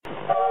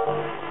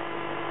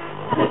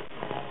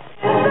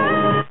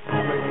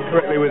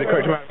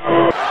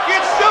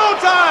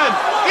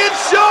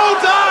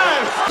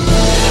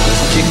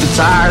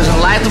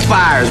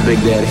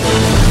Big Daddy.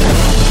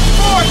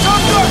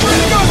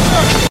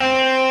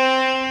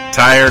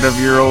 Tired of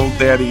your old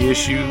daddy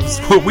issues?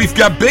 Well, we've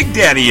got big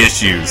daddy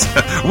issues.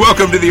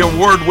 Welcome to the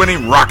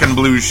award-winning Rock and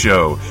Blues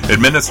Show,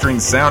 administering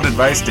sound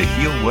advice to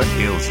heal what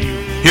ails you.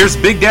 Here's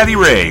Big Daddy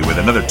Ray with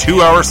another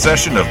 2-hour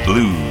session of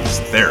blues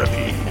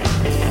therapy.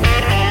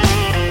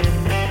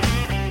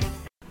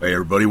 Hey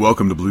everybody,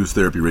 welcome to Blues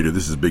Therapy Radio.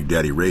 This is Big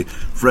Daddy Ray,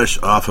 fresh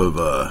off of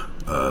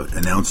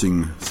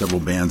announcing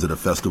several bands at a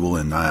festival,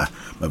 and my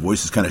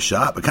voice is kind of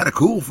shot, but kind of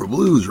cool for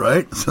blues,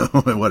 right? So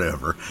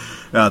whatever.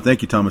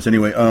 Thank you, Thomas.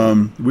 Anyway,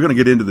 we're going to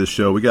get into this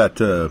show. We got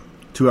 2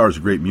 hours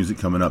of great music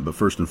coming up, but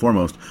first and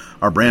foremost,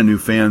 our brand new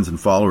fans and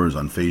followers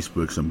on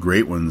Facebook, some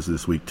great ones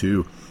this week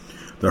too.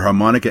 The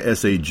Harmonica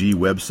SAG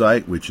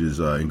website, which is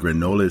in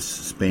Granollers,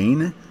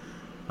 Spain.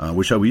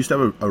 We used to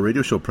have a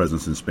radio show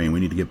presence in Spain. We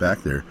need to get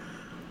back there.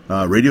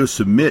 Radio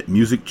Submit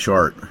Music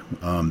Chart.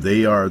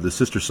 They are the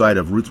sister site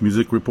of Roots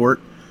Music Report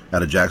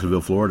out of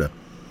Jacksonville, Florida.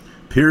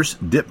 Pierce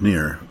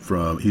Dipner,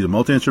 he's a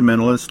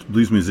multi-instrumentalist,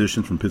 blues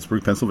musician from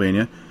Pittsburgh,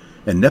 Pennsylvania.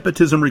 And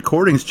Nepotism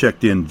Recordings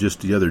checked in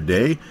just the other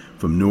day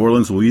from New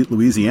Orleans,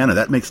 Louisiana.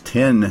 That makes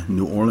 10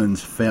 New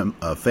Orleans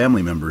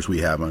family members we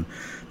have on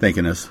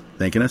thanking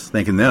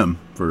them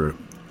for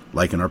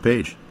liking our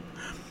page.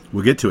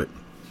 We'll get to it.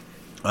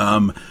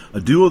 A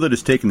duo that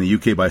has taken the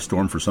UK by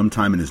storm for some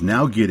time and is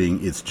now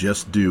getting its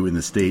just due in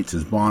the States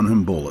is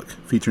Bonham Bullock,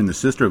 featuring the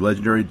sister of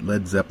legendary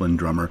Led Zeppelin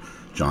drummer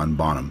John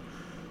Bonham.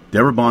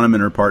 Deborah Bonham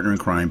and her partner in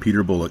crime,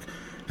 Peter Bullock,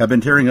 have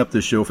been tearing up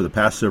this show for the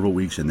past several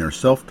weeks, and their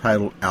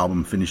self-titled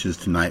album finishes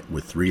tonight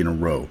with 3 in a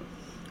row.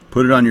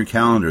 Put it on your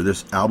calendar.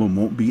 This album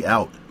won't be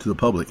out to the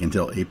public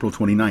until April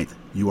 29th.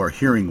 You are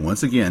hearing,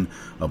 once again,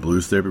 a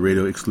Blues Therapy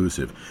Radio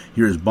exclusive.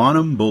 Here is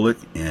Bonham Bullock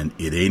and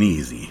It Ain't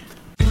Easy.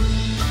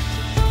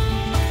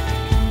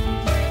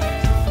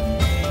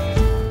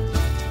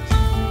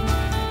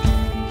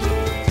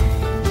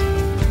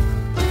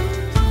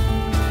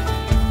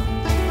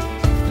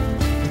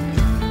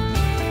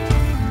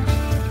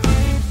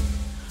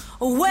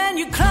 When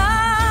you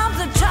climb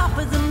the top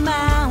of the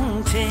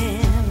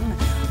mountain,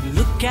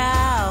 look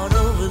out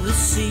over the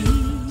sea.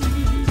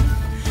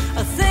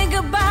 Think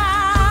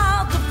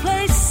about the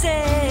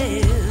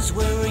places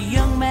where a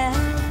young man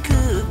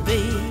could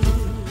be.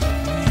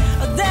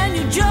 Then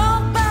you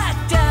jump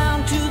back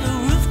down to the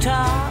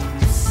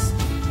rooftops,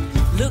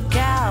 look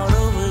out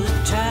over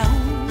the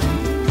town.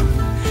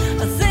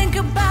 Think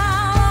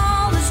about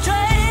all the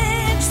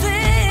strange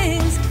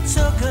things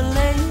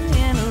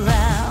circulating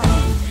around.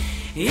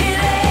 It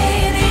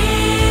ain't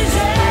easy.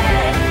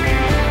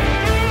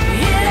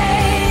 It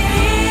ain't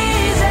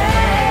easy.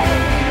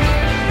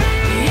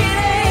 It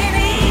ain't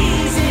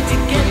easy to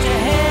get to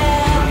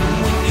heaven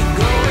when you're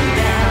going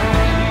down.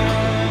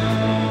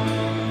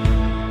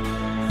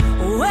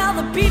 Well,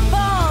 the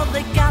people,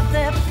 they got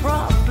their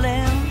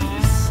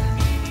problems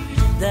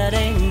that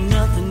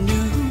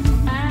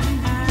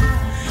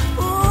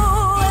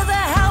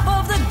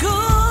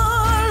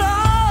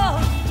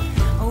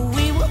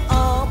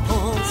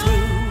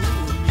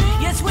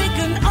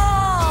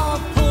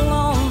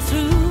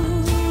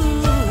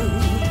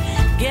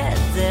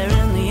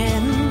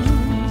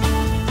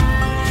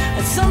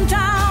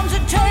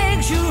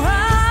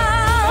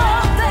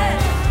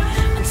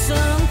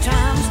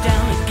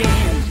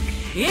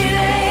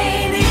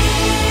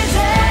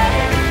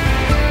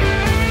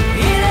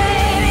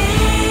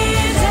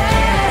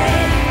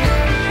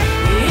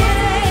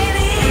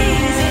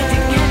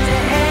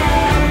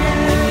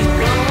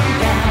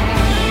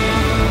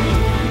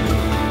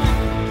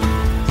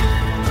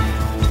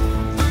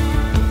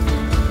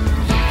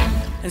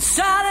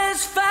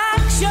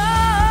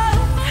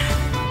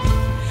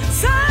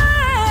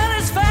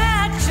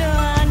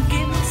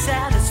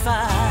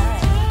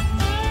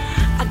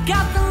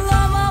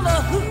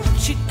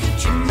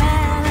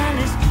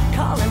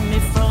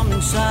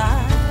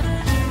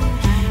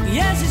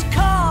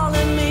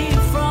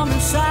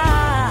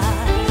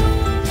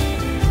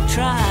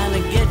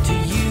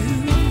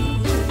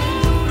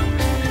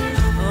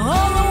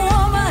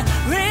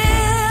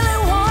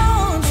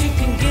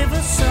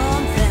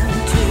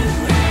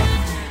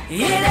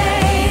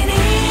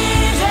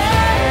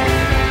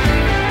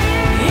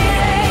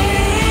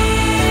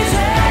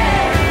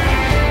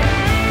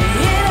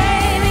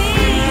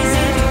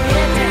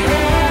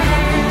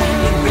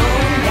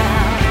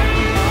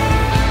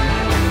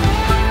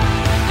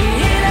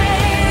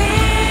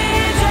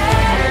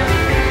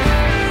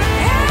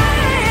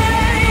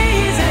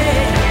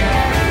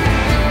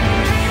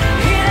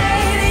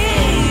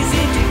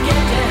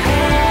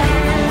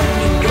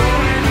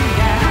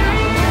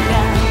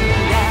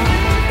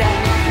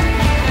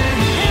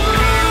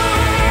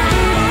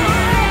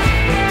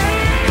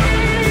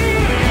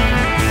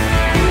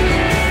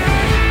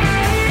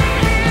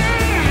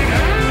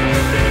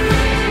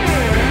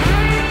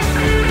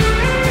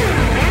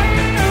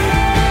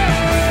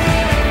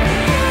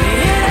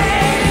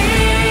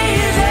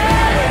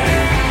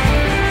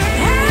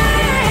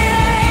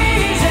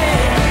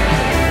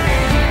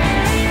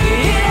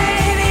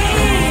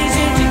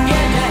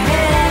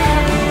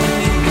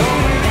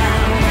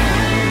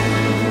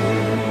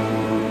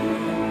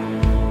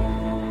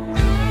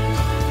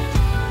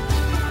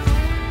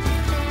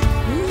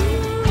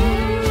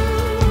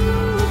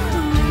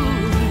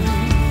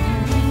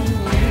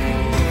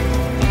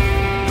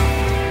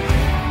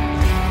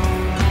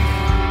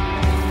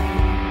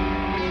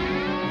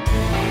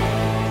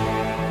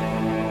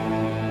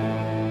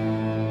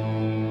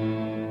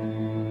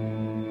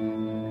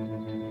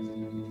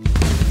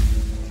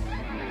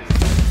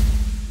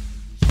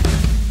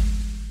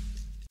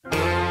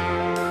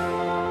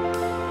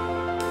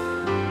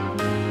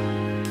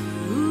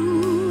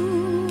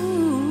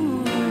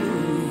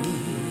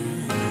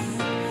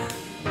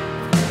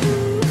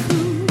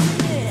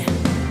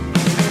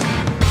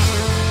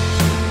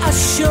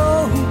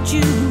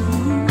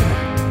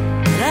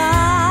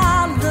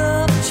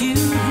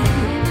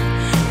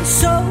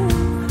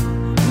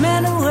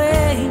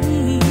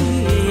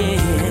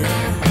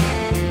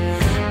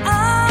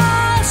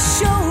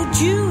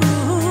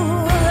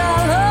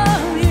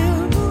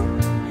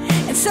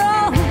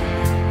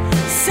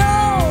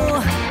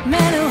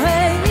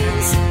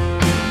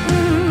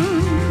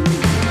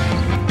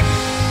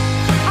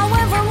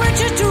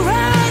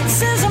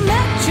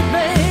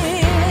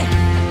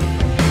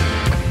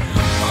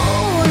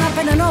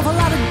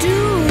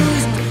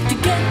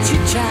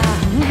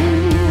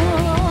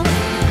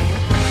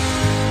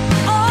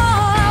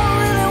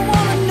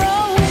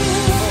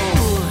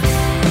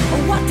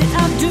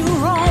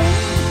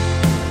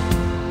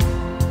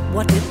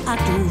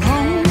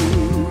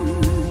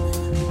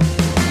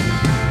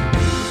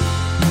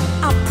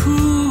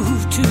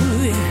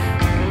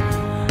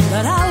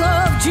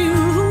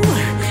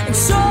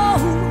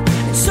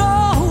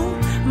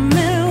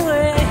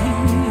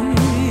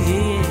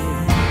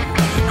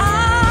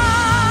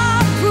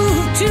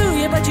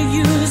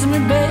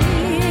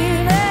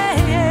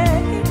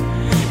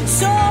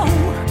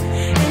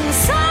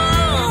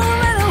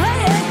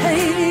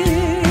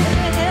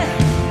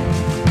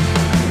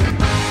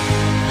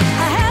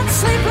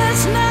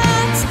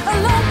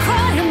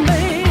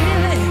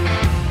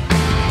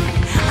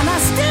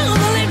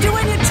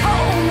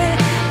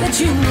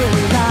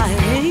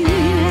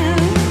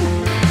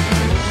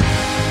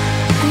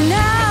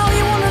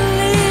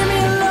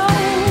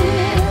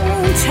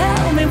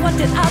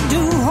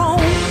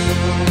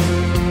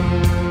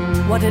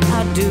did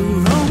I do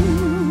wrong?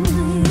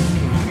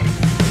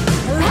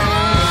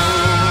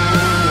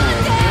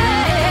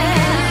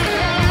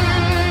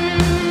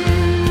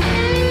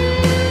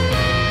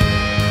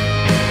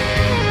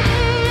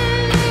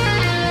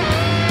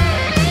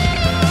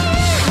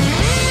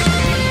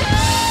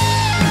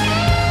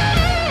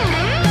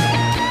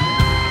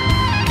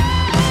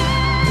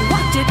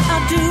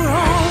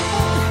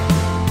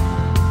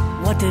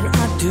 What did I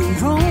do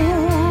wrong?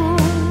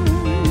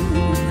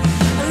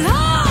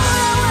 Lord,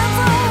 I went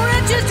from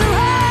riches to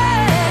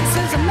rags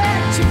since I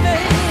met you,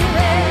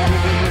 baby.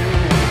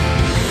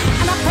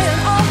 And I paid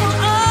an awful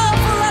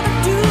lot of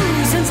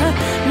dues since I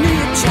knew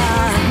your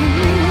child.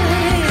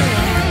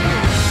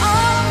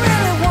 All I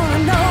really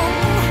wanna know,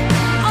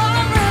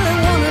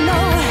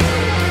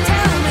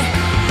 tell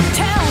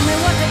me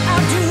what did I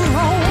do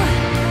wrong?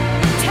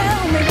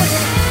 Tell me what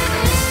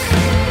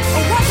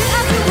did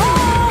I do wrong?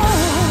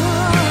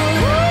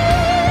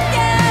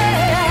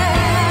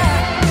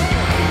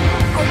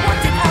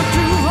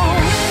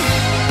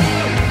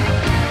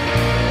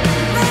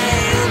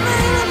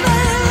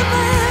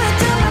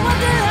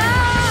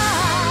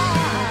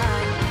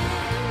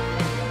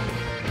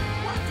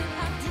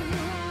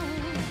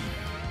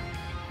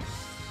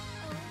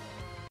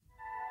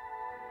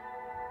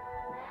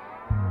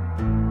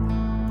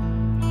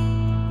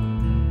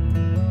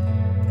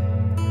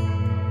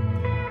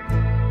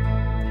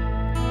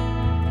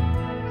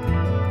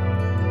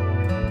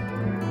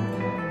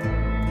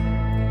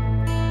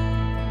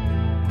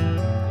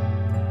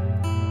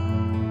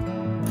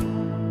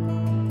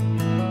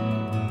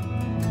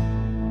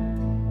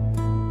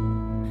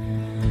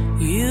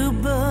 You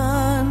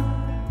burn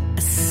a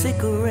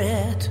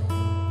cigarette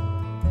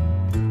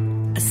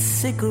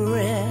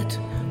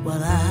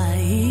while I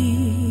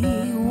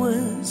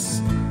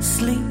was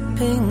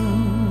sleeping.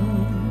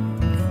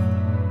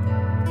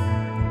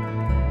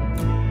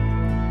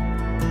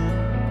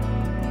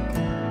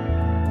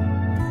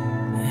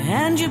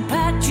 And you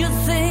packed your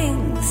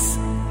things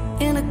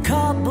in a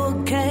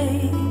cardboard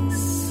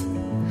case,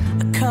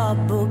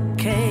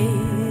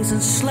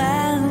 and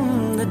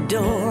slammed the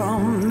door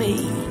on me.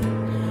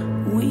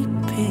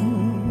 Weeping.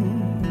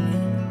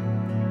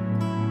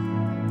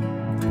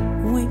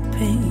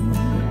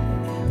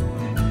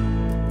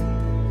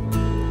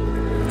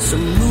 So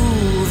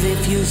move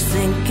if you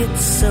think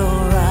it's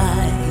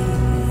alright.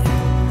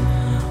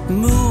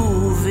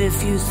 Move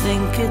if you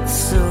think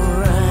it's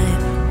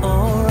alright.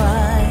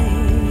 Alright.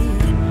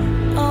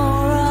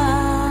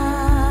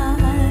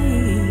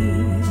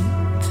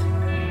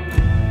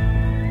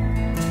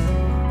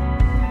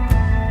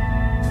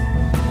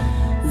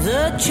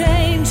 The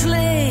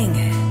changeling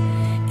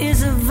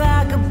is a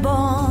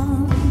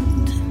vagabond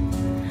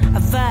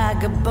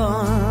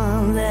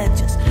that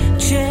just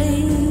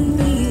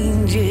changes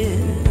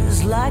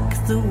like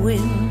the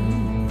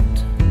wind.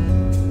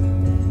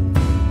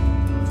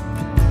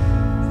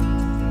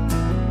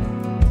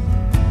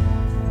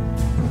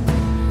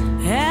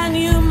 And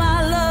you,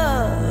 my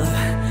love,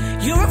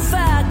 you're a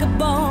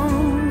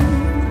vagabond.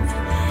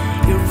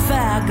 You're a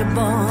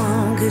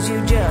vagabond 'cause you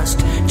just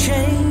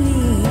change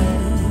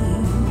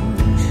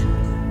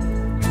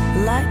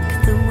like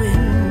the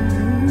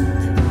wind,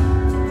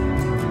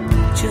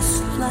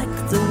 just like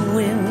the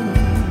wind.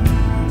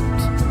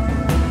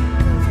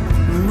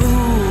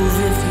 Move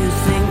if you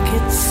think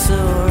it's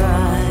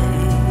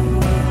alright.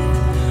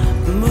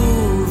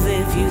 Move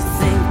if you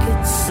think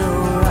it's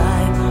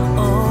alright.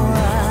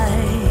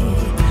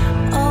 Alright,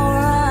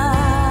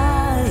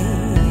 alright.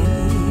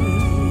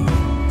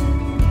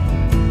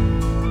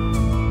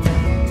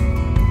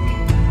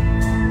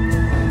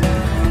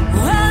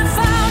 Well, I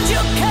found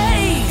your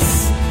case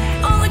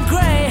on the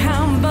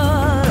Greyhound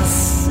bus,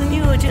 and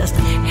you were just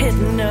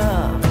hidden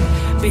up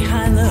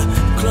behind the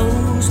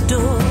closed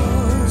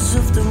doors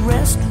of the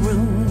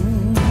restroom.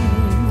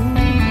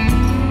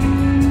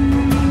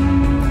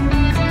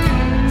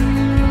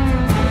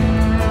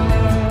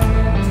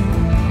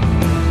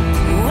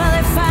 Well,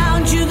 they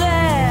found you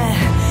there,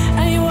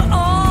 and you were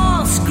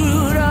all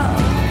screwed up.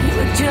 You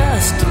were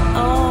just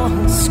all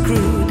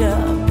screwed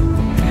up,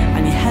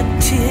 and you had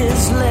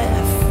tears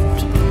left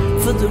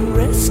for the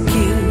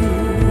rescue.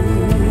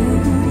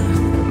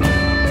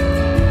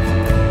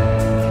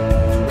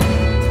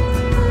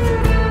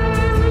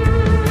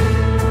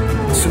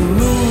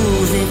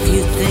 Move if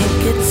you think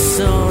it's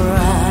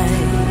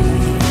alright.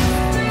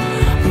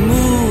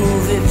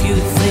 Move if you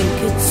think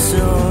it's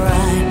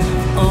alright.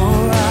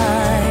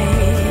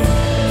 Alright,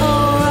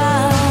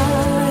 alright,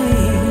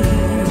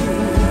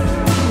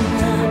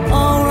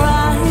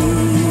 alright.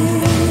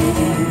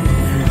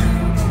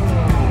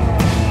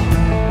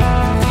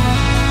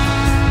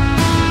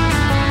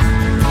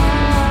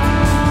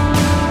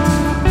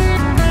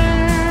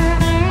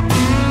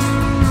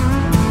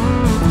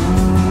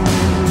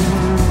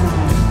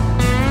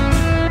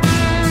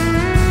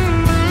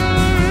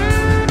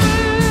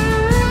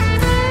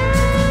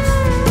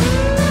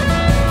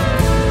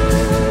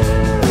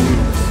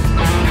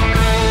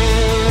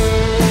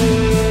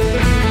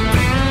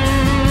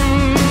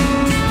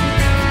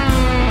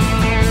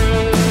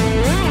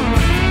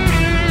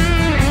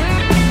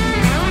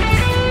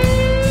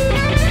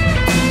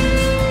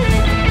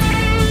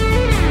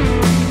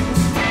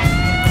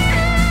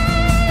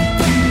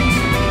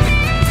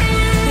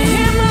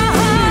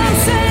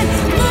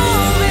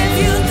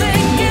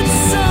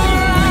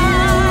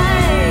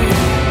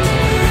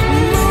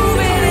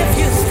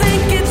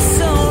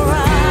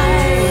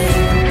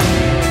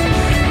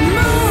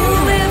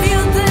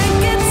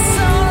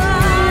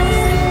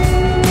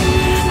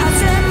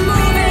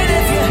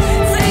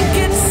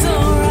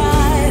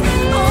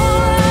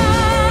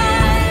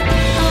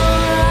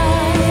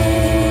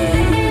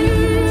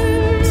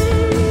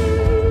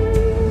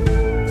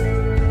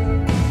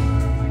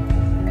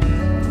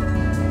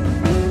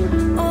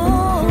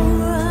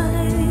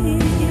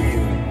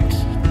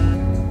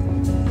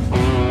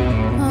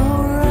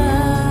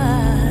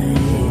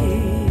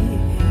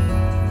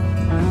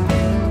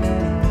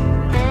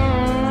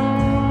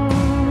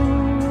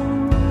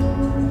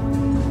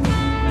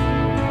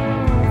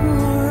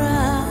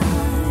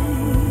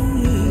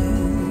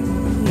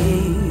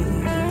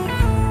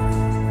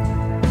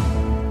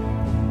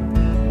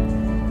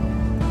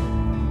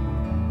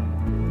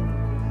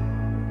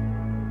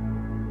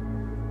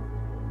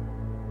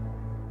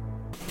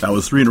 That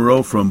was 3 in a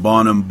row from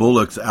Bonham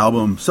Bullock's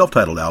album,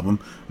 self-titled album,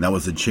 and that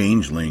was The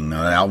Changeling.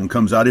 Now, that album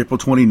comes out April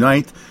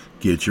 29th.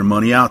 Get your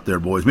money out there,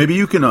 boys. Maybe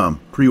you can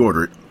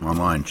pre-order it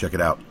online. Check it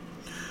out.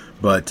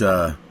 But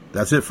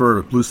that's it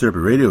for Blues Therapy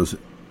Radio's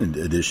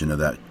edition of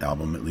that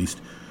album, at least.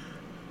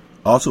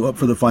 Also up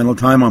for the final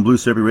time on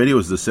Blues Therapy Radio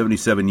is the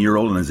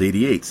 77-year-old in his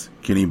 88s,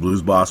 Kenny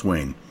Blues Boss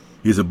Wayne.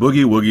 He's a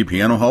Boogie Woogie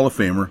Piano Hall of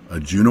Famer, a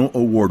Juno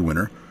Award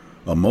winner,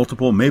 a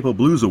multiple Maple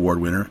Blues Award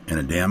winner, and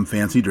a damn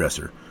fancy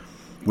dresser.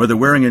 Whether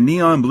wearing a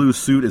neon blue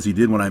suit as he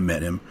did when I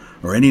met him,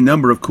 or any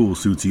number of cool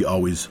suits, he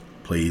always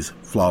plays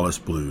flawless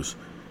blues.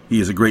 He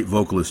is a great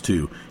vocalist,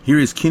 too. Here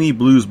is Kenny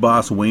Blues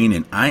Boss Wayne,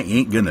 and I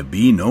Ain't Gonna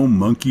Be No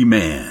Monkey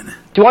Man.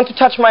 Do you want to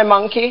touch my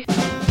monkey?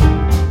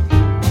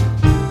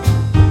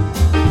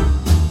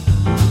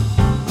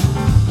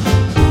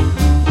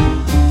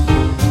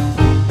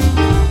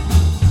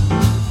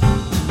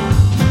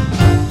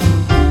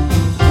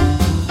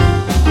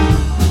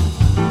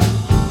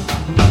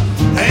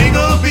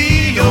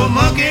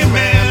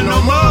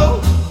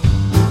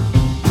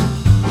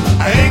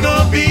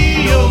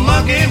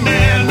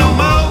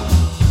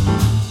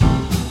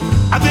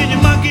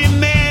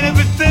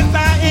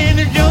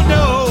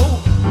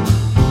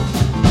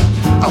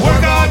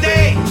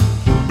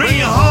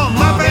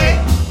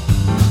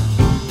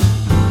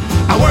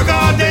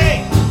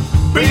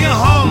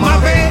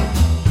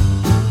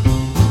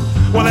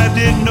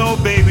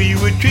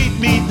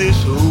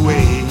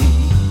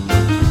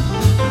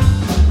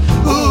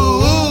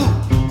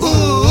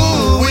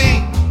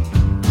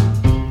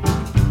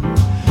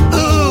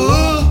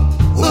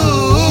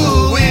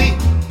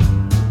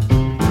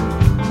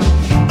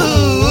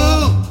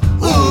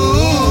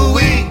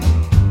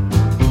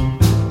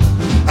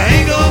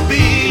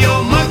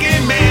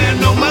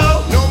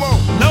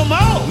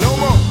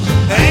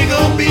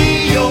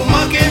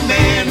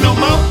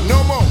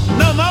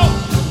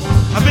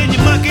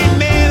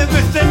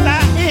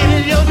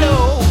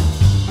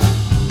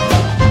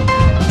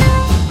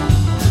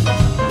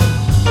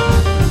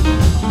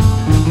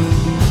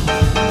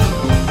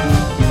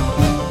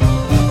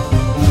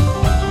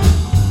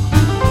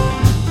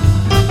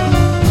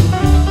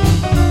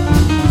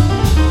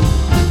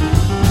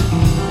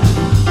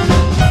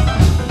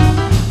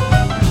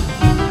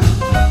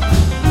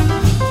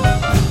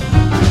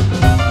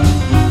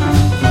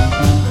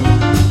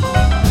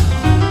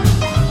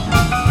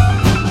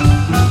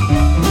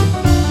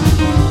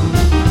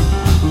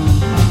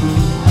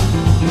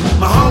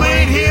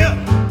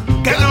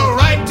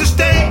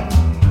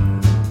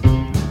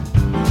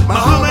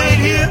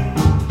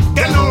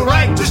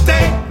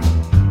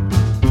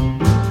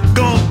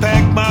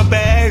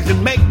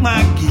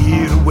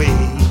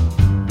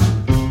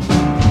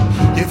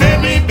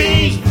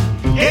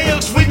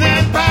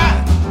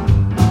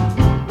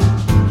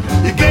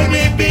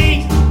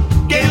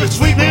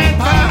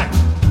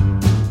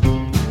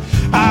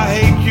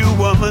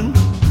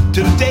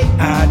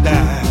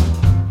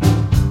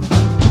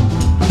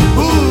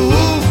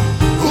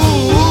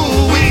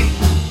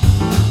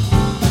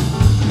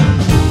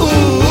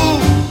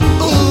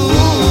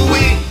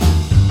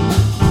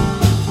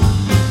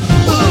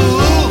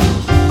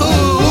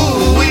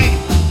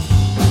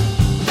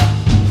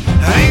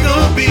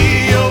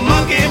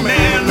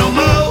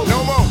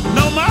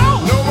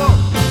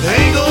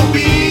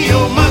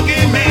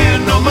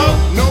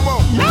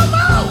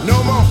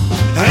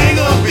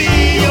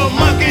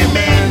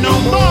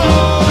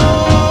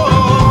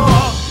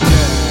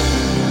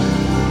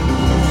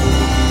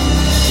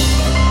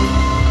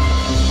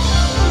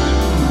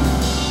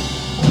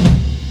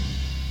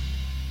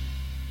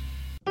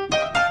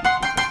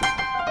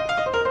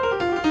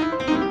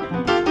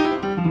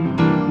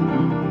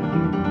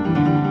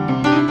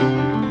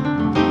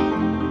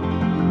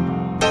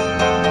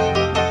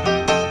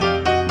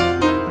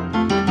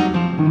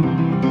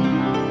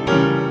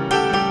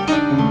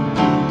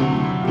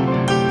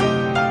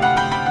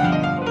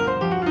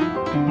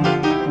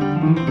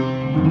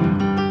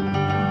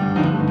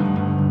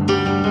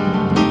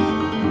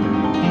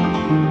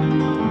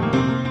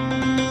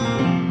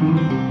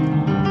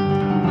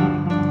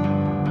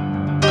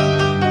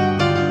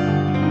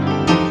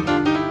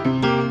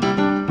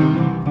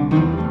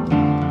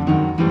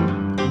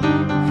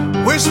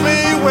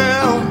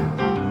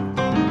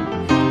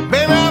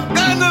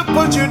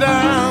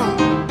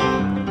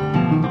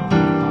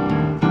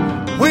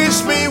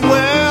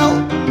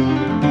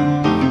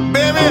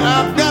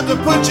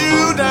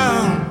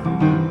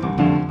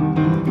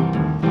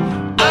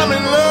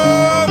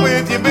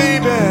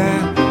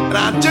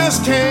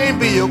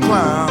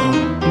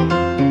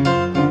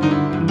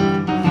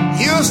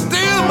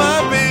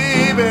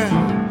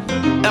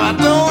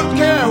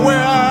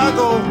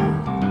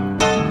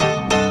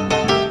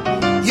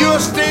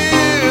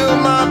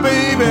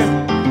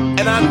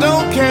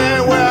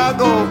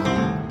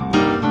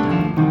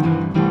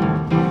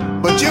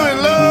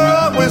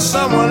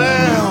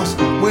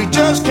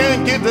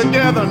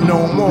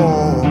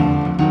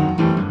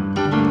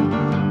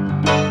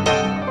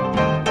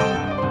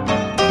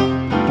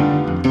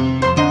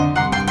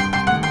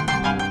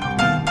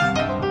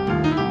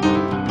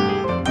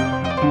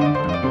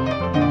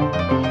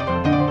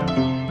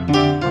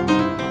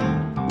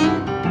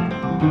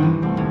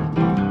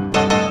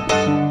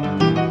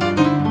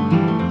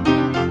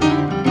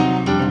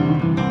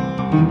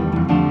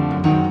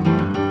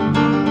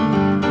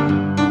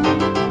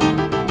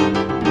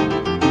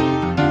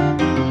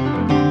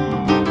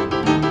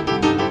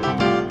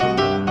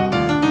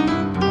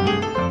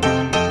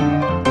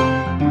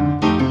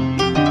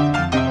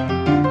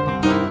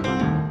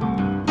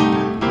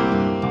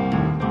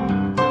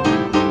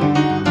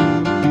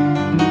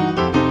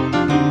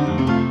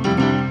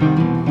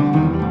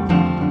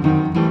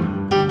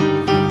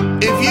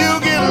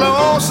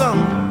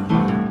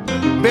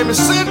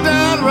 Baby, sit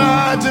down,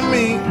 ride to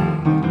me.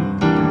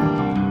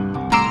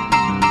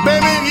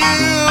 Baby,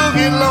 you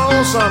get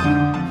lonesome.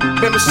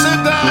 Baby,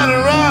 sit down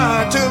and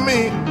ride to me.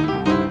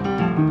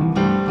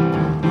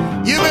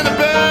 You've been a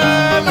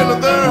bad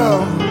little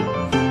girl,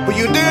 but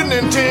you didn't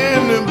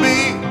intend to be.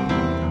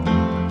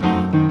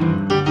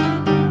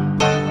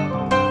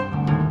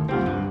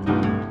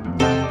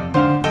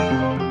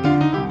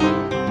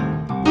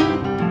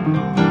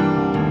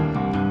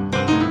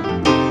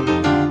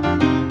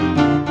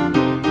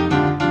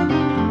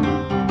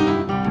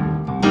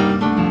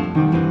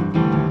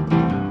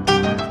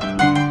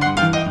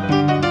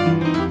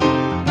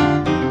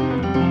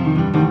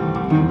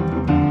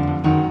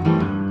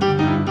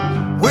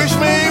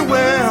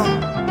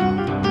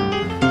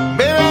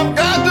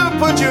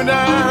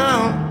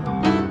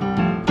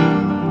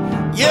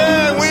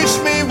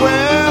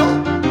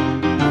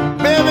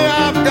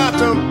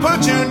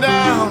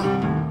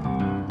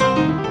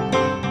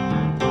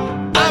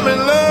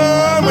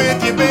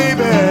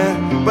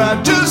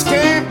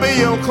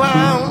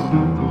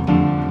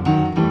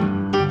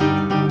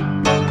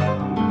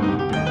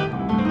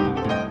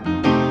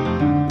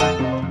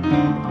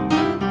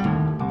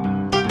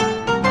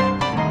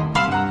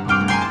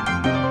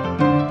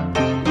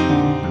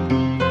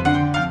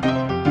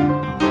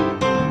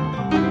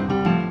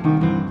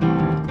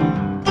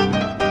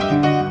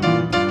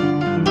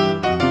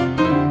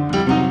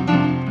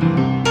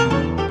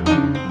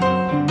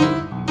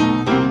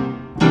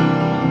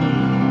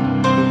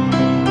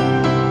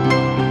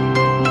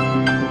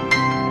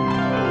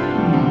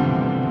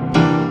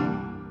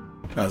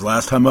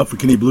 Last time up for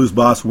Kenny Blues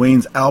Boss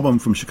Wayne's album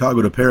From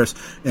Chicago to Paris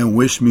and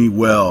Wish Me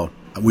Well.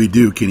 We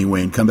do, Kenny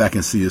Wayne. Come back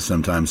and see us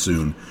sometime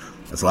soon.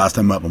 That's the last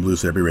time up on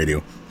Blues Therapy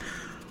Radio.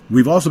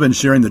 We've also been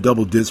sharing the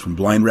double disc from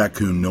Blind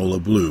Raccoon Nola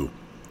Blue.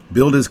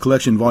 Build His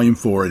Collection Volume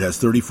 4. It has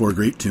 34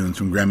 great tunes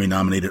from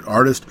Grammy-nominated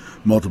artists,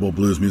 multiple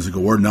Blues Music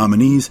Award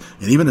nominees,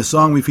 and even a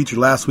song we featured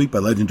last week by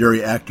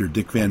legendary actor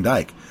Dick Van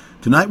Dyke.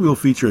 Tonight we will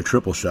feature a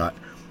triple shot.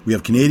 We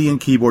have Canadian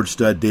keyboard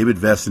stud David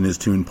Vest and his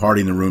tune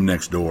Party in the Room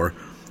Next Door,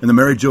 and the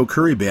Mary Jo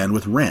Curry Band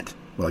with Rent.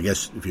 Well, I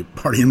guess if you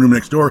party in the room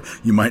next door,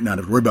 you might not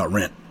have to worry about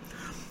rent.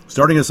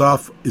 Starting us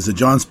off is the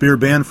John Spear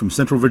Band from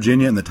Central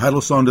Virginia and the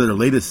title song to their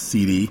latest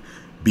CD,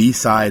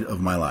 B-Side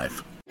of My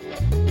Life.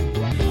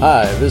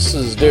 Hi, this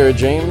is Dara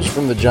James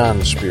from the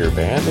John Spear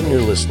Band, and you're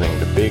listening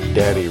to Big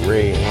Daddy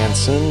Ray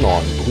Hansen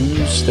on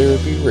Blues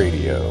Therapy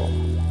Radio.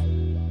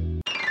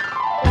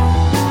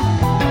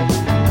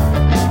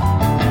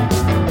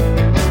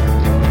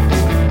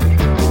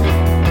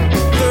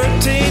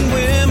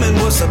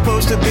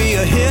 Supposed to be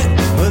a hit,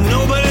 but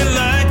nobody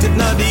liked it,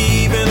 not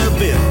even a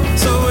bit.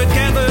 So it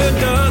gathered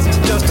dust,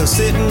 just a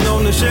sitting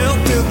on the shelf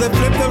till they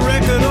flipped the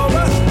record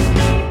over,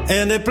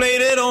 and they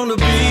played it on the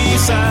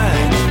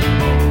B-side.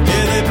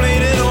 Yeah, they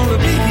played it on the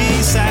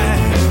B-side.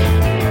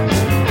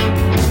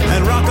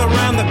 And Rock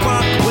Around the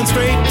Clock went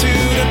straight to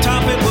the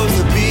top, it was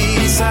the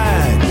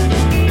B-side.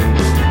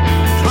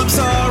 I'm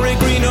sorry,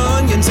 Green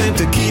Onions and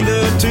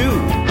Tequila too,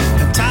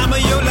 the Time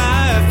of Your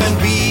Life and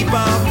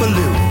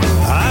Bebop-a-Loo.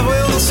 I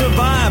Will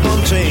Survive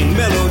on Chain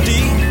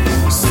Melody,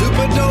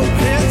 super dope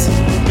hits,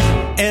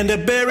 and they're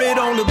buried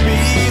on the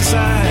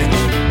B-side.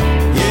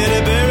 Yeah,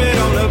 they're buried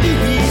on the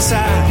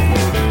B-side.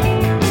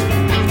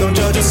 Don't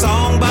judge a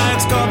song by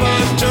its cover,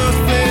 just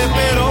flip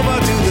it over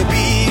to the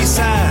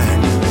B-side.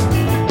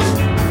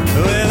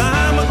 Well,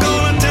 I'm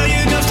gonna tell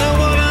you just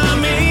what I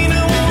mean.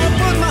 I wanna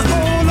put my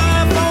whole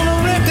life on a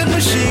record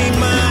machine.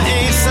 My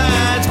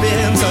A-side's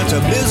been such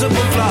a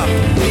miserable flop.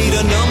 Need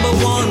a number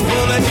one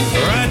bullet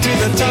right to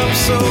the top,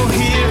 so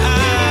here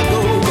I go.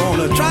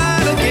 Gonna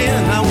try it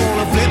again. I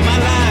wanna flip my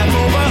life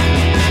over,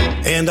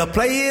 and I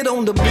play it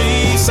on the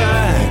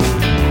B-side.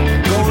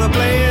 Gonna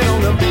play it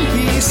on the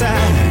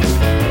B-side.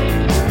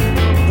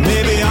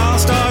 Maybe I'll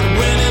start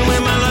winning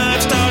when my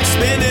life starts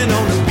spinning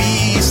on the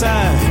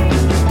B-side.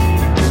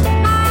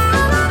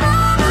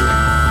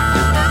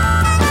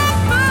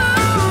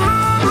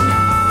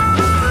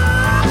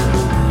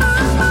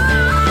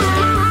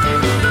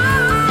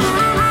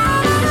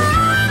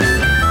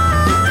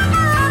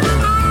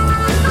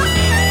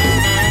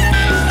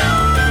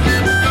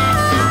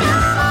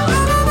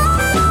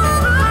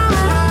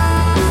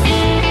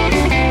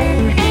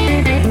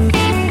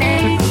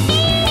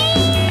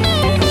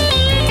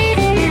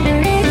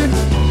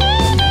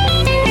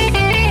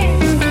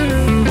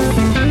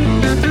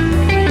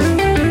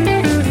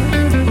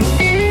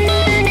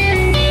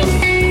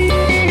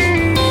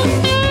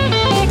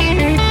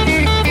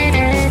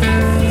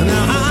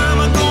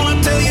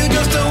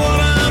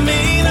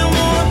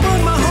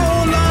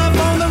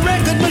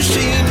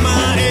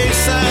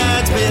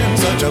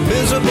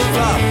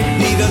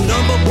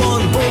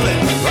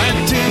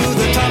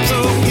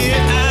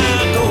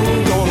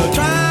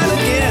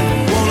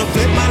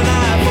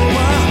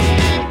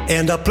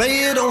 And I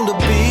play it on the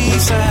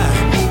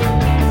B-side.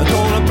 I'm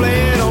gonna play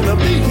it on the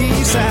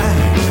B-side.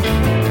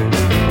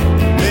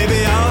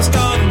 Maybe I'll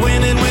start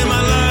winning when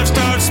my life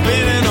starts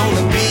spinning on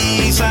the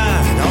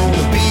B-side. On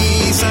the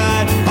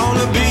B-side. On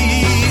the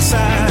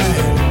B-side.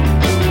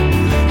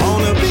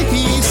 On the B-side.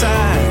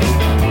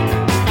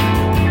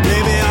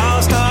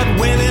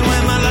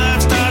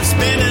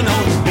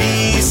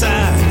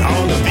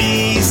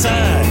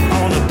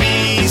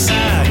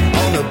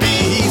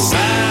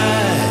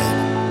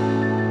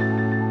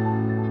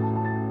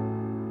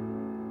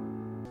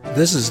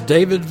 This is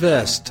David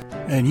Vest,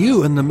 and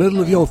you in the middle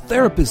of your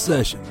therapy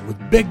session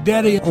with Big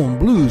Daddy on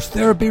Blues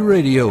Therapy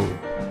Radio. There's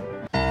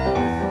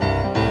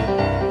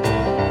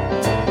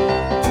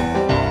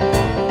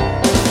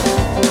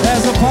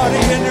a party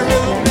in the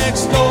room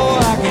next door,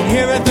 I can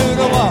hear it through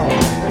the wall.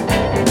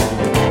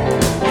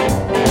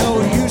 No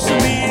use of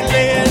me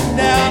laying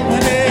down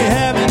when they're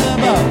having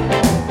them up.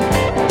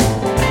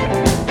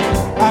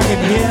 I can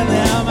hear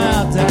them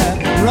out there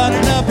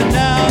running up and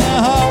down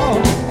the hall.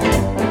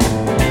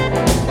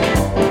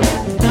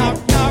 Knock,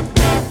 knock,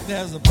 knock,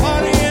 there's a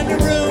party in the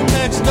room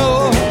next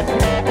door.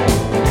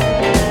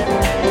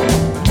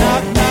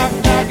 Knock, knock,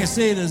 knock, you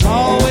see there's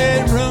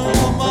always room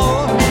for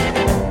more.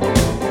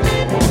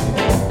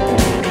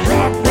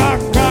 Rock,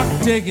 rock, rock,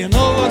 taking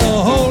over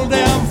the whole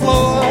damn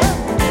floor.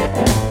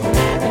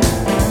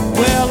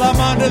 Well, I'm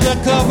under the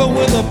cover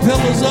with the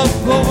pillows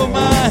up over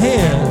my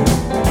head.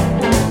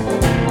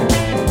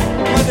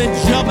 But they're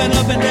jumping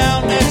up and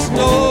down next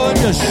door,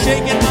 just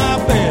shaking my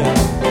bed.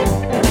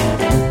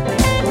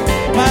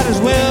 Might as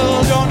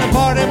well join the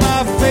party,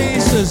 my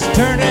face is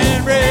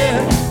turning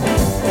red.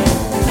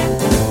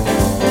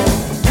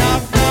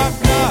 Knock, knock,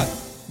 knock,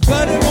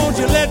 buddy, won't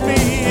you let me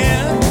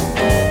in?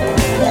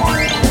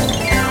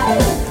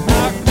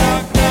 Knock,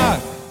 knock, knock,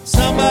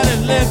 somebody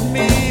let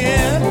me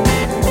in.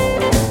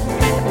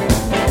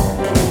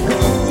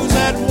 Who's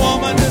that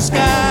woman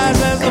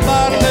disguised as a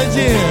bottle of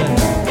gin?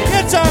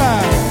 Guitar!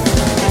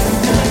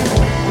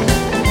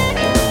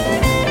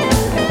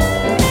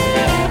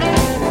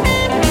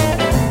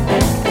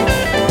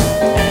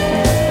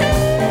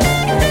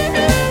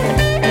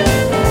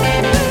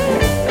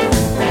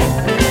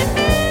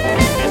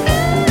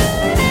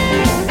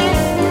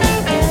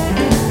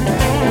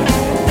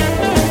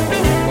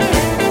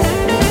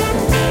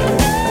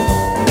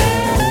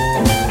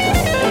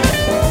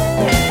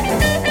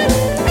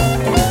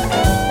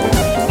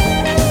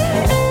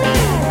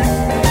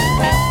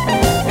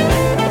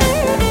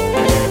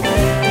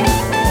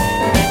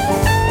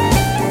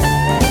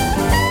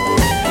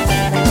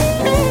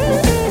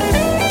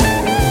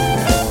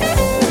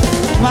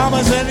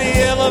 Mama's in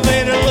the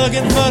elevator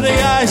looking for the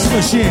ice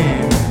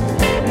machine.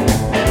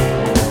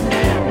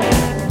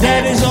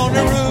 Daddy's on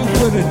the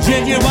roof with a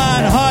genuine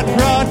hot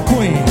rod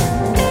queen.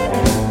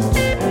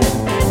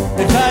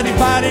 If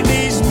anybody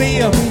needs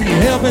me, I'll be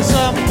helping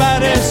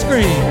somebody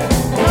scream.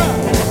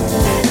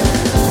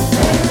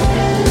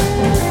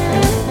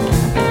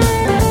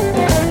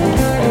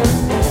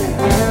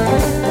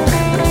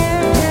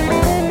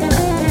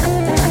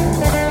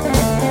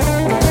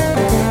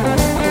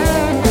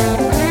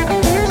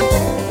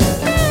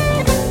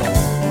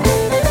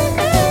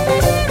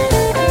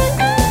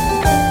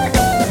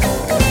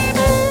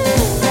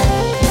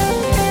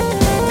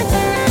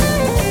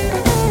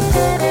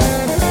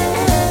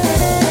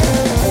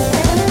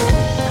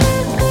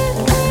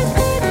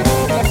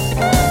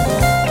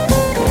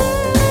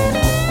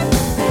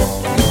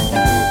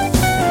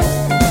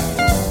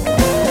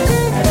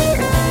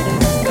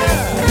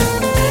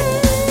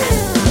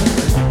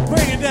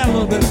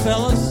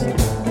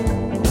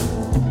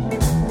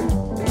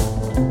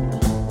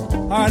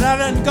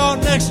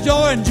 Next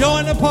door and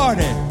join the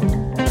party,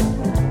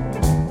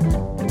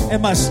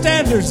 and my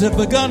standards have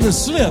begun to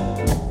slip,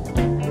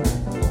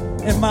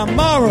 and my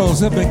morals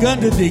have begun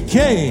to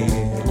decay.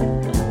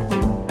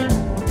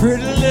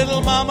 Pretty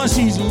little mama,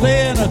 she's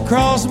laying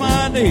across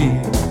my knee.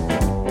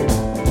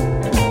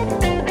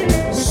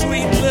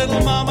 Sweet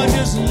little mama,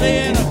 just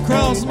laying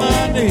across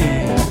my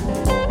knee.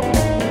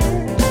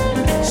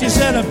 She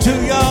said, I'm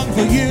too young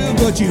for you,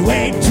 but you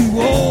ain't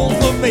too old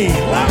for me.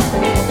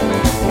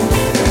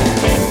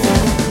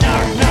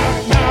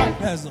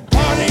 There's a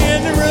party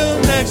in the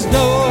room next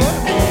door.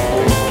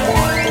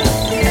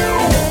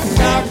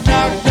 Knock,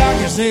 knock,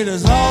 knock, you see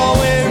there's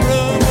always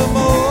room for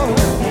more.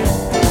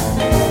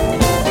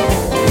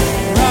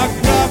 Rock,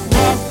 rock,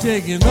 rock,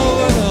 taking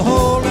over the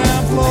whole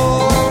damn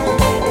floor.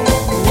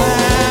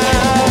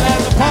 Wow,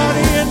 there's a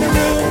party in the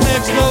room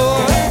next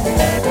door.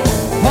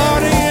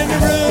 Party in the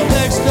room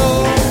next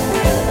door.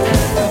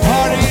 A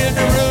party in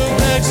the room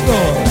next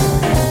door.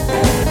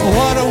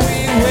 What are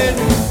we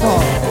waiting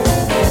for?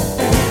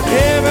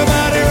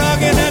 Everybody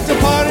rocking at the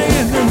party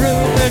in the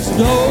room next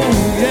door,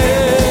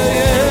 yeah,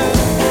 yeah.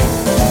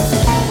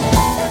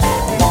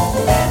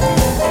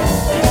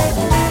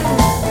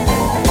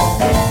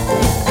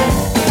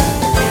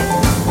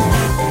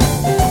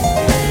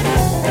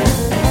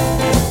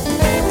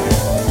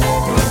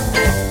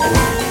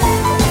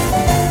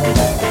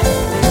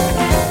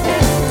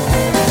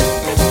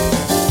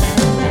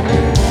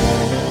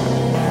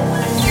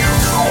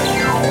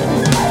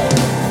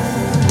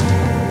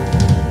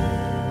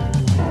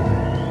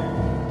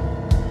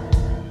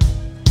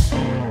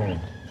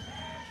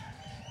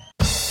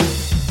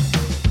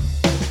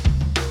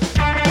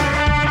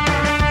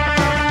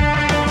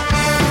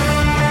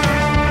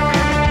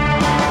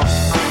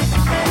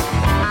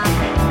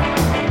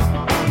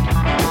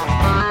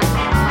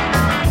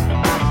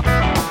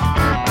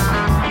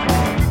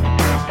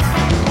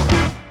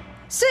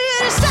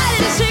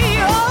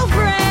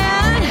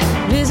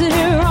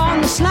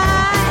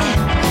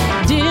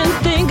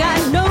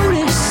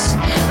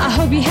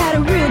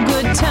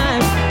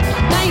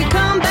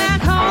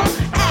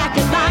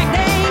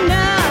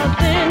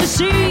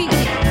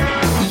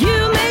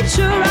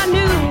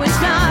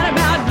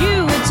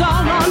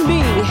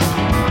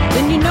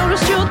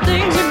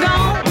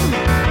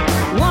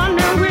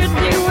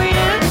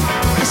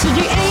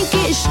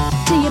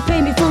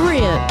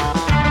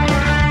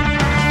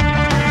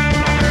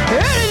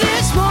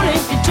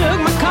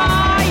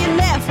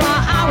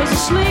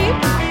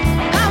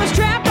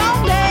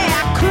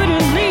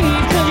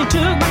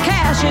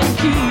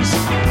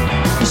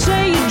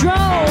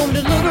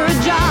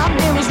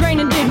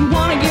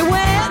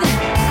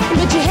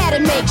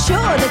 make sure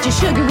that your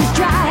sugar was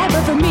dry.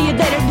 But for me, you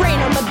let it rain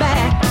on my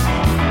back.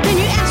 Then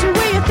you ask me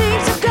where your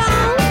things have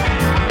gone.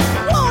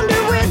 Wonder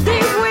where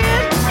they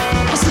went.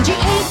 I said you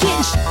ain't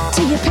getting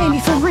till you pay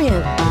me for rent.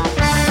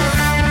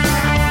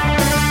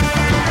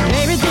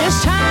 Maybe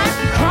this time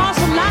cross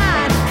the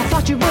line. I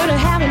thought you would have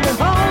having a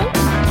home.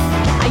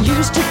 I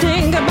used to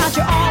think about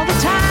you all the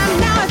time.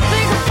 Now I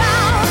think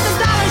about the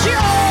dollars you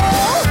owe.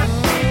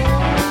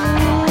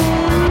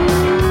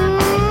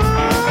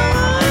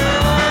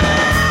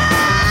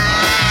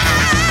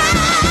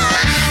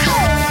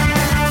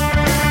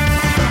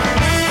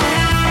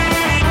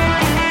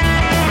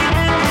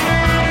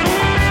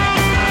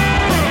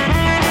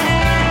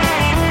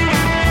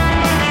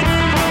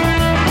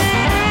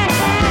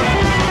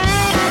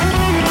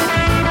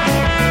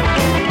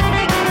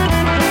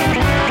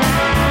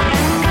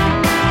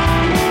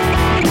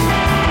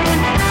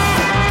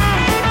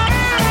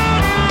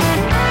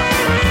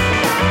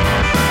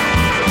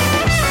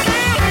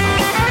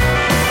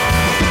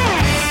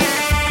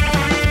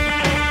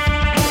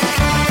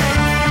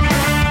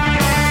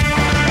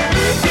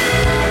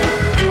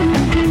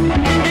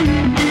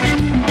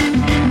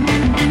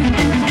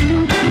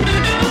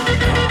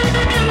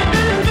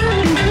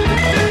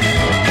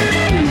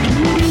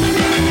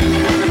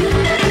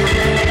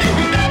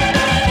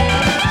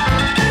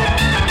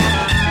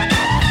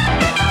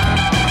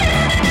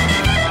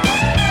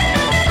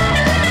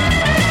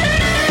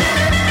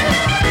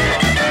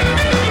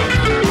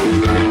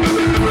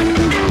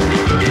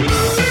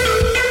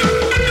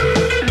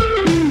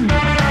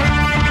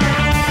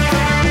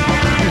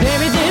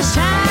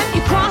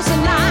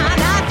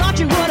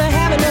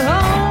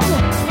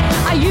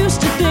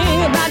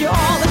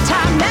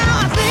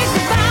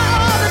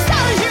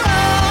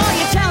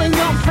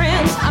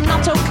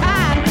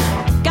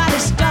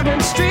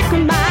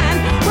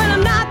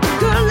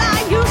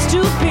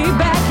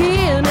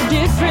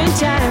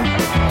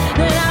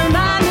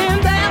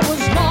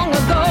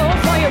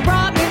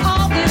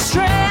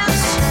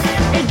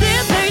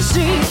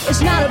 It's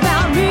not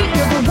about me,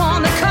 you're the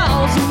one that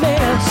caused a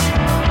mess.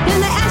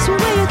 Then they ask me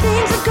where your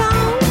things are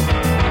gone,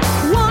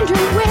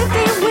 wondering where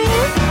they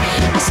went.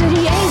 I said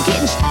he ain't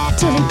getting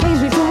till he pays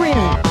me for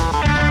rent.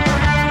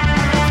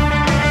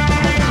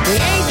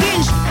 He ain't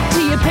getting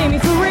till you pay me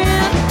for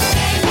rent.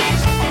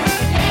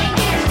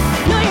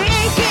 No, you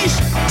ain't getting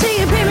till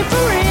you pay me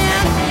for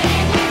rent.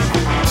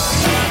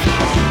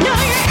 No,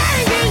 you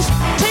ain't getting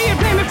till you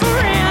pay me for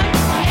rent.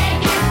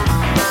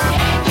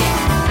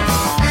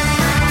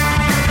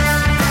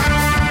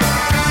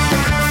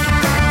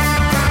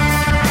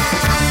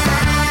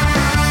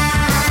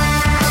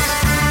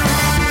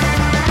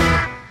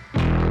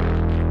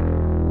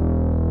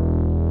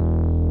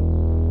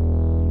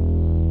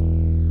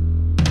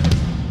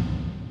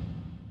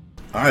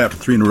 All right, after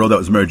 3 in a row, that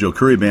was Mary Jo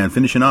Curry Band,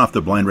 finishing off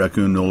the Blind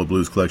Raccoon NOLA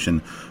Blues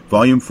Collection,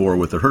 Volume 4,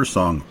 with her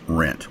song,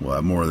 Rent. We'll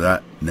have more of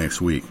that next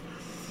week.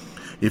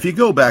 If you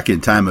go back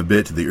in time a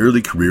bit to the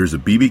early careers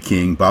of B.B.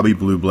 King, Bobby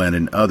Blue Bland,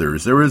 and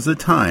others, there was a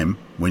time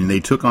when they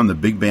took on the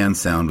big band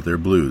sound with their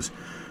blues.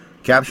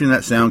 Capturing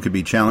that sound could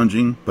be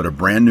challenging, but a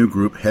brand new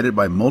group headed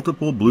by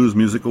multiple Blues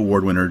Music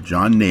Award winner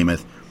John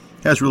Namath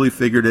has really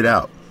figured it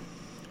out.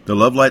 The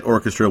Love Light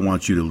Orchestra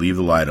wants you to leave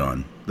the light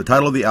on. The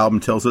title of the album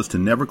tells us to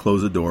never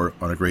close the door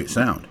on a great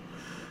sound.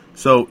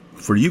 So,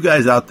 for you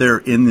guys out there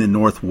in the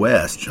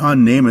Northwest,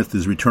 John Namath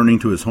is returning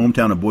to his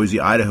hometown of Boise,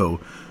 Idaho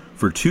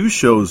for 2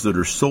 shows that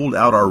are sold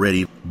out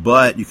already,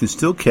 but you can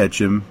still catch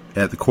him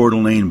at the Coeur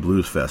d'Alene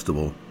Blues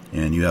Festival,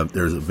 and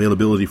there's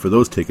availability for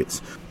those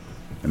tickets.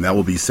 And that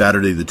will be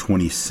Saturday the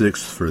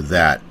 26th for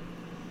that.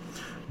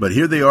 But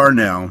here they are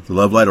now, the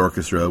Love Light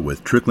Orchestra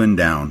with Trickling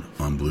Down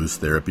on Blues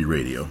Therapy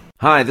Radio.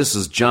 Hi, this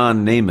is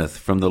John Namath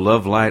from the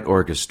Love Light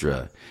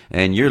Orchestra,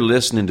 and you're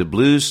listening to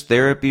Blues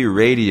Therapy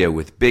Radio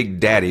with Big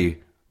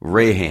Daddy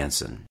Ray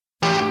Hansen.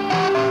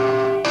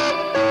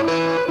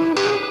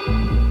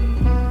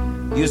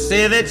 You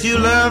say that you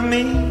love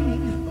me,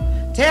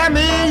 tell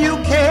me you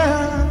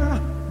care.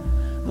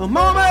 The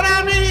moment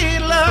I need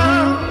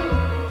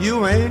love,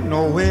 you ain't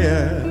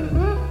nowhere.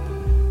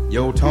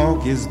 Your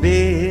talk is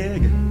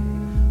big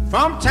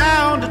from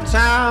town to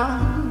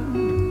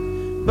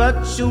town,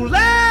 but your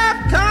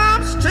laugh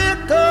comes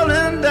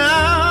trickling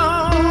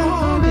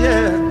down,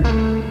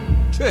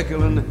 yeah,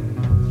 trickling.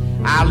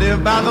 I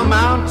live by the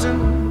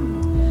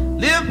mountain,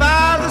 live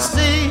by the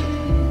sea,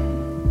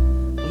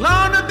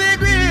 along the big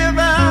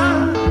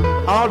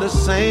river, all the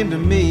same to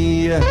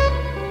me.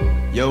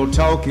 Your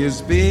talk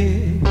is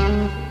big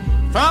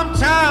from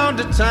town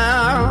to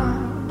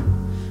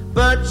town,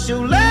 but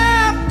your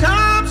laugh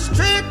comes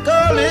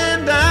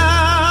trickling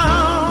down.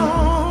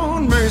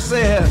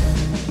 Mercy.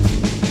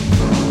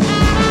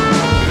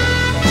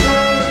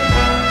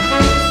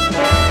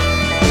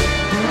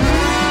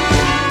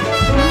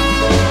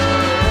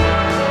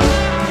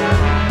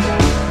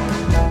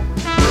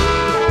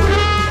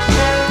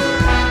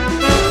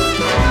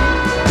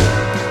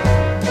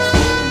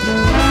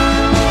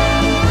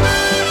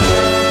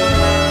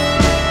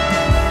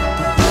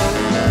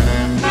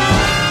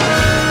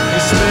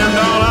 Spend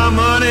all our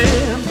money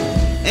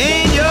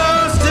in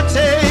your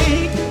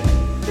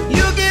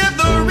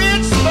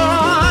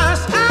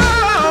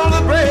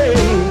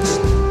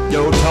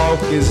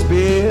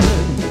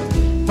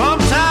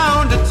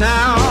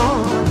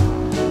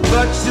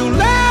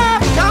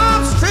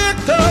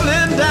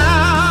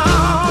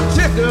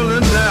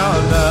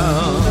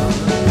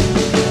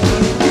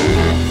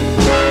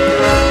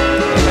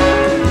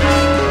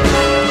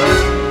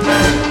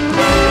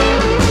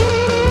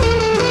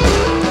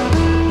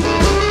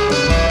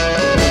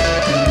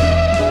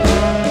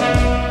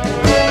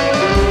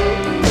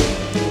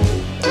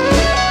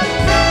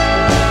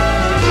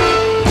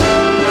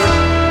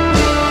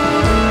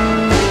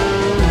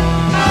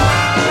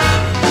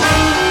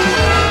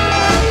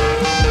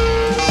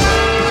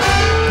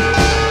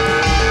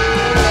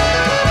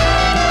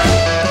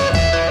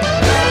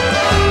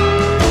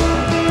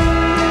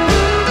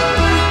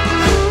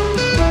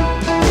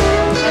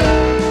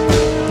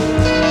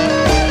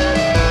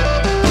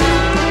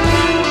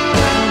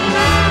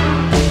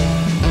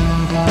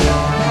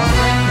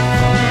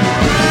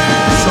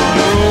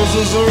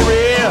roses are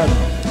red,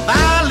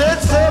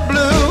 violets are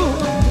blue.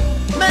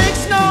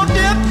 Makes no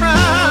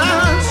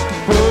difference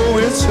who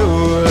is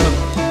who.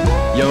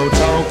 Your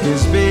talk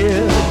is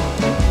big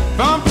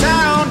from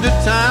town to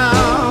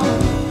town,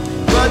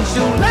 but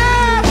your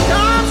laugh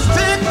comes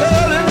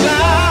trickling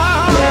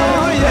down.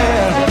 Oh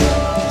yeah,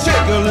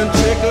 trickling,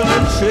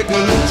 trickling,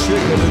 trickling,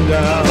 trickling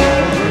down.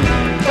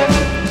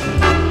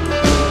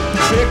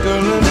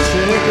 Trickling,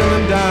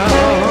 trickling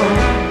down.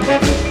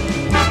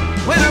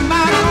 When am I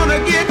gonna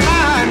get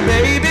mine,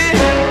 baby?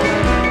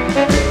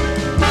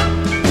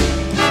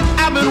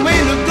 I've been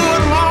waiting a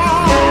good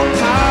long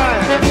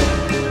time,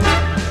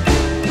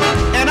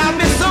 and I've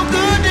been so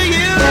good to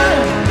you.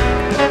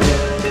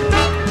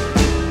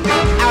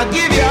 I'll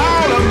give you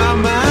all of my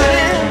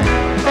money.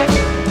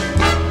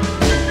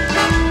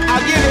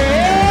 I'll give you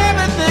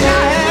everything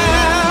I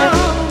have,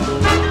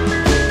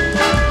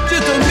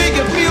 just to make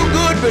you feel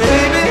good,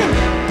 baby.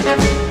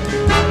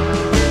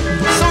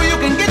 So you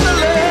can get the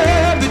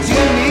love that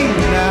you need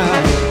now.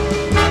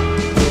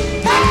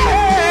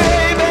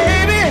 Hey,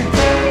 baby,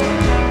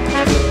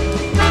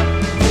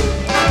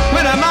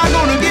 when am I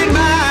gonna get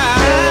mine?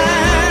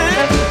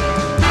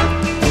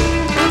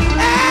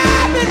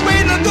 I've been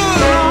waiting a good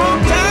long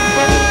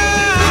time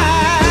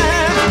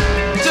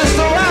just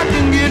so I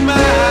can get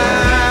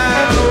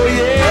mine. Oh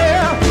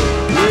yeah,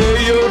 yeah,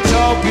 your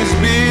talk is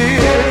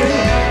big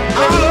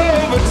all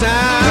over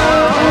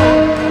town,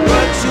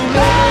 but you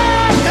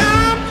like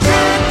I'm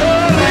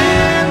trickling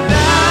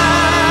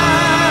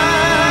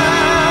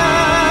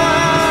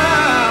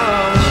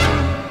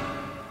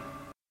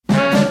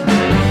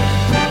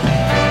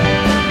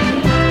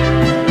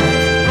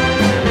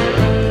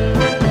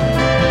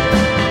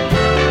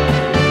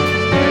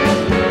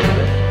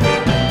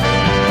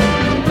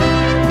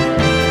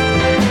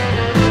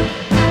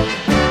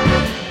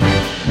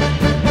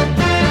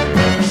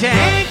She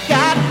ain't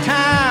got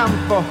time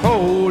for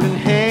holding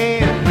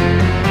hands,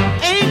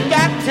 ain't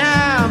got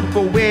time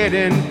for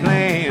wedding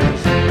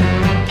plans,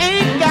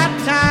 ain't got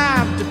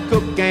time to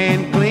cook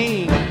and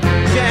clean.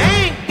 She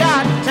ain't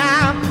got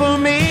time for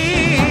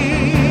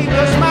me,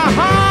 'cause my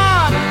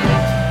heart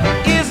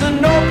is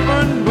an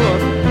open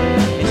book,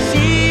 and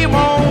she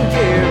won't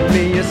give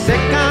me a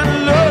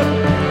second look.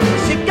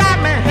 She got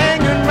me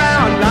hanging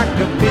round like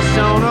a fish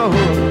on a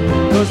hook,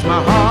 'cause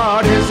my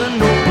heart is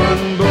an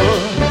open book.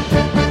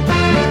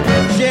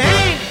 She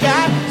ain't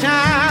got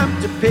time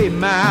to pay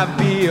my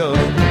bill,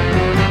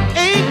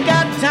 ain't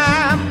got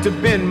time to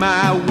bend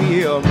my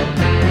wheel,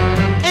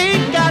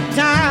 ain't got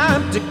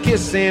time to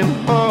kiss and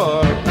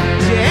hug.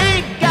 She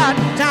ain't got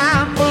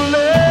time for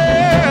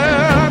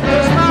love,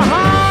 'cause my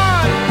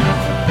heart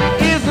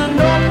is an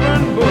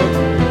open book.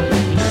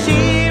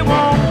 She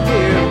won't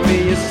give me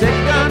a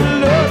second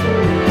look.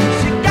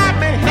 She got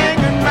me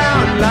hanging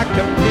round like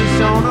a fish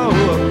on a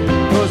hook,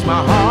 'cause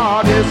my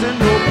heart is an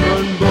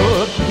open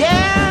book. Yeah.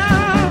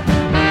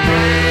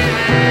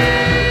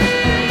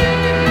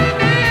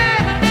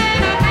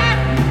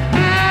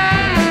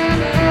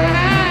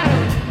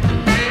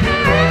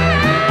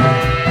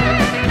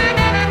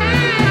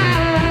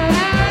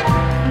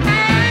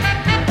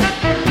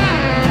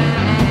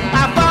 I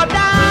fall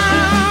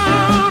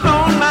down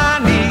on my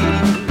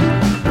knees,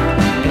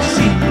 and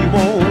she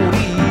won't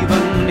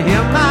even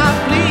hear my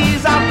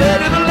pleas. I pray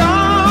to the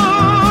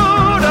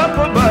Lord up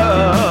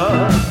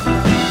above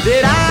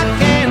that I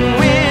can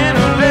win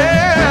a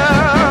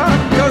love,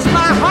 'cause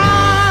my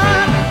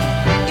heart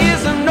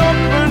is an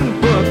open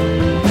book,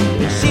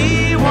 and she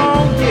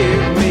won't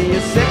give me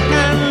a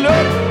second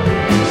look.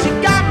 She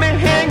got me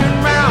hanging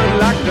round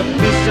like a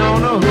fish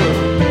on a hook,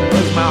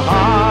 'cause my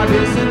heart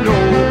is an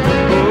open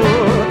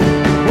book.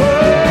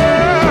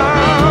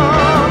 Whoa,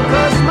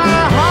 'cause my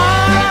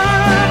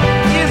heart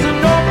is an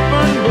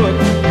open book.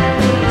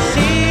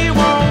 She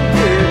won't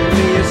give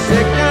me a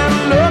second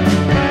look.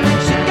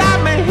 She got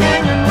me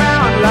hanging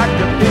round like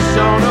a fish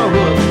on a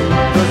hook,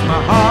 'cause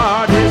my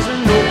heart is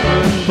an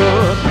open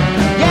book.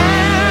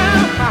 Yeah,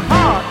 my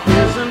heart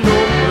is an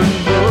open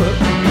book.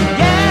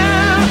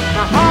 Yeah,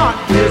 my heart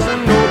is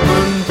an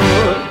open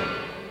book.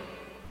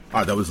 All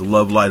right, that was the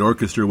Love Light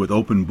Orchestra with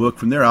Open Book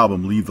from their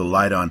album Leave the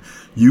Light On.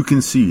 You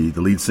can see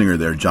the lead singer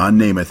there, John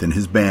Namath, and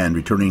his band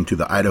returning to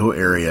the Idaho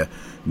area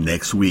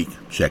next week.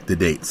 Check the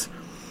dates.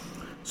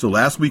 So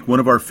last week, one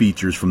of our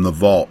features from The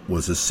Vault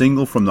was a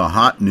single from the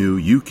hot new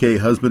UK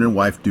husband and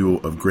wife duo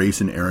of Grace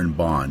and Aaron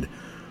Bond.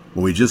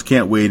 Well, we just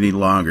can't wait any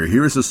longer.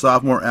 Here is a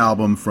sophomore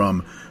album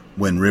from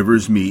When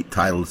Rivers Meet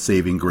titled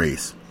Saving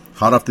Grace.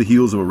 Hot off the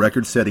heels of a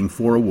record-setting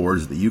 4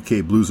 awards at the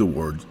UK Blues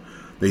Awards,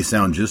 they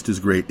sound just as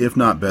great, if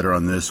not better,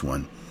 on this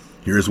one.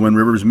 Here's When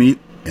Rivers Meet,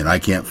 and I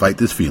Can't Fight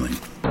This Feeling.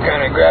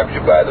 Kinda grabs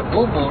you by the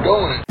boo-boo,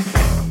 don't it?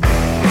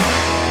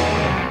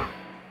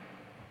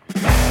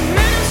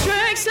 Minute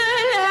strikes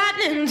like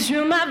lightning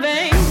through my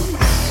veins.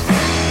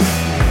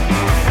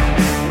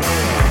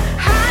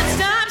 Heart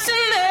stops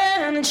and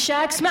then it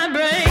shocks my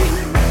brain.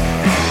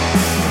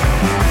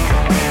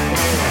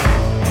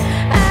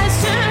 Eyes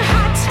turn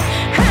hot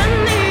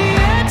and the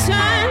air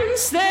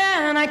turns,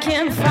 then I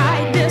can't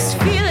fight this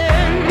feeling.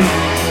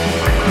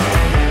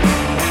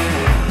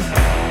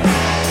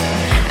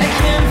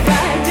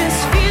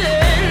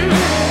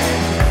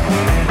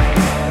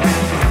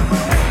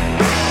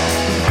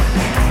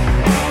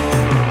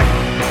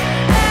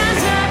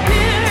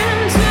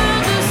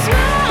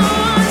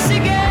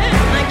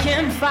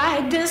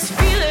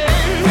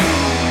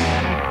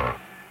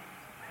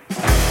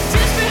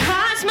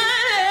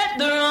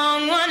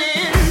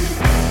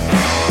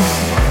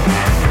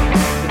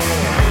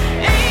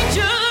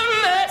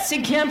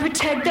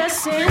 protect their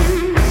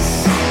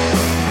sins.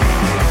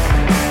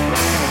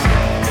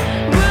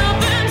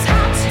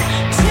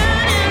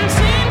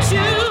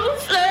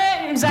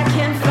 I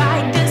can't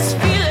fight this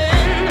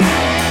feeling.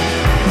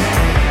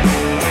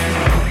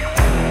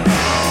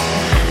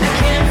 I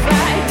can't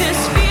fight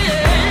this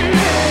feeling.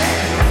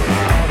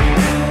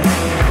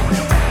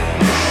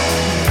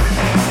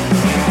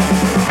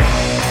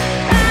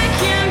 I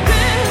can't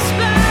pass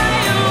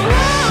by or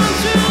walk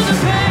through the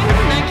pain.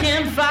 I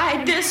can't fight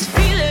this feeling.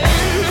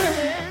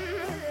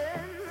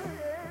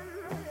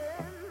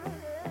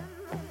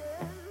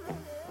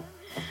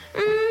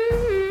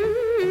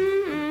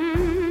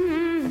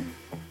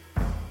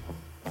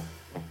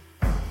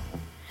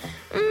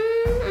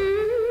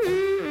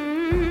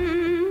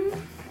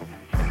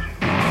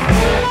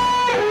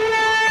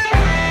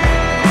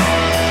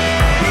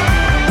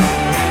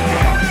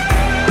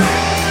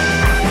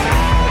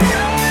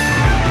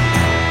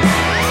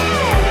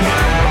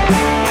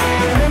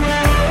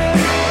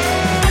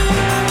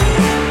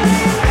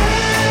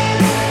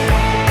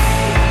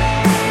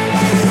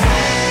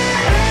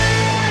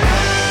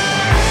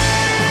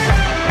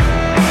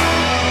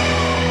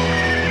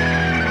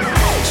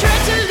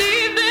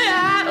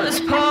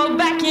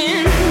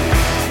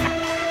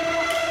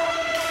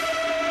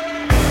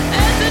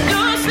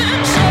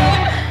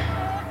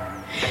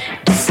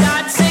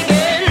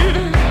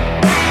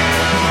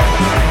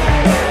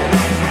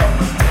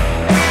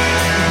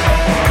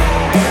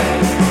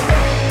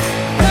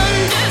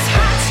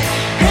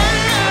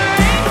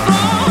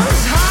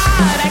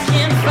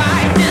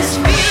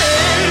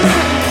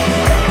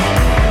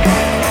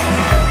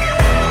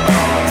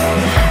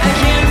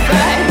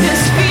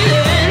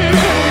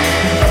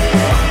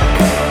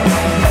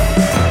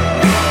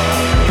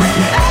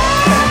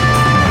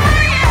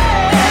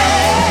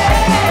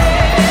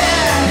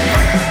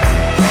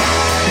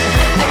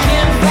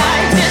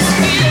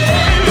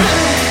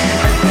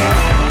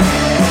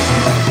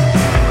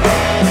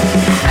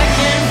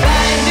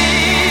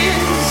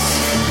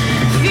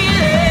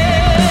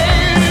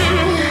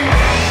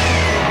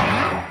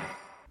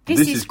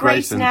 This is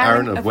Grace and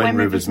Aaron of When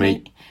Rivers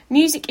Meet.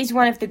 Music is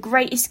one of the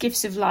greatest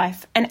gifts of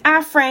life, and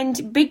our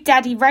friend Big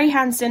Daddy Ray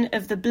Hansen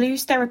of the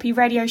Blues Therapy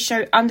Radio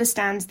Show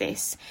understands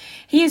this.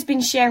 He has been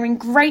sharing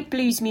great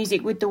blues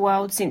music with the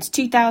world since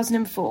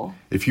 2004.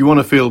 If you want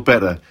to feel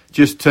better,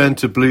 just turn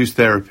to Blues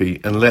Therapy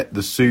and let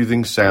the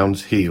soothing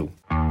sounds heal.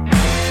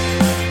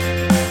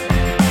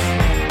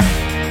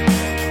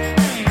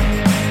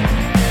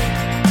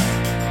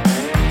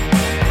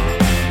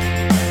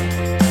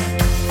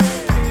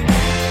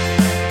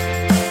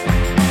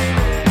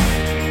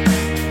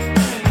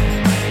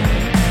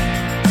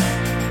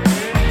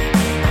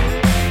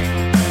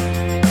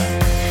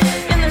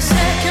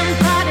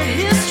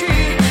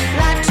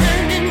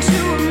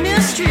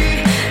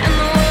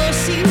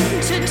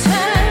 To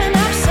turn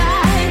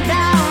upside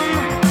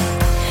down,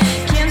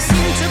 can't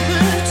seem to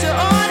put to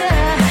order.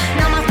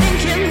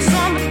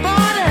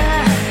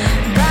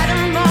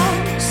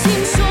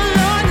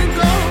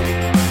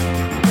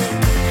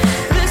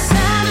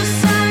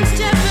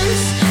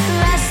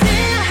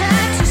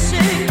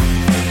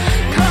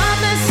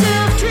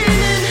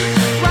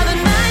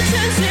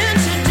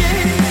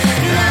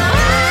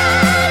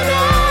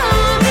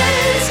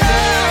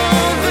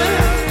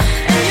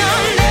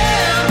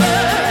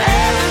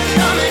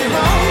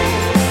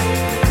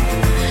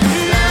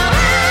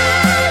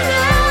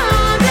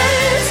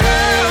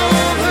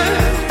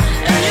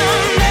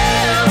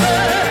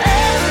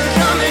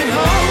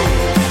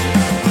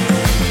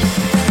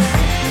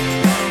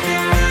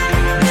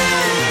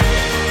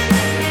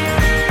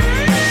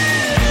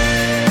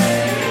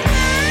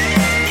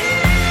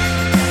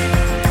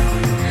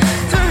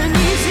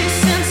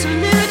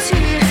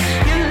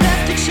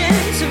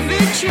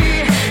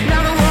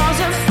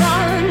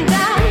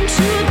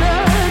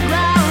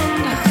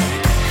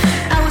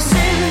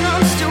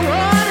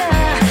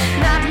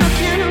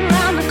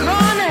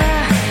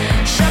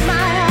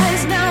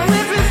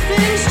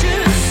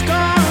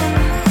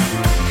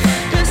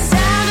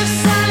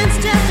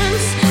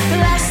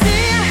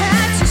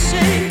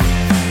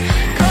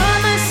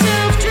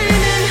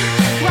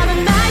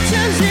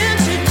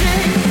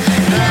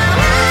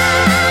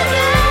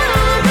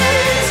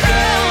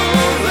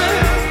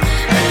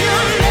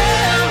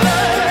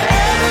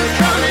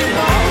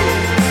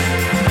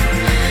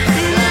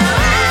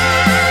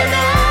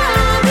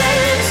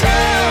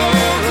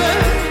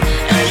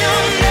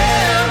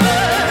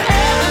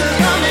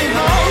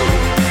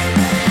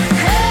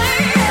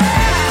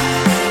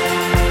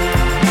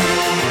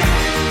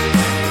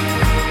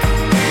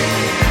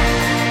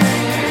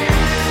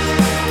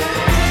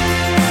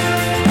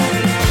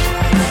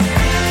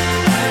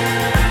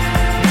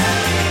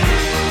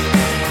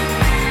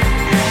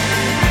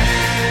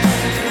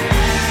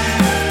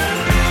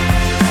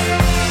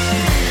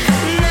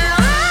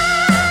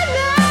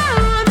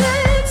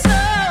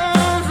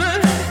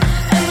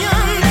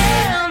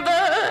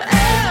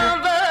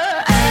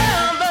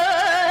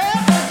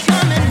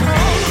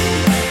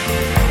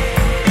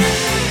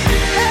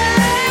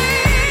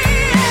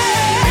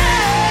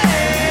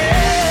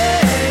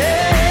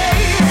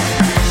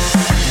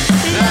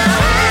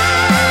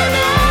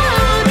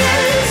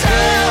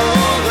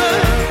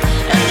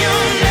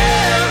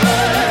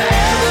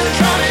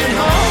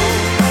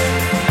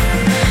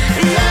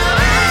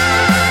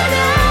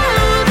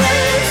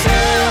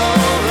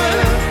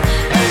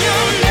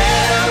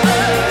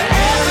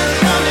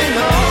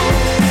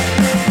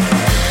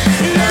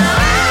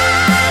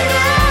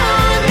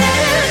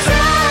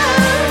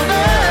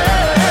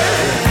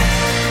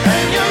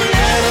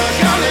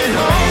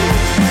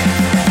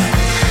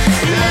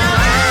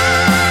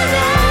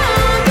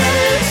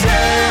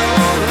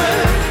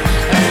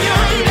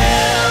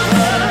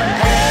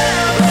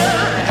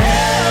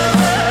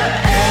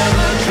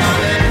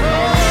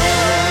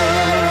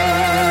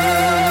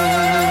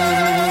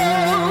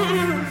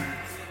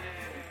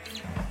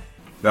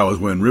 That was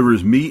When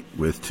Rivers Meet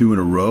with Two in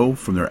a Row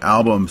from their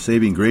album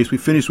Saving Grace. We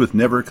finished with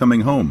Never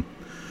Coming Home.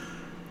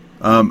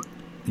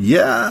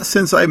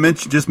 Since I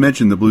just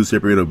mentioned the Blues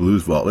Therapy Radio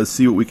Blues Vault, let's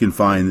see what we can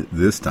find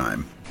this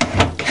time.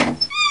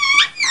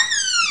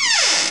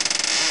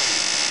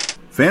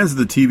 Fans of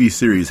the TV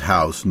series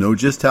House know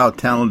just how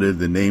talented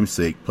the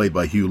namesake played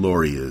by Hugh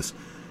Laurie is.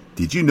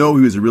 Did you know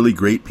he was a really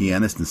great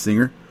pianist and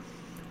singer?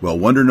 Well,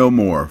 wonder no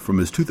more. From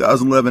his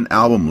 2011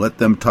 album Let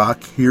Them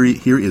Talk, here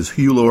is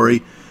Hugh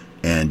Laurie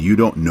and You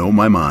Don't Know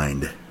My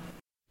Mind.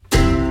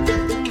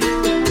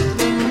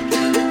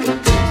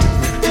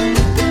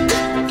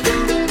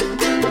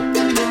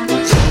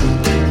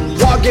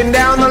 Walking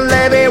down the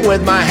levee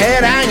with my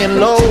head hanging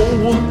low,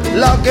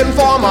 looking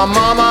for my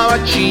mama,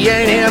 but she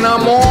ain't here no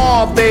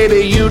more.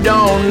 Baby, you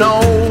don't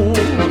know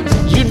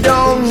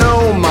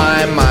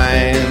my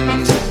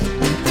mind.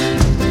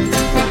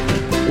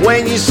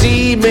 When you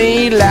see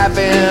me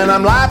laughing,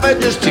 I'm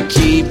laughing just to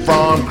keep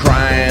from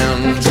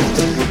crying.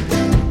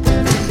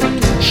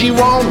 She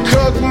won't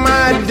cook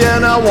my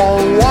dinner,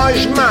 won't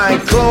wash my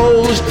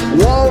clothes,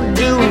 won't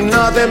do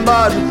nothing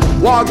but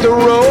walk the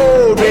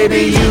road.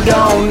 Baby, you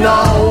don't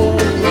know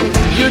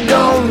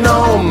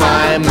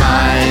my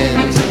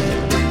mind.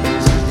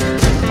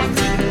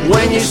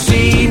 When you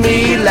see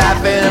me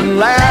laughing,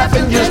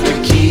 laughing just to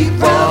keep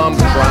from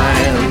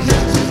crying.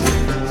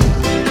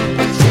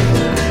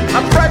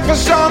 My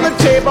breakfast on the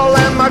table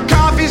and my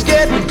coffee's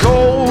getting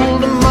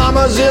cold.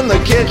 Mama's in the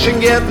kitchen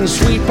getting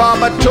sweet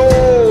Papa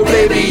told.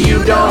 Baby,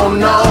 you don't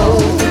know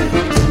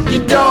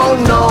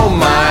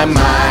my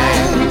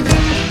mind.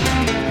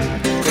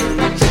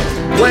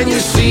 When you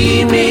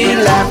see me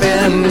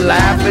laughing,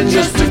 laughing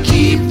just to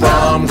keep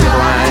from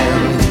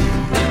crying.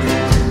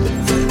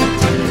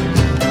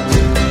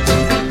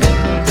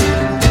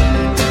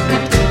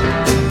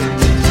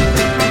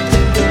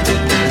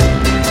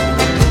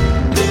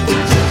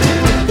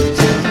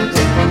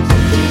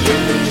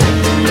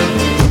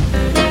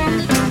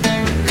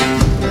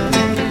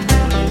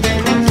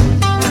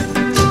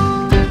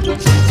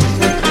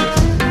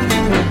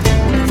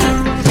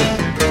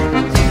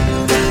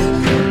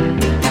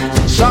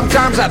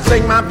 Sometimes I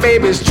think my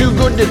baby's too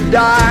good to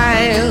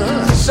die.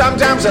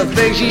 Sometimes I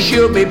think she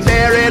should be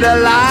buried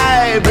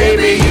alive.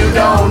 Baby, you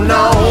don't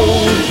know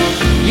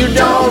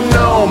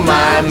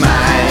my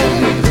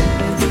mind.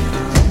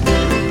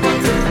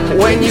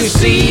 When you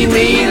see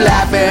me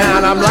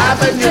laughing, I'm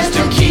laughing just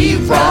to keep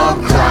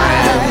from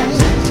crying.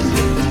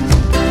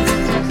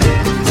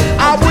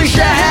 I wish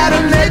I had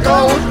a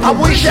nickel, I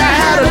wish I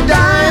had a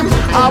dime,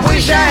 I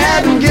wish I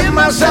hadn't given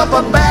myself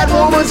a bad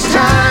woman's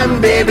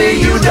time. Baby,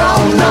 you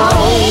don't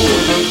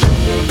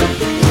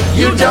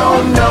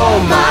know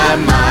my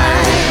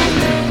mind.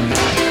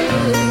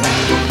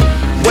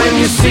 When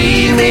you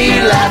see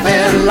me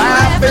laughing,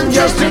 laughing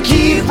just to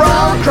keep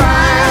from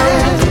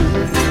crying.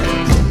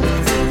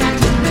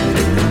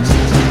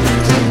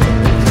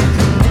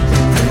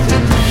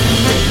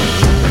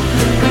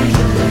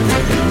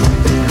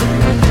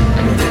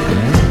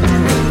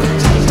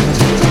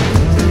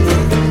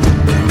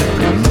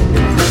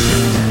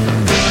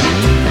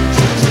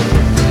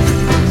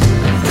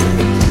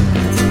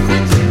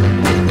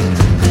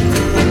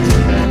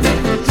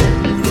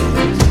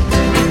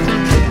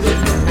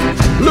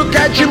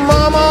 Your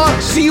mama,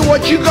 see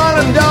what you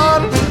gone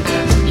done.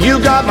 You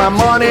got my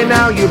money,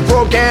 now you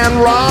broke and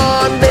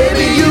run.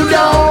 Baby, you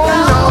don't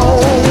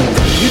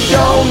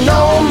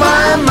know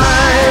my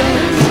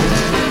mind.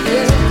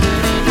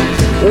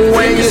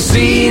 When you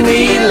see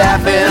me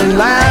laughing,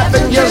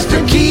 laughing just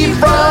to keep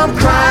from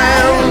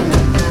crying.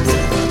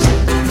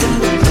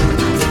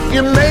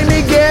 You made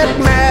me get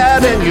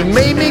mad and you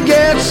made me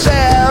get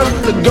sad.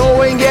 The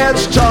going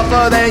gets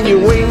tougher than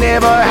you ain't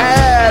never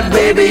had.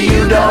 Baby,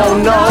 you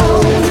don't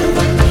know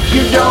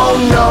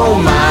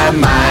my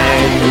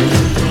mind.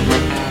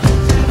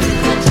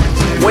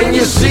 When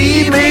you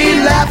see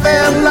me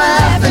laughing,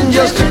 laughing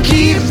just to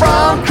keep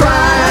from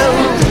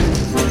crying.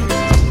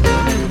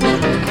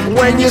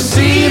 When you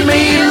see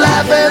me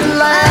laughing,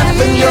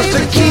 laughing just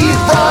to keep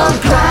from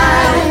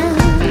crying.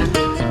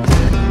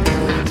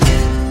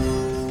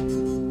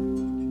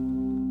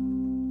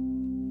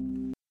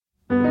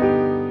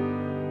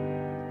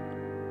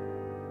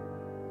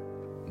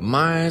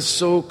 My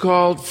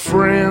so-called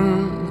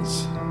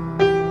friends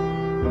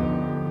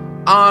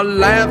are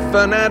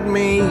laughing at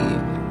me.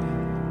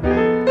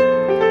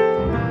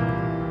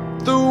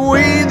 The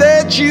way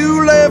that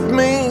you left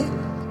me,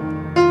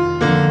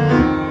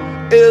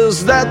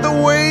 is that the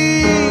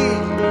way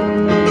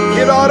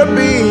it ought to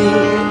be?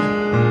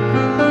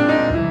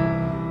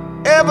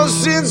 Ever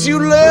since you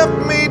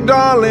left me,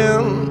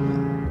 darling,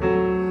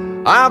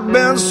 I've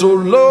been so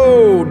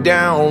low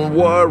down,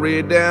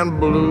 worried and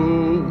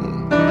blue.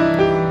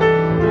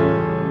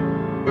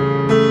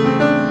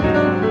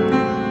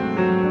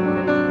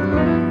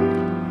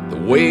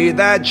 Way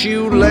that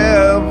you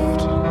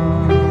left,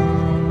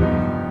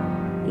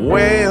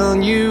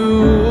 when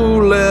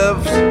you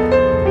left,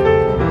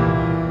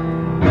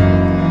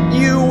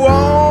 you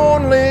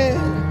only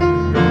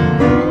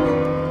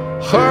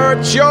hurt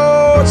hurt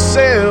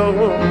yourself.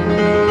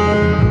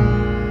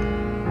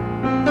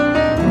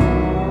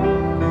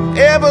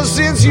 Ever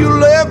since you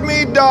left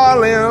me,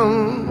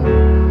 darling,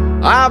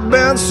 I've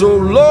been so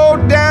low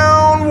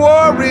down,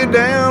 worried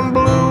and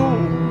blue.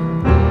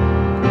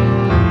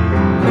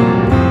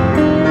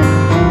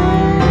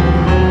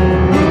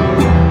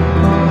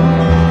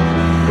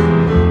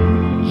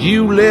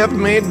 You left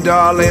me,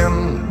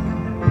 darling,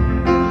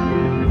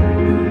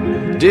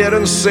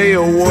 didn't say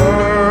a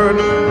word.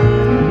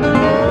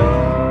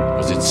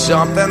 Was it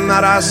something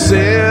that I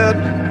said,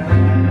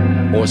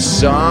 or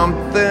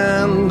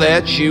something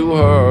that you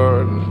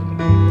heard?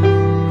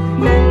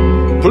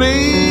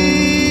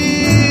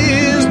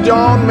 Please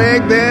don't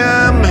make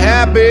them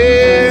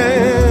happy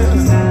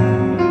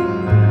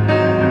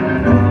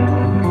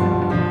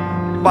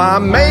by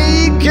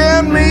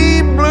making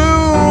me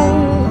blue.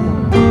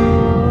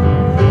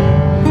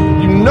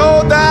 You know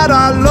that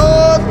I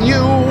love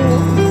you,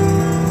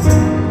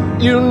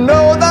 you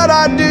know that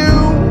I do.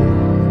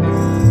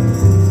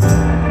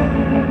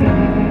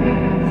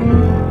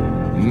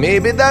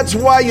 Maybe that's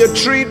why you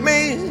treat me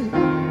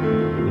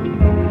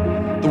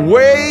the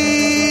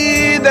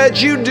way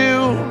that you do.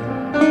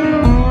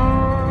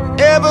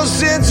 Ever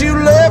since you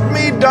left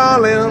me,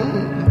 darling,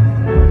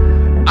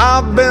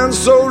 I've been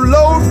so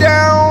low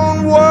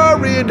down,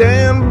 worried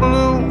and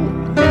blue.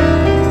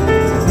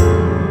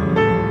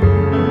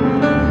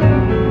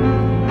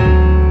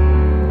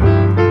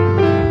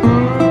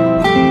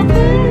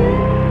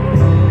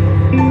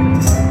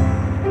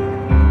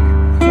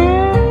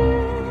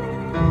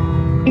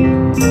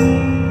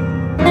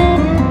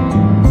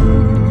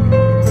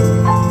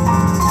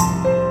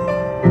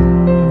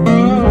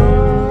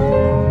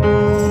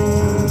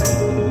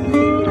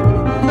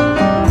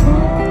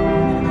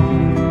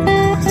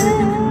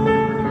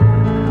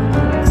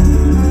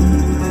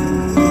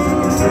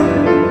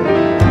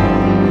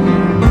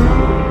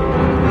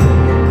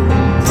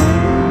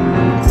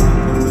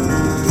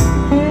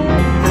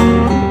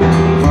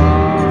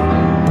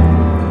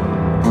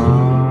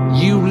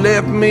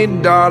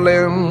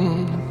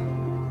 Darling,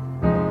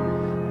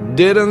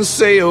 didn't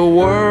say a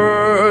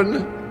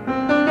word.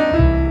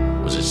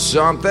 Was it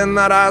something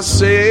that I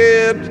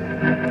said,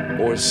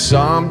 or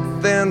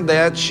something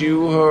that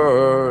you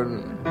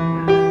heard?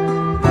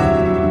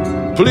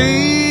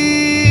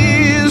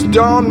 Please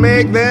don't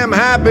make them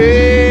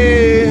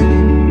happy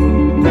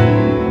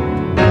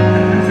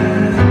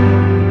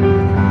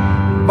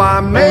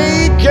by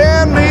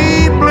making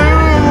me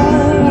blue.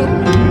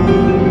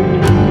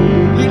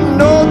 You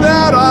know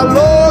that I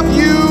love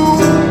you,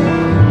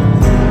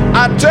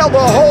 I tell the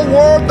whole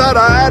world that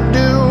I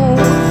do.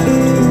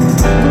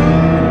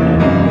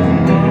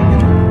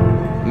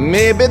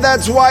 Maybe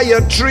that's why you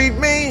treat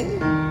me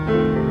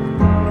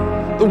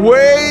the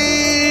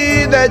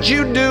way that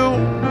you do.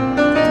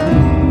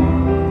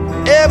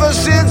 Ever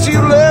since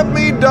you left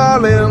me,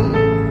 darling,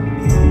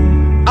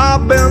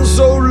 I've been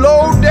so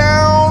low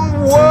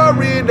down,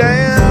 worried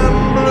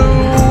and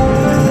blue.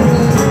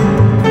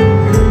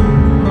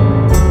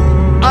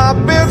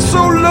 I've been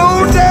so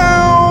low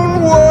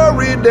down,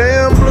 worried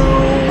and blue.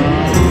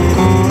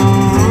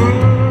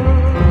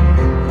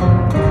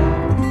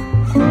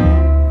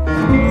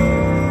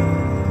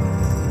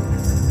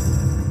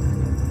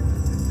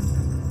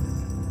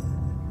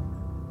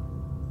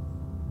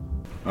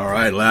 All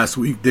right, last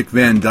week Dick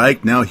Van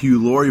Dyke, now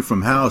Hugh Laurie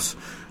from House.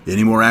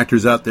 Any more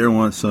actors out there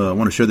want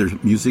to share their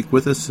music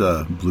with us,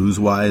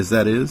 blues-wise,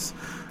 that is?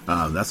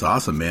 That's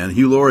awesome, man.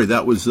 Hugh Laurie,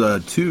 that was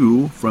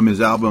 2 from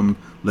his album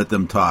Let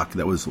Them Talk.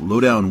 That was Low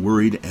Down,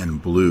 Worried,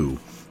 and Blue.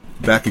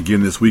 Back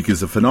again this week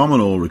is a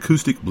phenomenal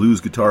acoustic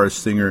blues guitarist,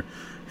 singer,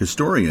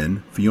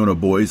 historian, Fiona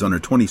Boyes, on her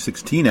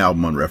 2016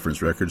 album on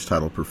Reference Records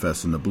titled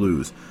Professin' the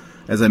Blues.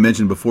 As I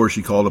mentioned before,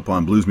 she called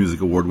upon Blues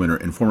Music Award winner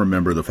and former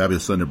member of the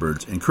Fabulous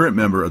Thunderbirds and current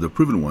member of the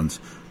Proven Ones,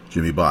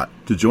 Jimmy Bott,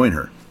 to join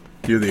her.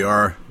 Here they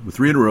are, with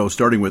 3 in a row,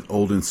 starting with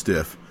Old and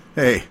Stiff.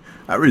 Hey,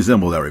 I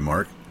resemble that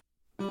remark.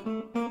 Well,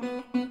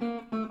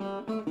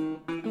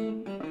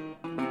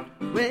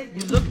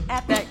 you look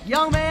at that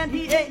young man,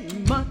 he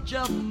ain't much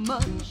of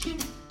much.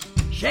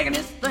 Shaking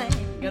his thing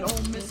and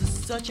old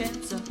Mrs. Such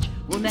and Such.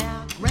 Well,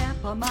 now,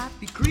 Grandpa might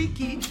be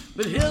creaky,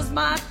 but here's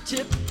my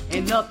tip.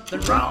 Ain't nothing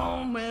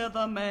wrong with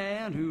a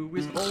man who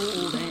is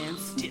old and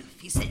stiff.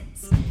 He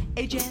says,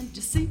 age and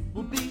deceit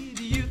will be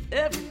the youth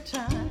every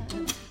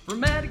time. For a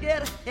man to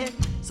get ahead,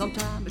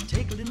 sometime it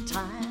take a little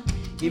time.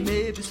 He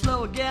may be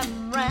slow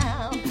getting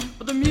round,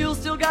 but the mule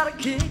still got a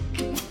kick.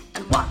 And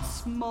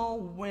what's more,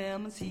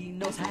 women's, he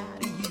knows how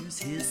to use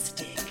his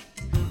stick.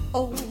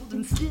 Old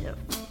and stiff.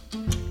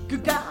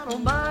 Good God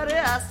Almighty,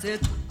 I said,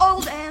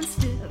 old and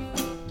stiff.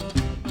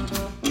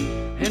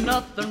 Ain't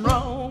nothing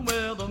wrong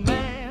with a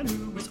man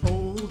who is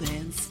old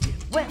and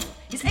stiff. Well,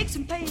 his aches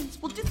and pains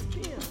will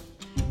disappear.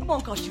 It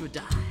won't cost you a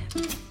dime.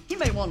 He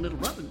may want a little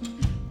rubbing,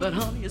 but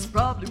honey, it's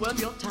probably worth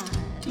your time.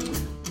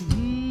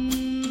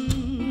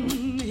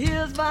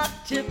 Here's my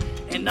tip.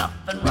 Ain't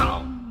nothing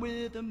wrong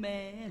with a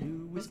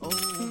man who is old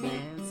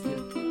and stiff.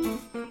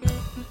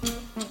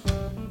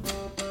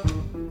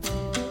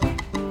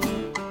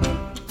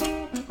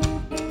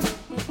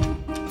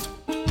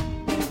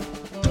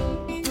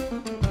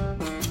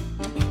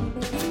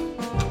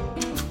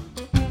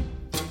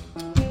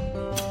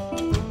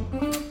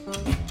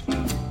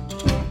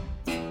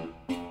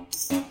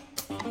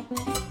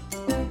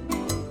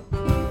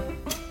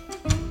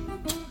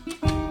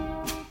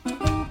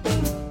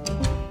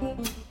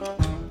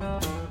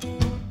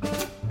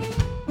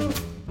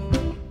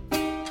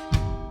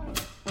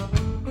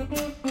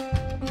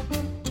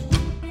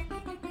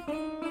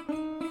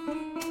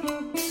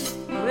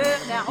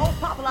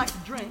 like to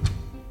drink,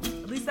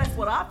 at least that's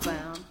what I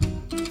found.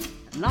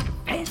 And like a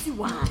fancy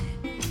wine,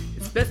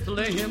 it's best to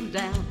lay him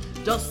down.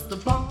 Dust the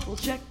bottle,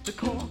 check the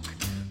cork,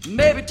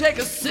 maybe take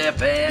a sip.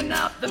 Ain't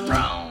nothing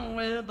wrong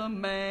with a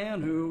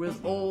man who is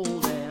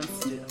old and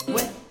stiff.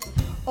 Well,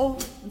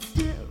 old and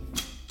stiff.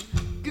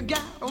 Good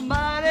God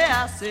Almighty,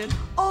 I said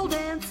old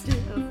and stiff.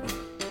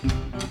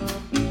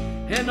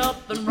 Ain't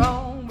nothing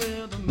wrong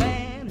with a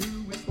man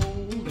who is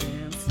old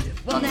and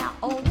stiff. Well, now,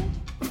 old,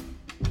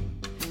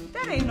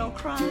 that ain't no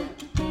crime.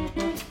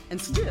 And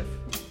stiff,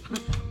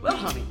 well,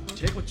 honey,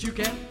 take what you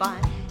can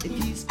find. If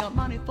he's got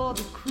money for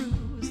the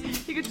cruise,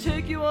 he could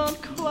take you on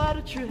quite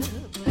a trip.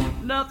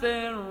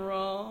 Nothing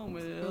wrong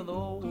with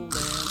old and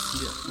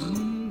stiff.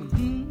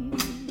 Mm-hmm.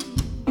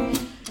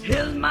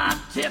 Here's my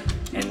tip.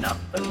 Ain't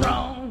nothing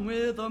wrong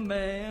with a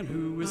man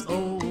who is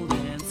old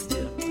and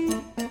stiff.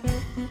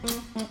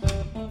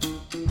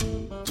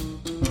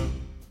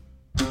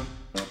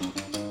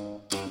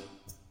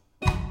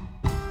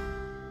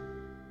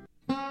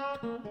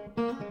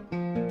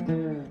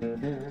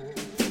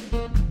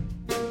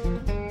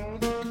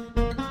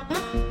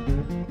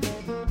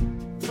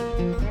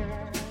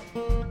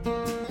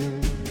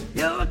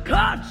 You're a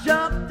card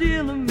shop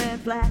dealer, man,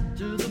 flat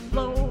to the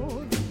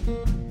floor.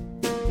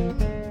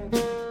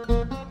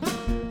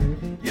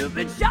 You've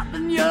been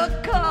shopping your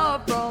car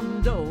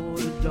from door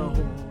to door.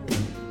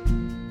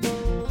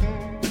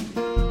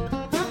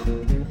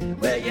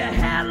 Well, you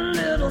had a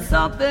little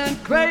something,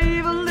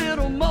 crave a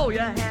little more. You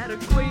had a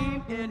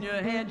queen in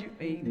your hand, you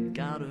ain't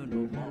got her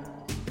no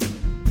more.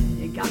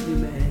 You got me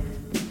mad,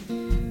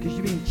 'cause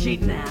you been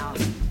cheating now.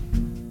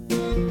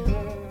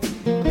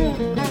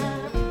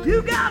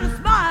 You got a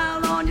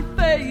smile on your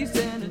face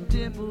and a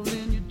dimple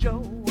in your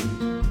jaw.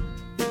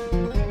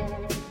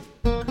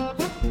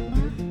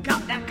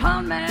 Got that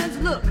con man's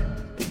look.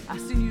 I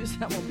seen you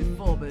that one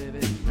before, baby.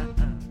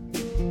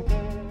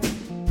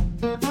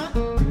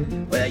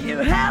 Well, you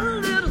had a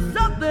little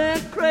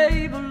something,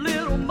 crave a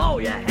little more.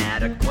 You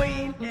had a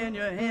queen in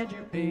your hand,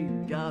 you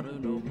ain't got her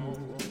no more.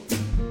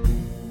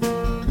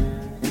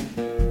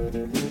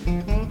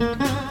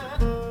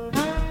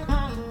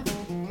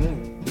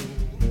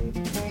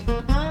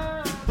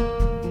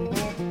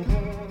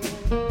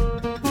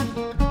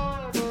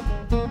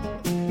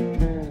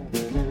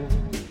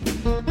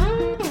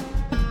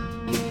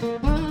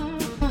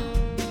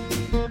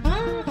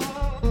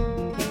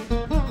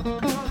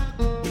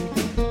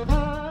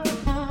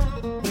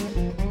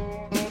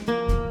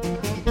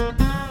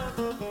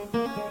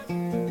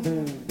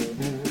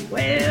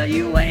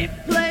 You ain't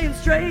playing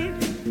straight.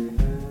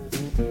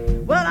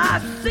 Well,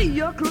 I see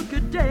your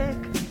crooked deck.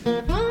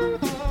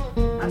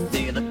 I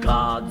see the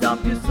cards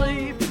up your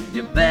sleeve.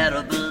 You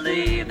better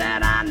believe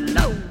that I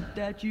know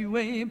that you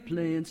ain't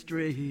playing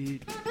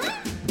straight.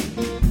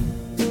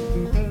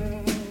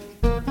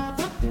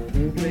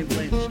 You ain't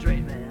playing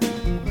straight, man.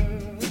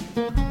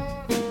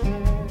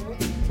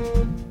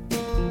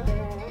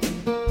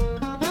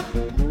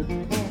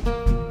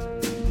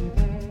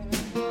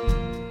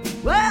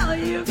 Well,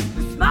 you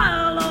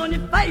smile on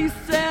your face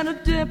and a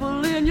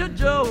dimple in your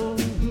jaw.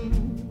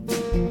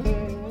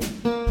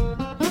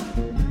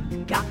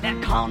 Got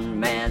that con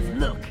man's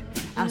look.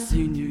 I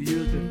seen you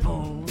years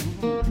before.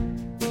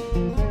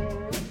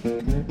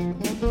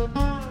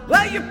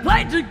 Well, you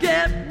played to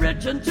get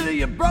rich until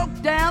you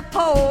broke down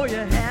poor. You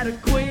had a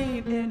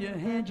queen in your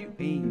hand, you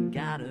ain't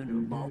got her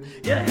no more.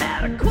 You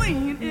had a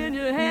queen in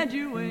your hand,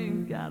 you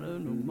ain't got her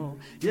no more.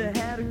 You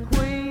had a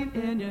queen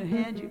in your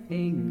hand, you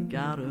ain't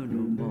got her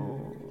no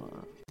more.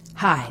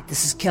 Hi,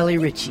 this is Kelly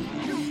Ritchie,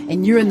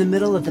 and you're in the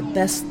middle of the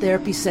best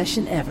therapy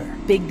session ever,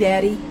 Big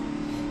Daddy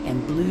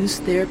and Blues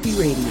Therapy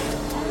Radio.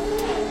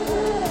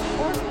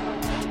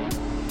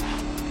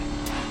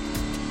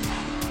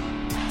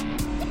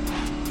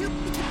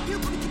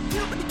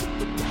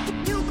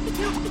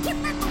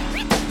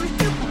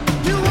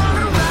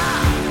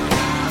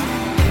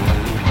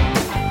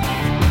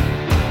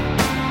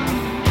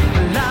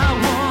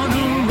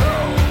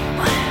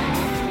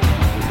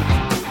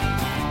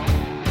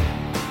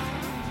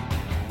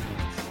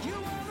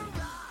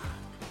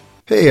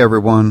 Hey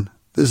everyone,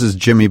 this is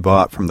Jimmy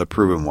Bott from The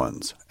Proven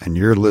Ones, and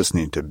you're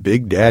listening to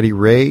Big Daddy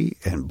Ray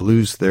and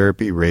Blues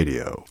Therapy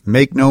Radio.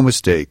 Make no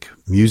mistake,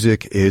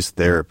 music is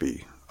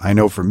therapy. I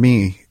know for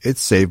me, it's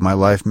saved my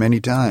life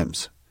many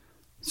times.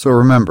 So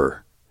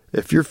remember,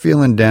 if you're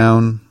feeling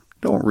down,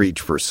 don't reach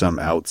for some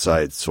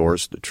outside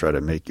source to try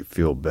to make you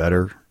feel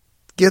better.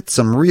 Get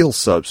some real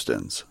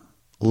substance.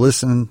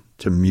 Listen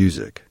to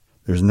music.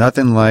 There's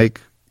nothing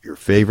like your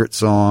favorite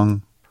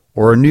song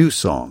or a new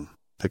song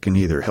that can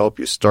either help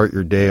you start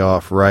your day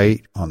off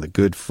right on the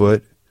good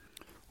foot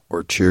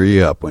or cheer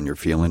you up when you're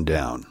feeling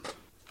down.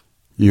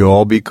 You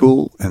all be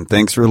cool, and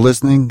thanks for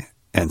listening,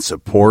 and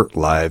support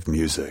live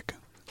music.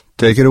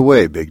 Take it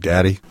away, Big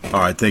Daddy. All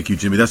right, thank you,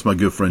 Jimmy. That's my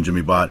good friend,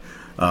 Jimmy Bott,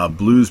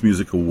 Blues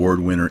Music Award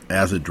winner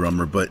as a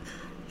drummer, but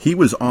he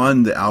was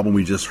on the album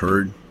we just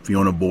heard,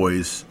 Fiona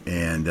Boys,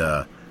 and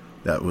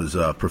that was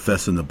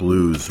Professing the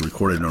Blues,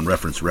 recorded on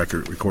Reference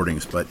Record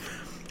Recordings, but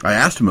I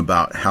asked him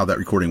about how that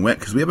recording went,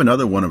 because we have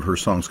another one of her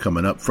songs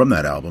coming up from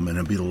that album, and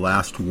it'll be the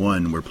last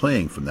one we're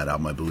playing from that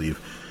album, I believe.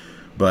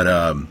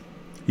 But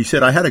he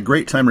said, I had a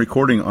great time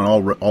recording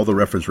on all the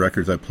reference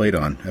records I played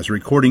on. As a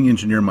recording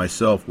engineer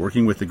myself,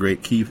 working with the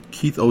great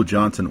Keith O.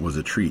 Johnson was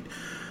a treat.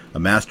 A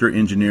master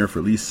engineer for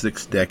at least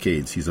 6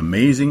 decades. He's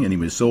amazing, and he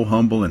was so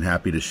humble and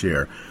happy to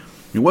share.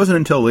 It wasn't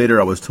until later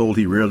I was told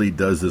he rarely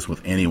does this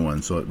with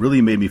anyone, so it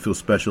really made me feel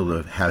special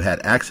to have had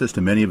access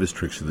to many of his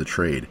tricks of the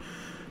trade.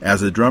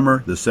 As a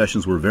drummer, the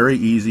sessions were very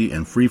easy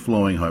and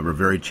free-flowing, however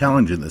very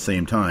challenging at the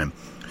same time.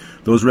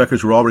 Those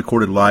records were all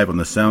recorded live on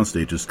the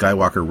soundstage of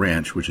Skywalker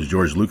Ranch, which is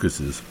George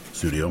Lucas's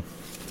studio,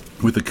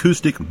 with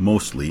acoustic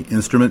mostly,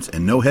 instruments,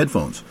 and no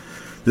headphones.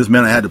 This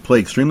meant I had to play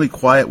extremely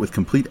quiet with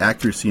complete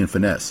accuracy and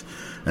finesse.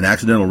 An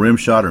accidental rim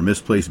shot or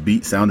misplaced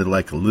beat sounded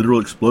like a literal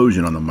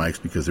explosion on the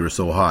mics because they were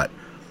so hot.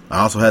 I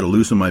also had to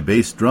loosen my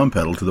bass drum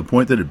pedal to the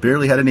point that it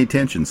barely had any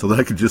tension so that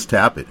I could just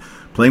tap it.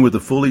 Playing with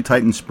a fully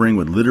tightened spring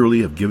would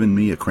literally have given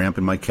me a cramp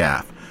in my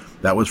calf.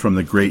 That was from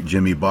the great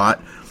Jimmy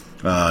Bott.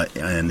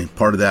 And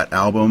part of that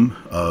album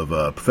of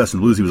Professing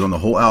the Blues, he was on the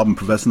whole album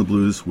Professing the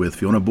Blues with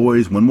Fiona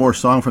Boys. One more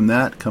song from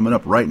that coming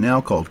up right now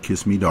called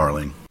Kiss Me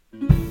Darling.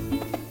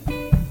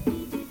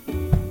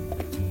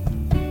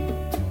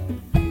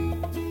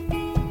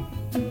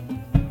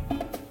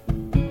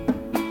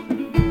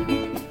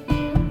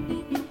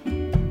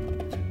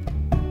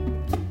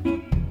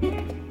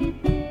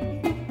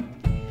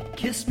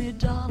 Kiss me,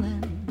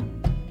 darling,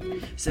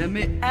 send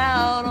me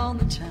out on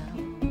the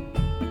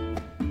town.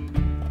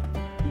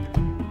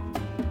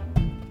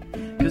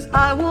 'Cause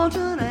I want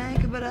an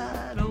anchor, but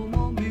I don't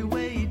want to be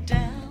weighed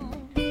down.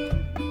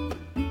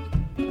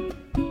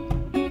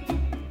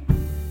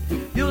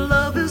 Your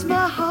love is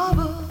my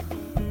harbor,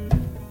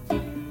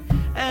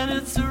 and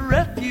it's a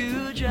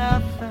refuge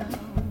I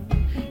found.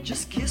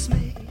 Just kiss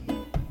me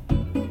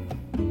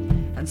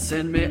and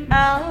send me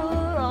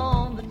out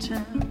on the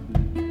town.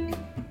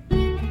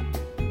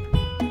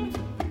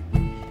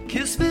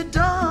 Kiss me,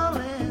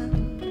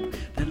 darling,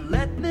 then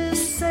let me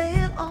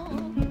sail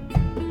on.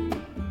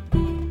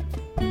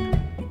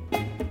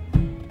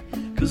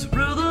 'Cause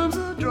rhythms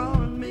are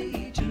drawing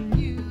me to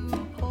new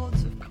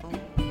ports of call.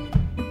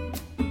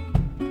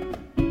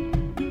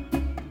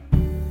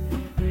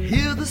 I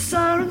hear the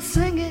sirens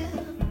singing,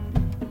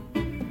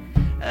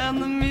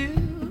 and the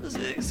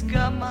music's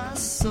got my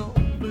soul.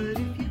 But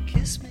if you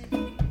kiss me,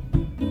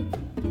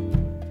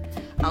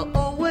 I'll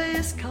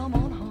always come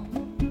on home.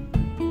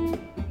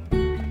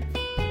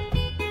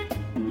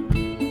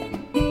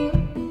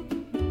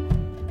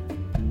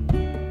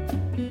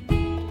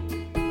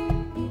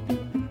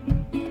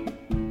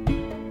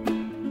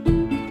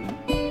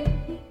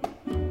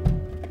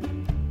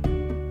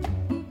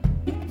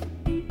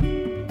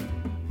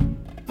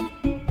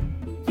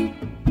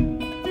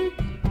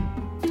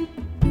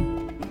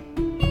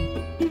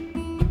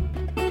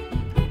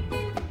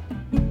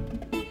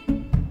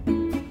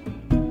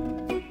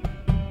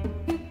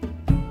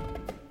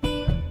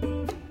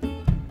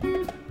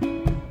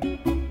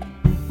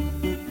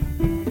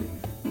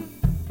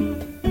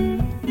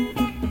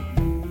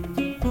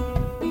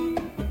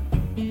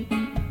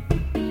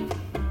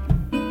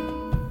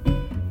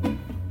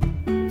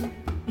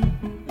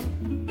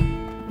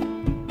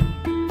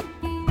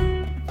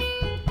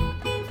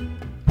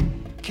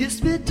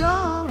 Kiss me,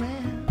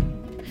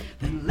 darling,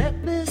 then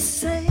let me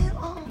sail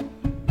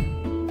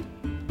on.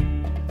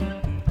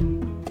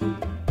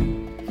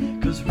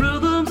 'Cause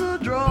rhythms are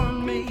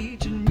drawing me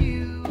to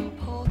new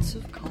ports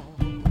of call.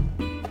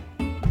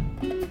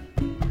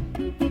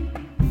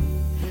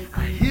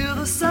 I hear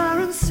the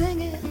sirens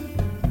singing,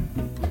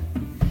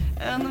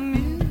 and the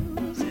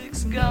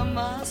music's got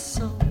my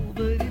soul.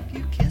 But if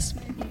you kiss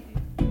me,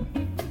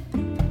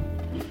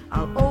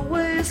 I'll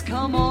always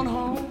come on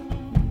home.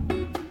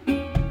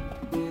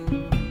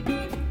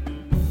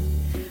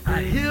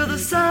 I hear the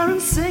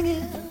sirens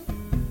singing,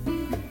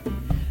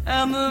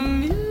 and the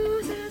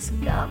music's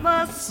got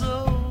my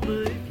soul.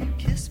 But if you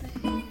kiss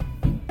me,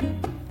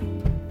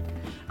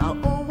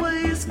 I'll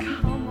always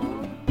come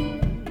on.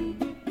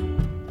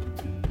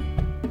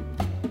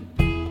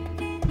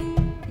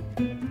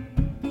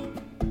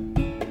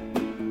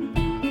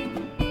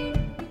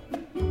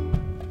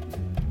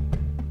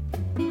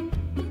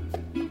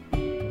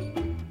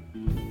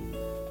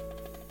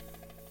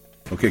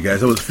 Okay,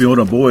 guys, that was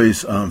Fiona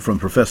Boys from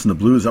Professing the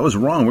Blues. I was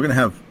wrong. We're going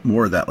to have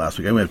more of that last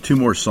week. We have 2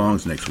 more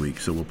songs next week,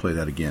 so we'll play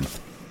that again.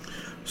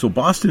 So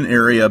Boston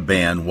area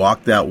band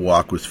Walk That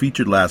Walk was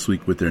featured last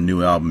week with their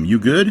new album, You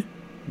Good?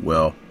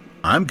 Well,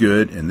 I'm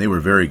good, and they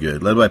were very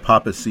good. Led by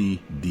Papa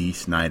C. D.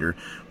 Snyder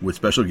with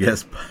special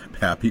guest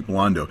Pappy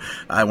Blondo.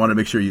 I want to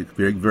make sure you're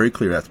very, very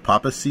clear. That's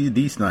Papa C.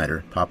 D.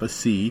 Snyder. Papa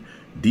C.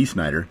 D.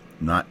 Snyder,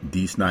 not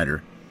D.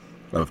 Snyder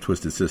of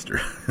Twisted Sister,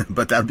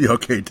 but that'd be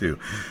okay too.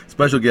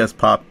 Special guest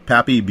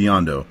Pappy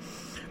Biondo.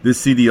 This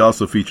CD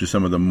also features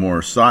some of the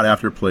more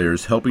sought-after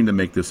players helping to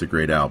make this a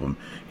great album.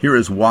 Here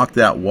is Walk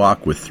That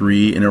Walk with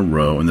 3 in a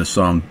row and the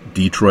song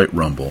Detroit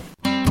Rumble.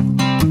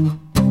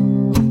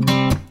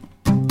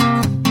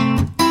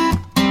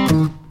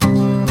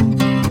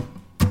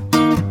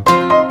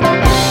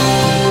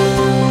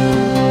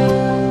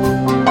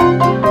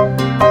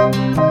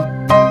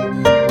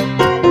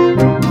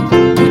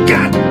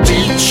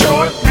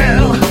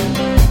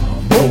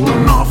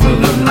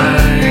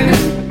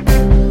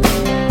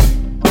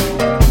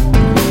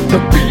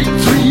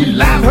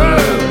 life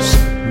hurts,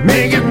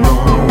 make it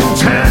one more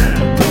time.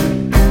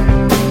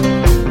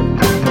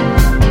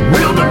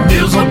 Well, the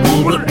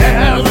miserable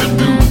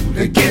avenue,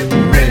 they're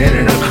getting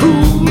ready to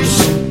cruise.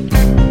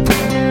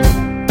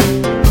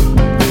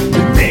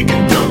 They're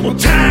making double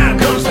time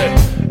 'cause they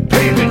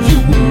pay the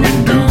union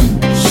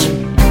dues.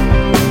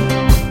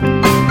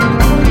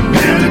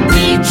 And the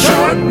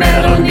Detroit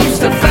metal needs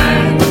to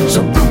find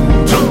some room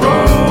to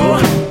roll.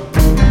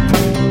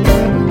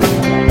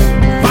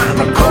 Find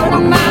a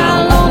quarter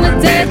mile on a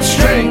dead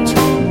straight,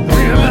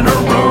 wheel in a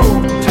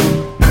road.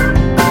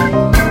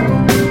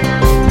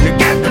 You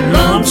got the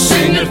lumps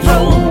in your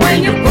throat when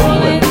you're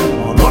pulling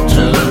up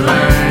to the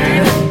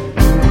line.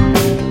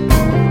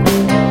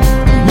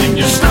 When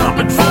you're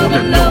stopping for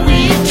the low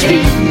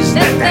ETs,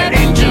 that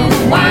engine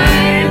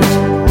whines.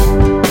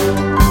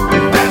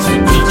 That's the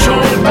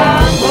Detroit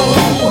Bronco.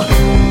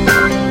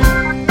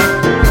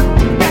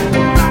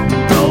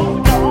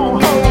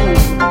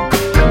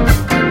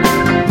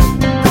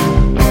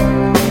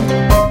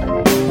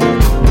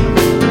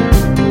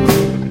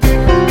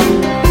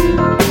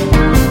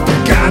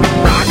 Got a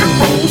rock and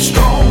roll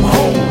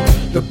stronghold,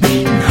 the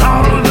beating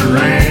heart of the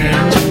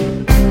land.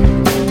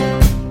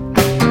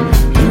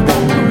 You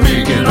wanna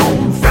make it on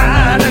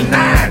Friday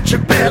night, you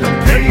better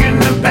play in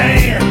the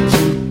band.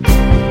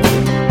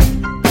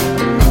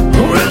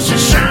 Or else you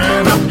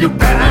shine up your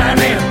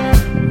body,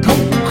 go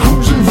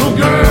cruising for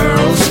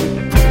girls.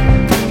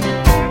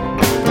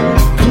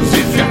 'Cause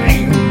if you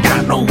ain't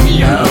got no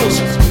wheels,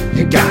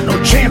 you got no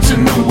chance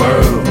in the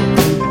world.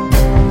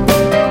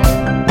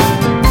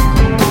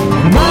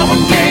 Mama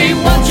gave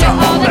what you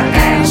ought to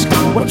ask,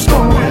 what's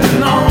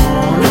going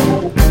on?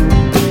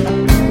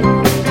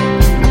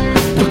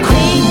 The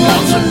queen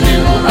wants a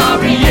little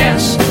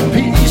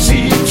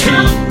R-E-S-P-E-C-T.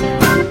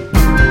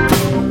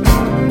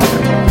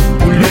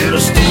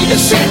 Little Steve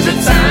sent the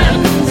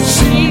time,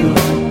 sealed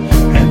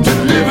and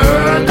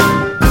delivered.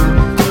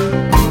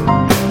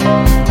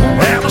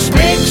 And this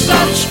makes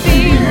us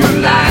feel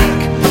like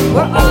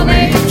we're on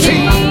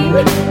 18.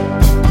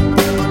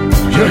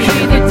 You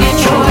hear the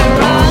Detroit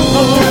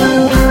Bronco.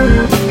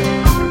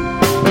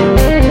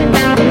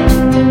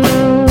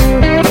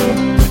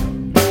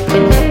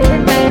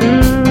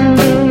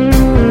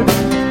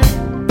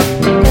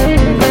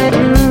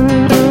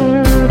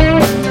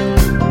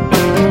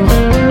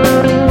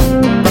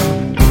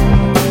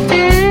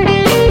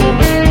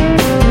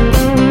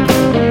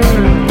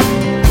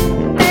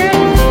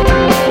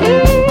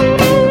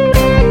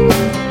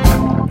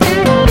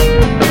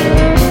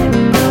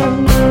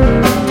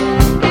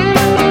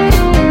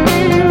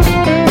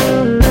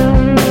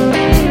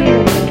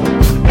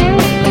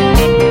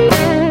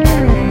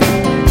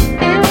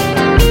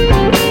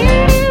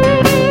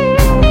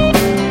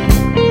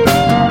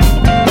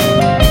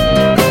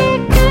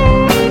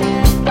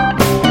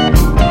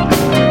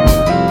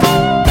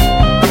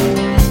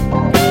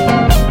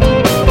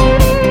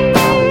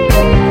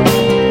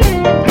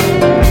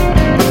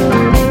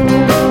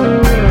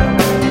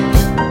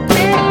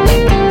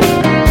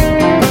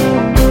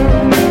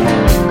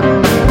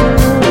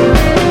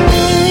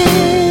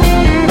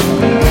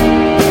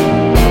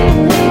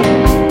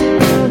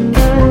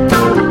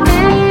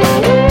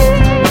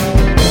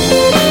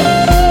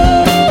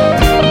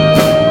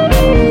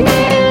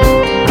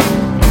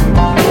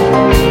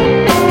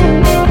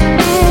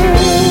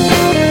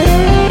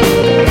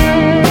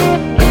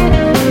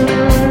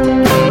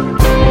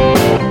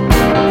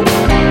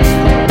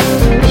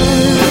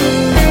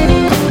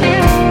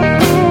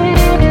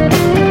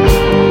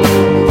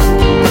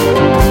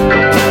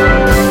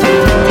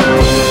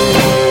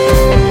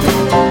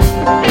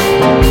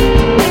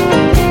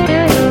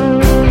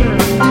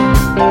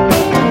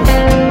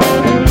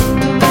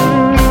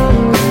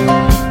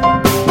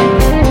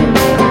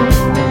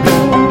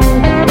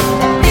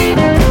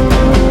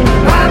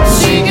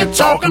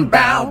 Talking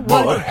about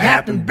what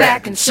happened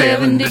back in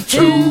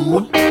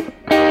 72.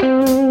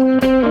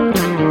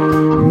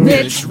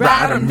 Mitch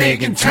Ryder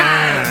making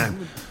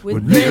time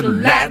with Little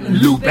Latin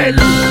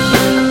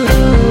Loop-a-Loo.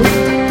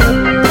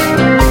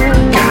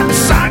 Got the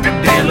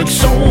psychedelic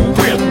soul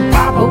where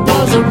Papa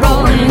was a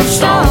rolling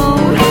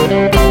stone.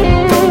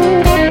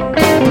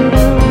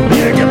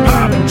 Iggy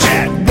Pop and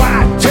Jack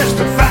White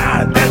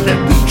testified that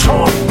they're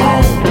Detroit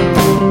born.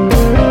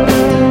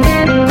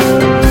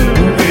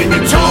 When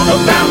you talk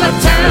about the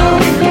town,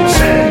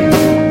 say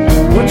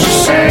what you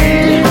say.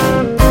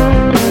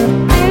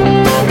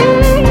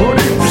 But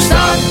if you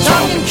start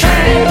talking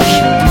trash,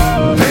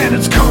 then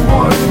it's come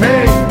what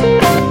may.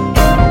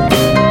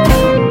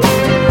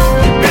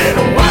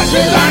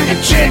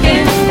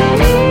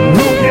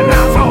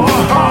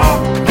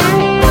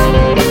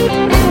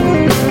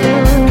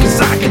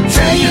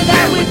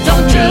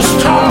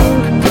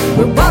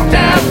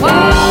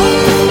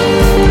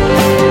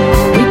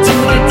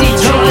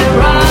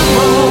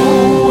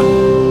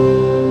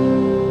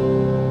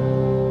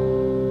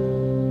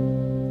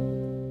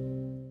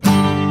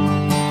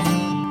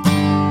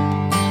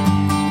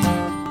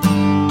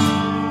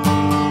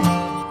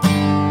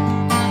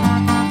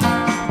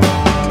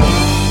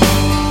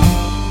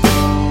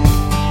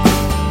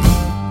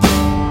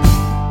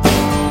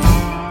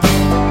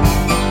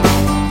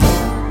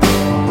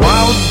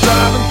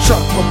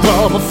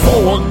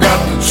 before I got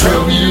to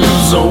 12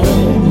 years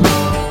old.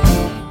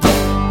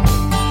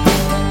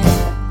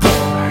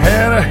 I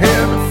had a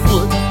heavy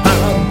foot, I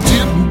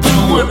didn't do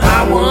what I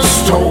was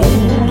told.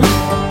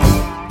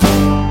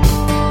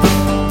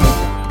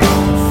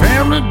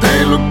 Family,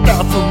 they looked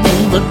out for me,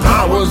 but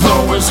I was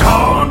always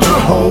hard to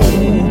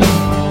hold.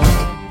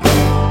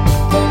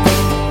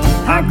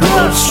 I grew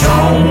up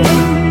strong,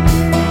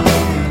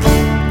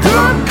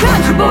 good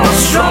country boy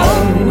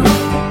strong.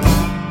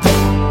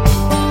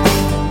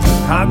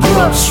 I grew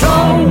up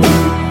strong,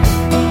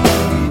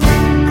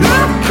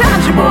 good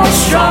country boy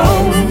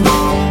strong.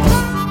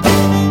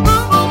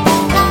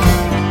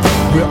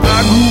 Well,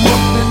 I grew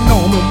up in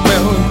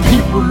Normanville and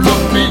people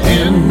looked me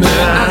in the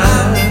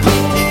eye.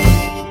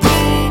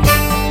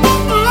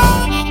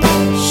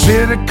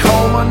 Said they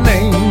called my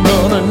name,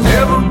 but I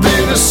never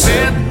really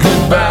said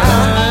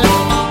goodbye.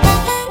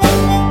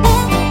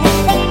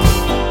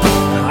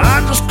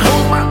 I just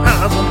closed my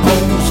eyes and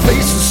those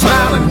faces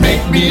smile and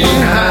make me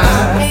high.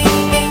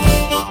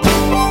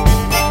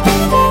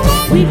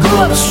 We grew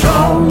up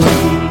strong, we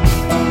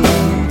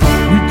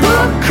grew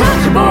up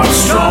country boy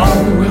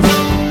strong. We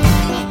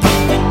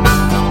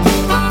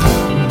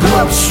grew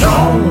up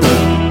strong,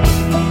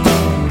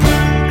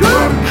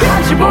 good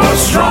country boy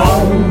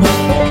strong.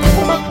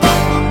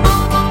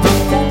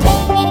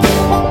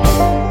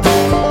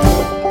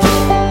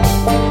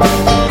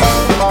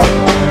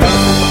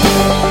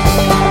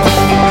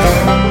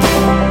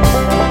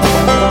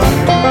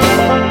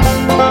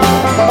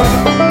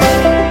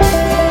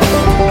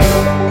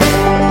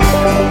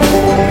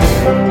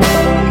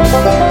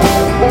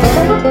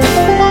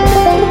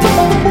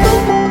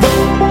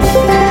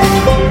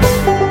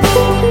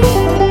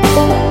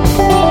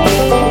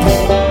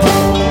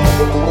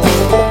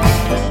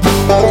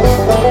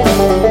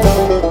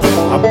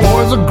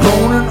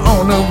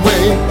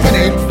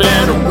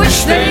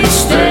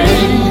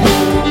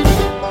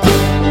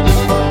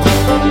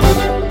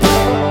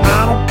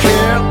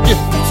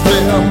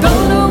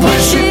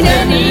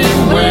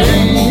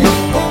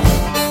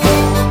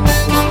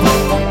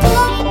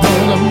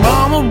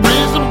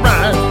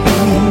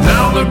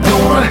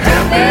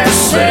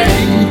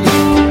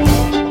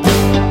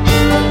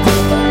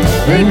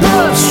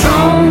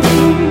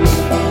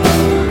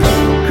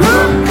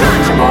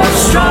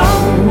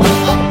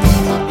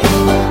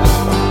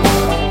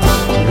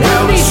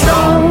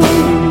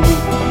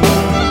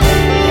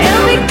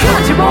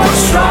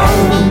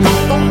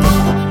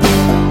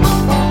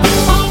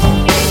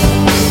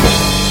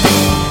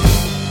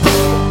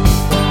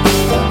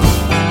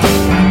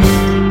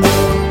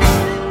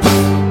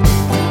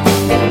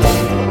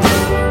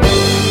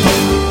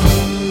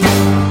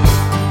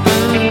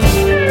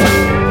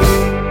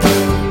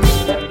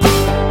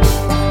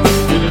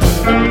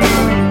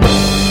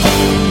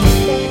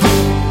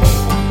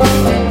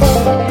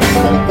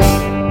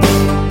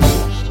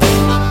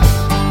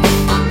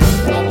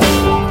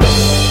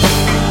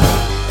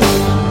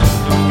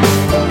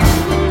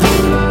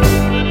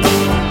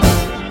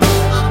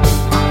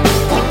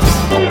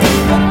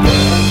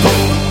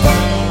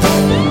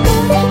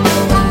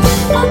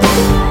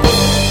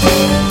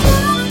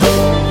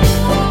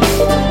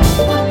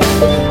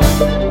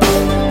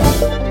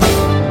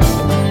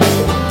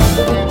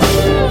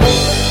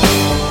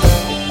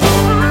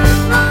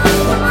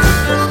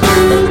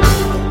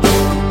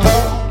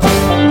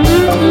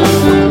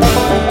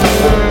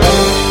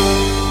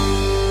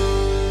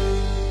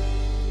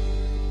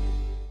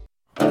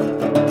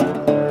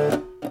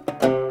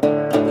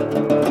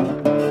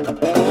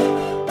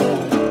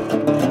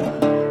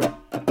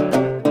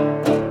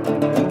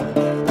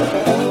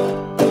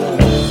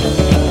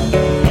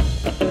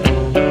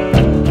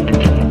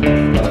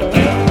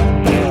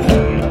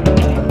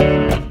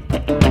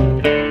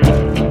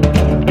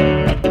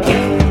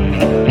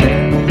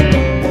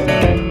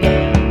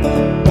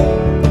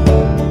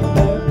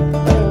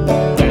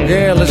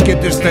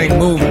 This thing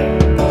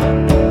moving.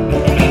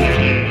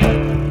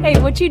 Hey,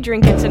 what you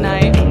drinking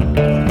tonight?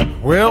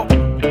 Well,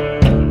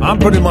 I'm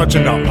pretty much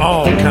into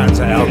all kinds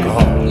of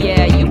alcohol.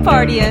 Yeah, you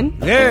partying.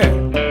 Yeah,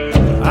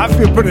 I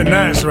feel pretty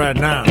nice right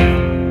now.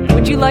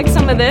 Would you like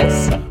some of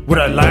this? Would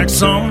I like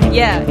some?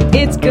 Yeah,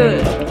 it's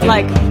good.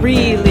 Like,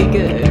 really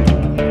good.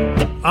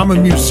 I'm a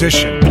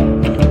musician.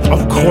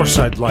 Of course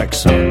I'd like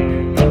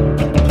some.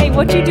 Hey,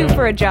 what you do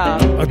for a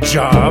job? A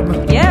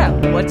job? Yeah,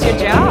 what's your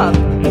job?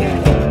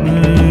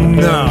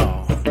 No,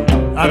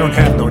 I don't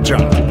have no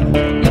job.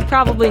 You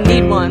probably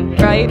need one,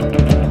 right?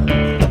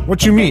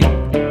 What you mean?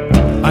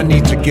 I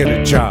need to get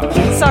a job.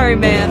 Sorry,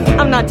 man.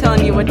 I'm not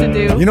telling you what to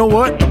do. You know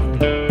what?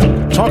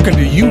 Talking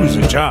to you is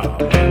a job.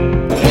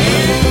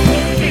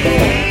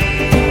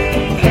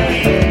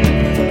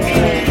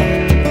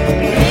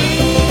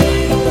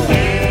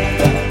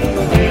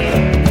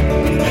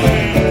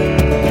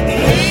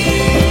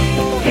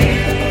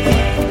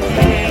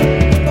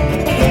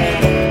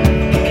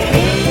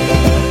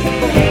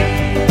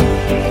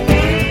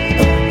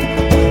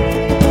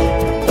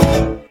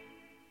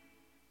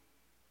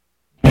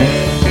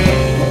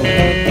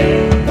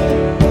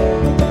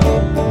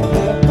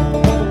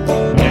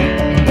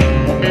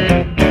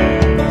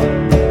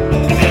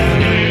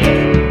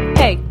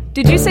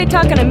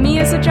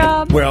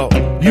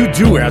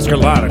 ask a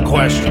lot of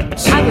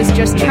questions. I was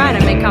just trying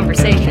to make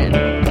conversation.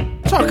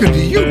 Talking to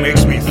you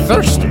makes me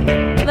thirsty.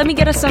 Let me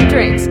get us some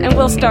drinks, and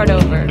we'll start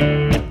over.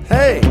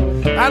 Hey,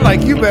 I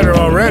like you better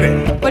already.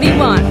 What do you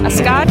want? A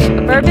scotch?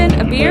 A bourbon?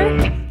 A beer?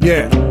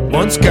 Yeah,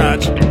 1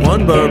 scotch,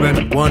 1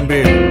 bourbon, 1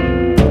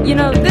 beer. You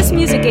know, this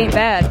music ain't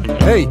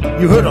bad. Hey,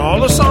 you heard all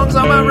the songs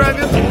on my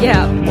record?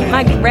 Yeah,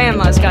 my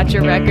grandma's got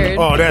your record.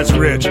 Oh, that's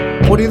rich.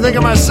 What do you think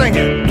of my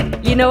singing?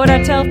 You know what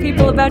I tell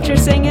people about your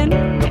singing?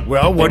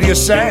 Well, what do you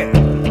say?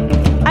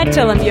 I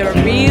tell them you're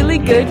a really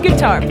good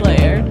guitar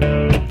player.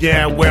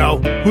 Yeah, well,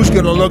 who's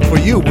gonna look for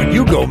you when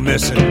you go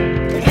missing?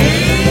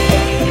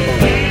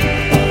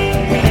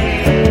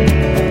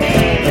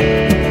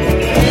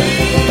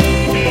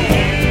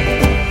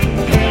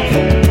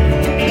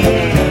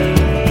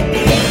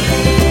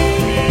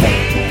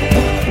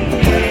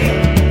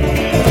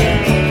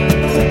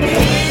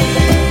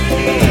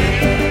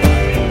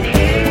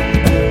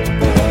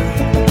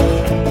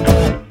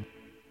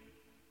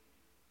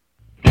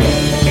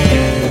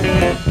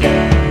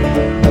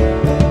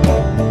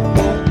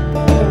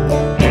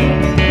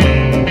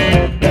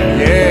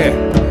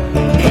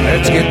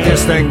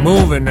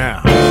 Moving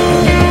now.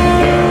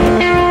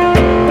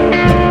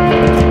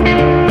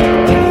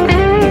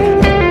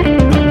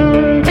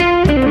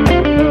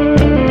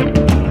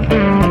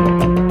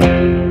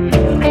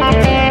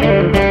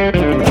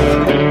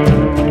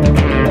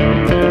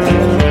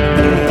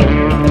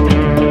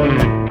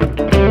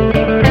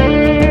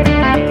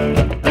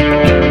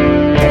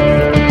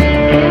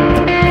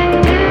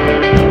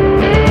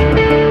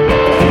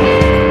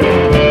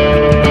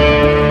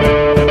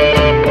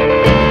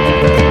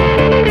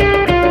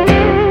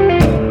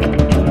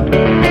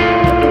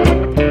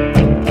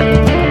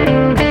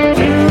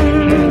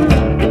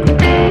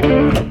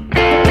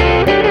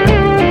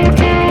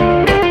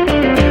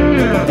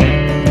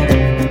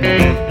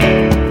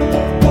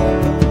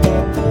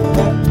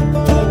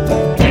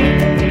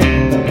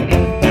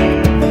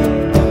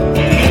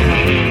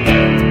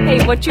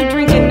 What you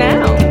drinking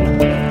now?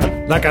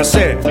 Like I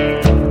said,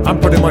 I'm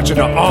pretty much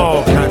into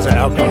all kinds of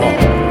alcohol.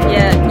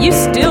 Yeah, you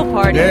still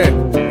party. Yeah,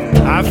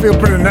 I feel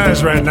pretty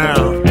nice right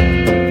now.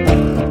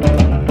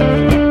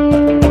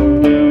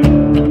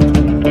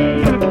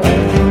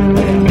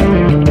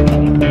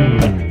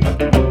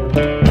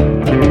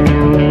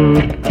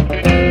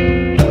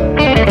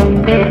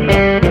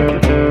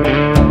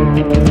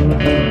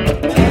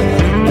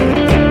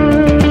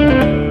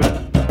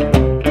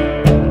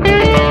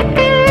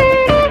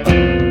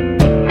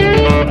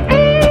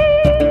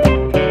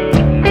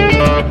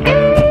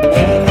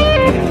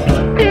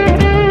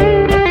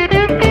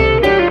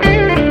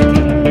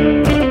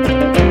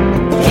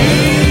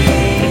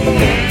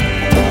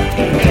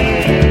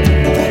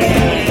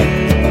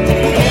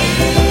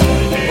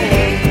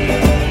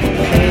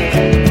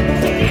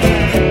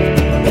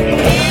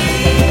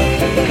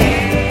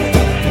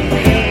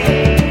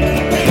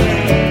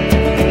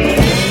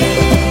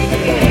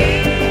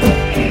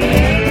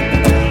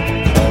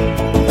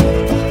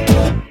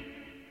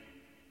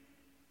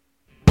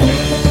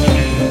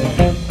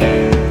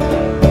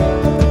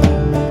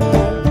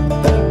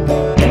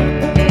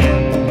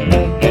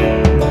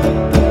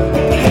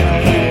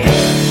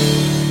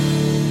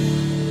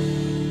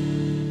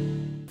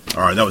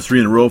 That was 3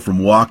 in a row from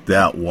Walk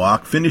That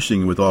Walk,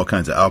 finishing with All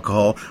Kinds of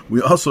Alcohol.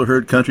 We also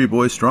heard Country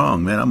Boy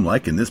Strong. Man, I'm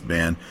liking this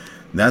band.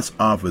 That's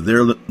off of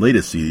their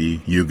latest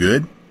CD, You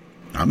Good?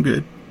 I'm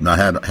good.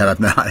 I've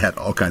not had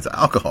All Kinds of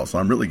Alcohol, so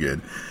I'm really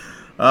good.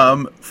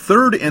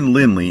 Third and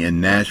Lindley in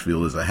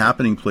Nashville is a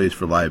happening place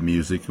for live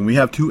music, and we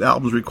have 2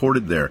 albums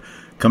recorded there.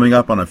 Coming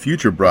up on a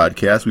future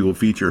broadcast, we will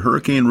feature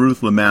Hurricane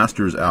Ruth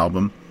LeMaster's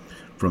album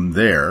from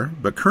there,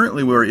 but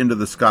currently we're into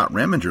the Scott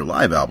Reminger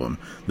live album.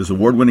 This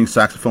award-winning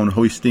saxophone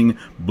hoisting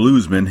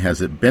bluesman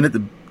has been at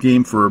the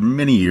game for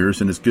many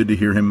years, and it's good to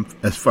hear him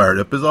as fired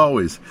up as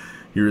always.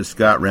 Here is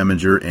Scott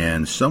Reminger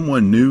and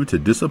Someone New to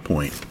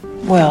Disappoint.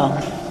 Well,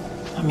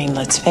 I mean,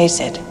 let's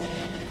face it.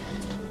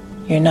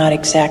 You're not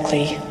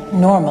exactly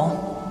normal,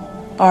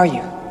 are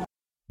you?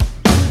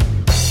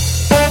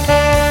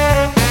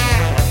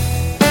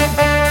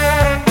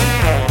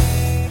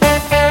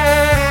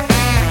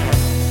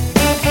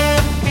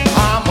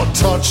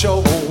 Touch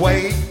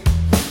overweight,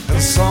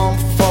 and some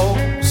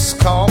folks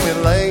call me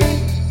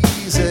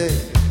lazy.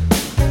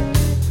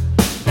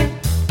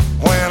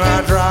 When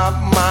I drop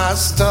my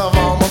stuff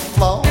on the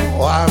floor,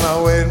 I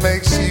know it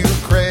makes you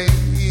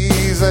crazy.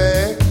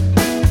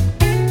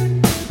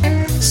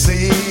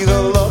 See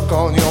the look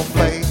on your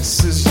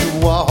face as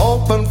you were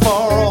hoping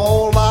for a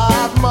whole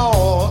lot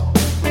more.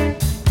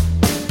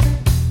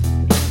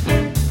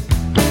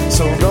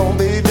 So don't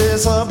be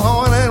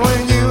disappointed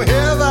when you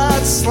hear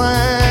that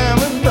slam.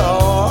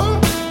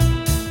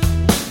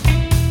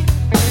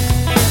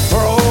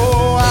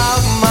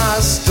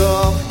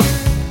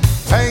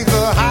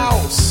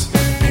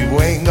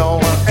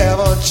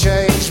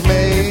 Change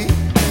me.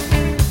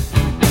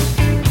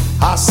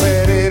 I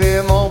said it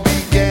in the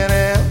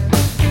beginning.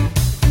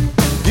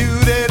 You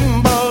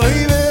didn't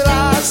believe it,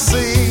 I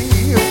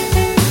see.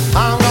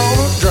 I'm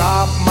gonna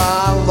drop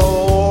my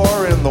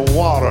lure in the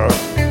water.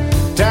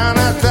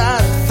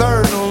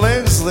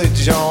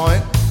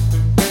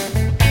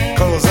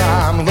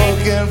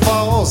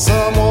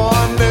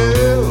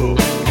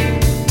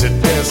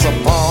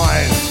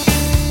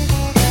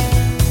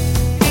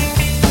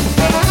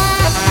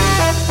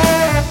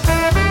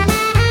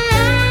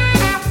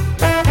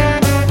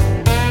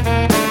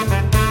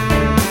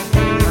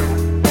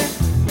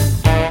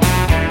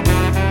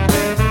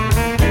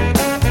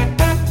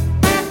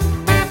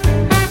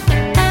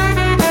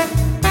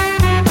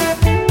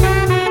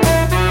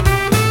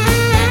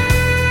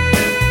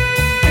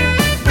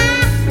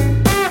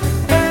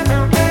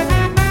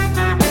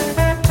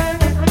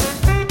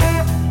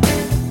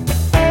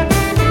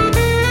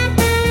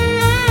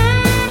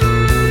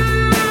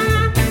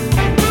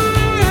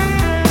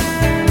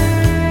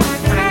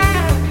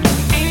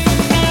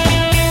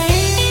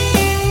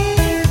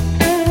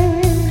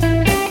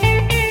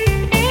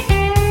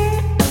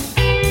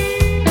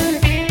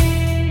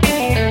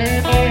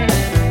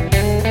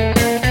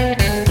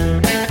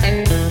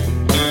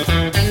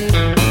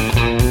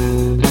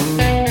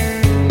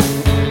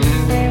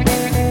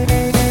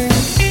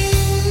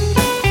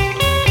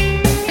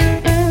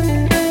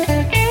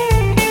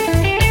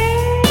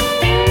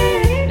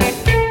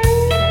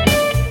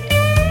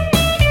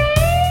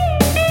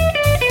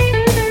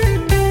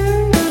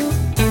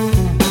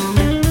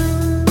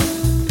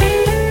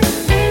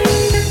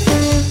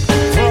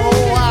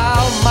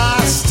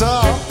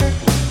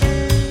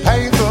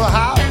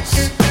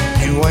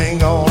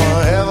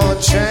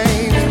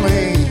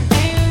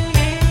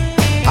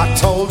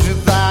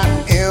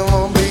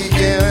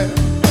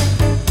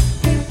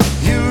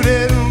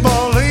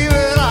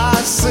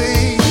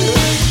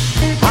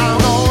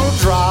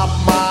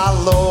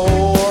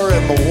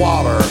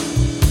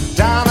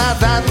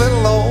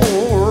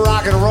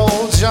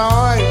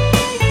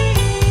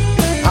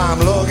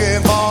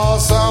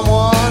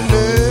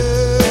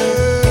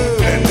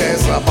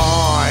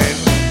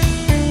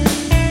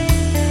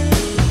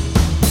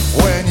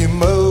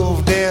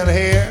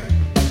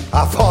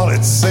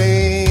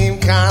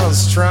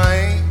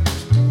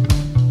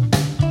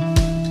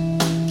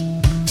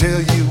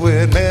 till you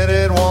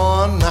admitted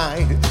one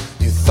night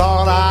you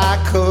thought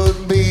I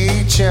could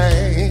be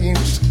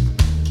changed.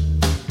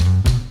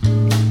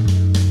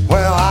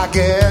 Well, I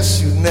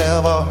guess you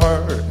never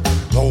heard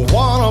the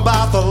one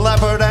about the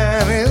leopard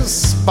and his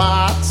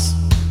spots.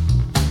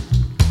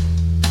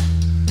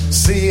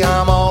 See,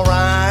 I'm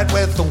alright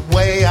with the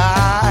way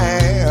I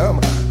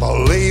am,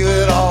 believe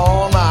it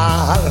or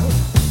not.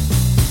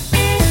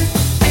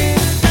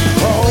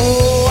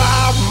 Throw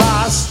out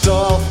my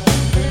stuff,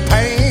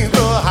 paint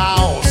the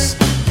house,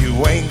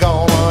 you ain't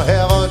gonna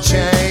ever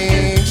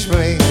change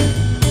me.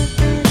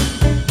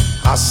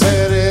 I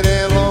said it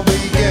in the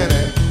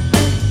beginning,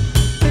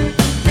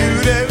 you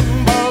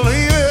didn't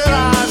believe it,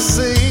 I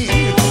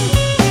see.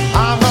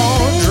 I'm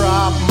gonna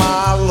drop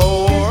my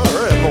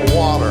lure in the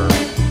water,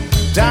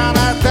 down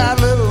at that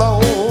little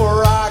old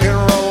rock and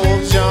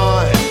roll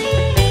joint.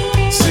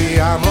 See,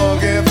 I'm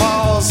looking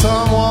for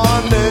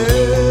someone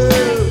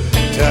new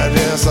to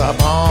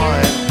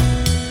disappoint.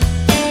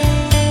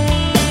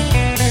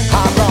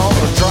 I'm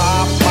gonna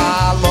drop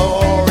my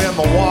lure in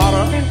the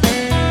water,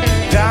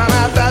 down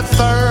at that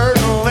third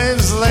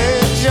Lindsley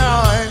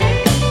joint.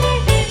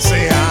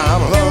 See,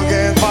 I'm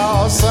looking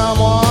for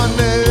someone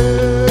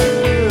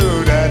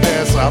new to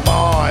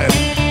disappoint.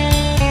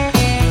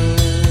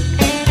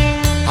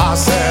 I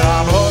said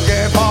I'm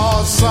looking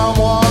for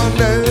someone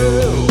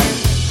new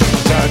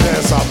to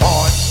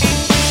disappoint.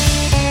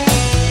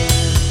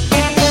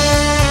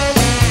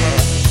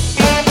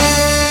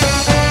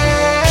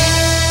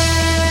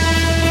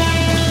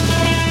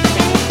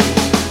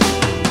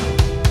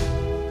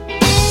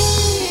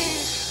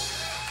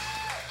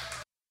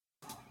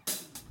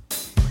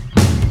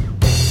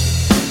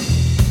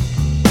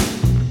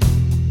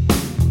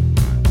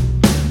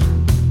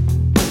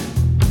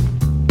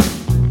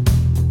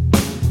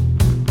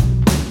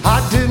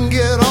 I didn't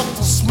get up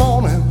this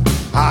morning,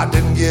 I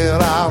didn't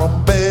get out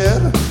of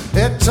bed.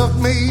 It took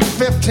me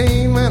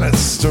 15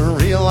 minutes to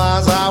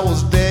realize I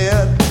was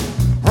dead.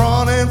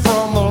 Running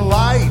from the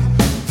light,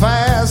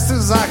 fast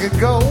as I could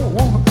go.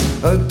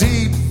 A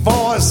deep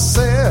voice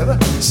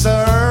said,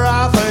 sir,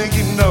 I think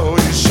you know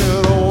you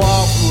should have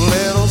walked a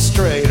little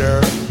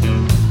straighter.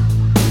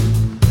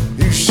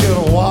 You should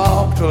have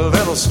walked a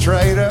little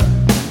straighter.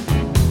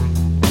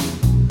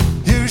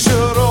 You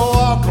should have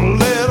walked a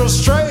little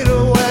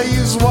straighter where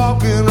you's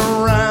walking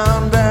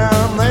around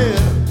down there.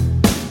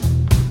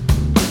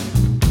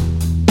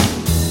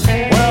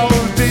 Well,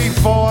 the deep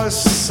voice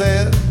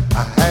said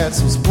I had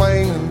some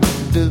explaining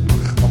to do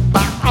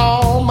about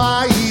all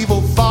my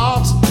evil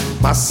thoughts,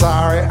 my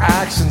sorry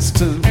actions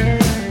too.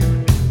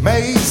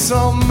 Made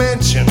some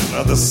mention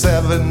of the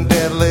 7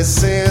 deadly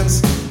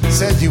sins.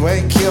 Said you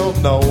ain't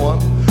killed no one,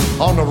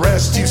 on the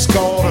rest you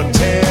scored a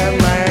 10.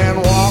 Man,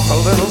 walk a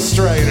little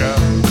straighter.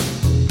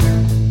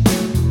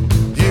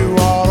 You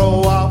ought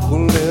to walk a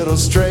little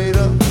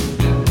straighter.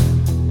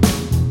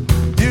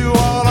 You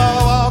ought to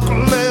walk a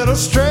little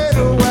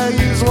straighter where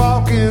you's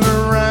walking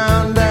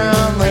around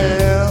down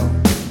there.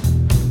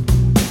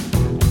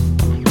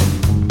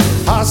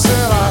 I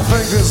said I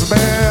think there's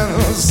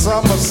been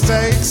some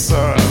mistakes,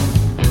 sir.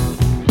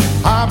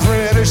 I'm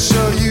pretty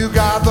sure you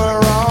got the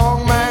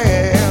wrong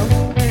man.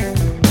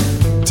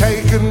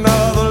 Take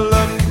another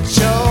look at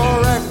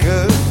your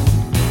record.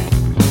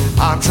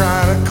 I'm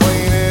trying to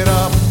clean it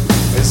up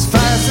as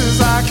fast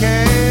as I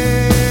can.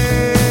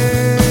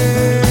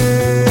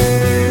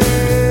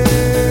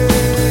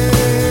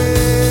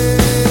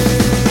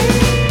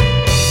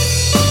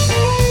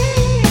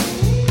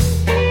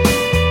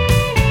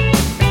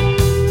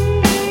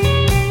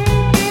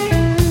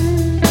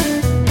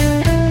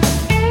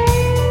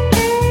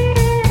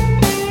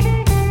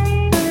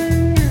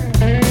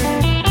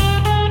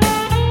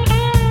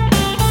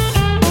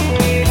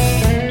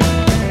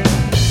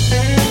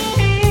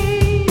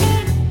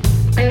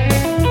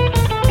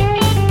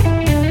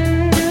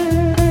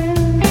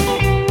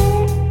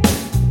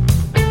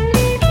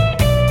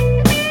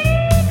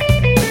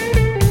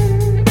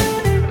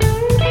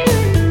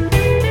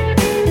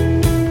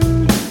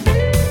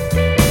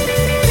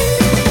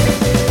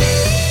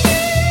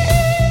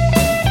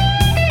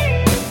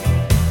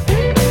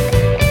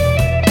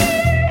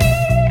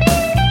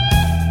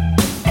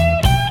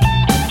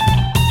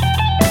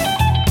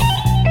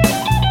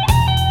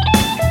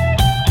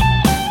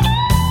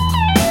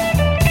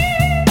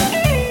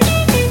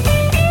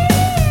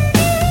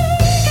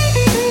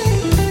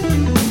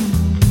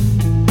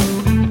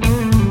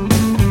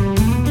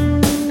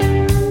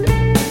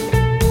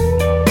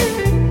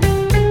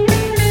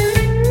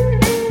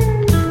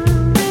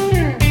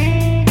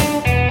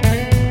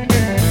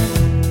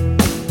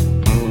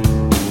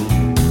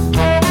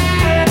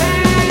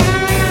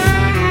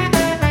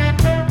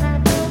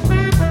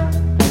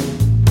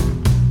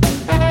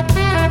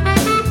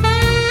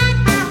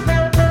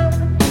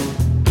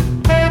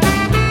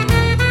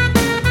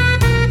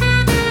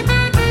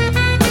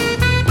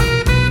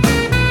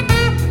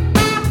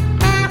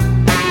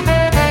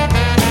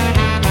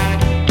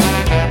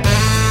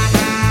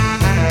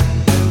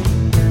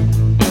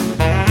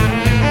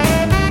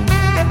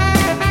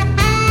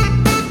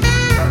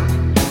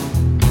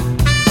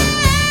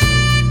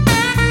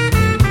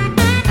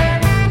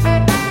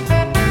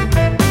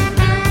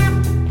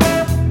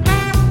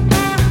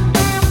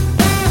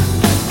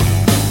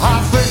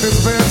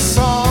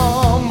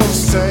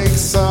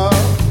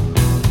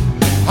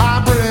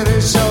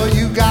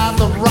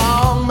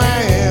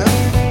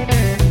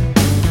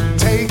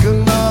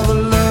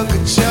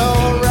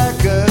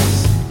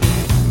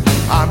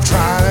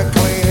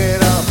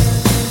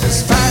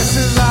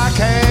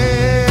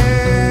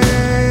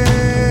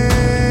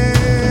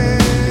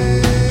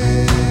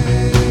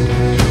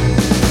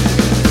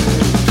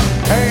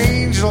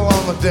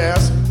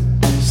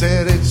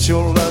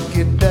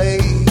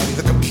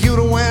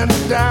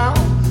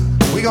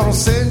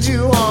 gonna send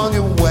you on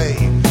your way.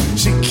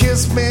 She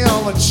kissed me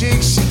on the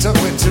cheek, she took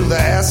me to the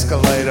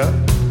escalator.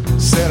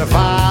 Said if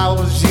I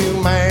was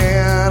you,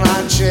 man,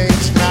 I'd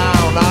change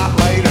now, not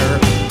later.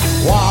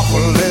 Walk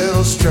a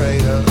little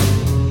straighter.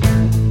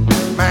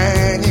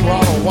 Man, you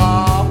wanna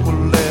walk a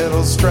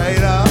little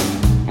straighter.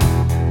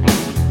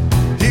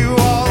 You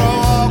wanna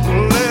walk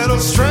a little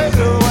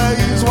straighter while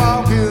he's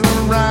walking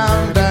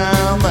around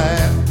down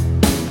there.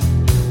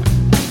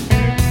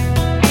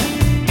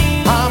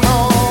 I'm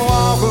gonna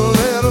walk a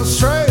little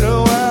straighter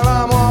while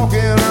I'm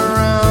walking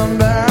around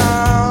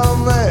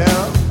down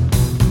there.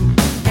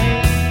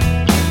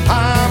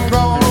 I'm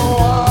gonna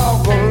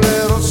walk a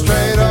little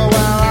straighter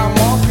while I'm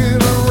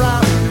walking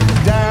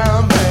around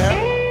down there.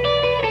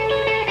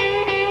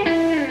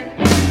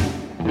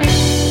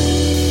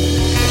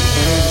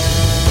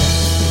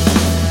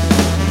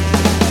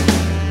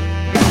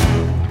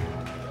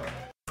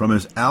 From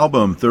his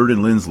album Third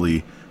and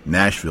Lindsley,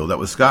 Nashville, that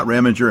was Scott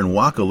Raminger and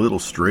Walk a Little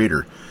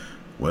Straighter.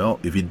 Well,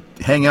 if you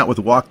hang out with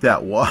Walk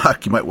That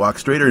Walk, you might walk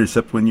straighter,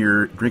 except when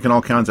you're drinking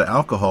all kinds of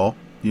alcohol,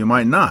 you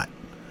might not.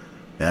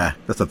 Yeah,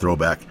 that's a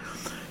throwback.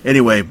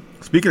 Anyway,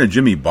 speaking of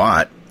Jimmy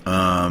Bott,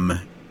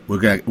 we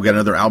got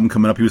another album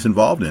coming up he was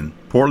involved in.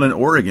 Portland,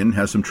 Oregon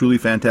has some truly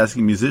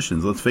fantastic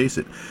musicians, let's face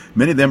it.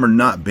 Many of them are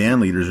not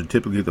band leaders or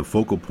typically the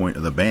focal point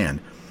of the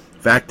band.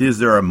 Fact is,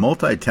 there are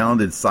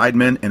multi-talented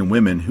sidemen and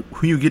women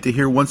who you get to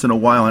hear once in a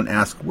while and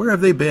ask, where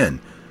have they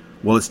been?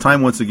 Well, it's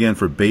time once again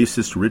for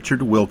bassist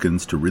Richard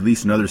Wilkins to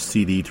release another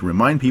CD to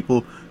remind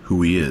people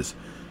who he is.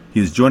 He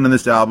is joined on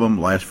this album,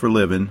 Life's for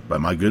Living, by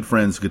my good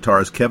friends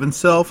guitarist Kevin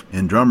Self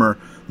and drummer,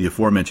 the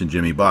aforementioned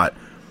Jimmy Bott,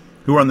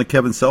 who are on the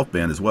Kevin Self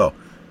band as well.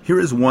 Here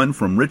is one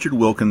from Richard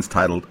Wilkins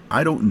titled,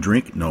 I Don't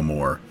Drink No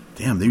More.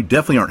 Damn, they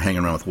definitely aren't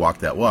hanging around with Walk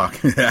That Walk.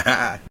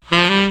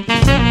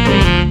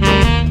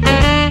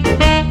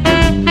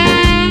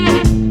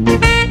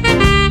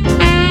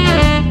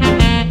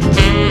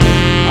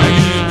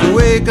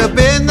 Wake up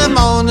in the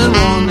morning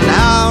wondering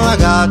how I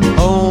got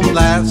home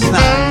last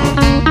night.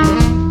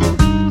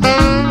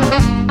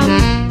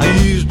 I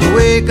used to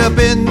wake up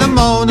in the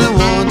morning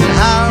wondering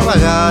how I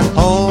got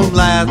home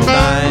last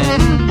night.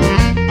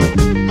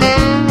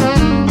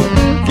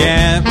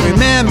 Can't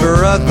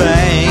remember a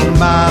thing,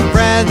 my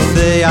friends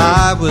say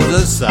I was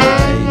a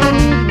sight.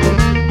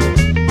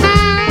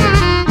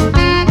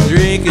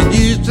 Drinking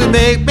used to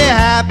make me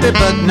happy,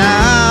 but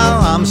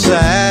now I'm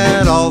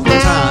sad all the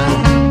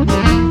time.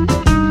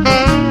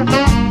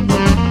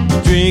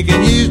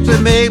 Drinking used to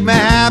make me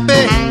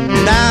happy,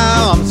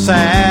 now I'm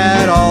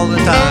sad all the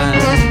time.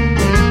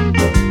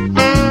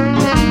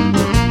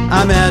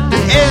 I'm at the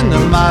end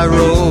of my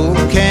road,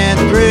 can't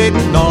drink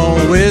no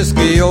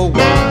whiskey or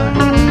wine.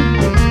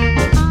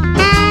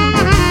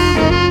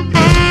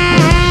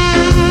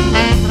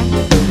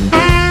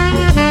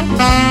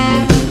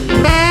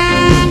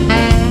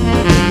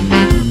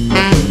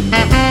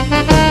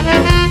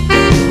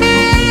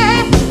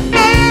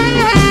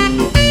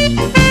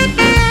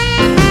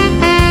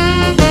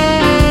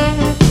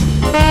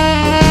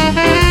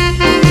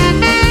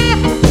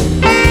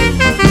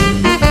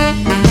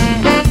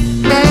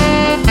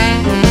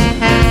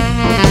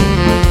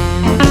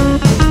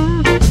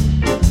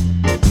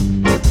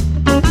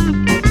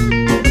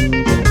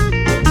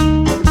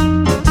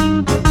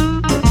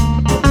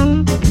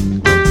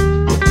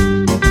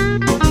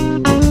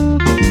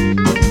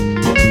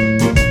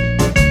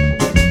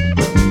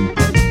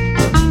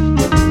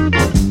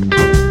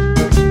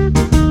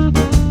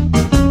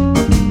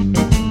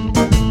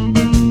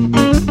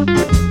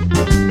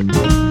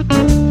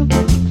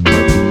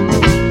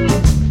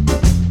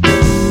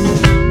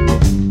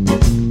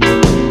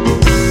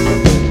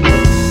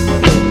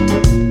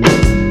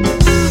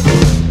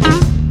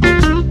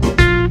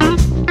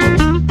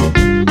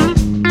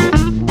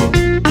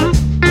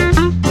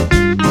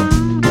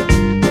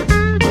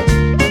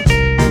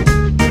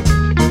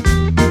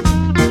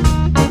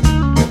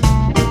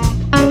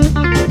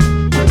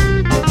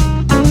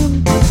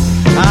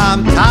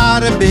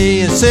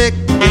 Sick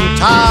and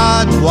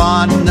tired,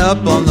 winding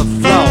up on the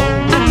floor.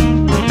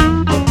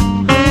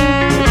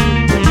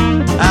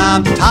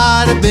 I'm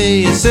tired of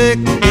being sick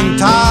and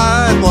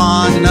tired,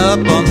 winding up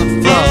on the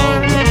floor.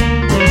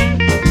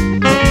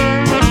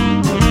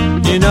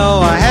 You know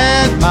I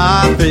had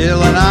my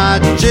fill and I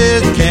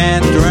just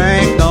can't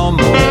drink no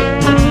more.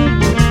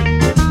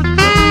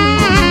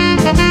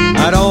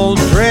 I don't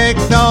drink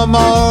no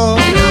more.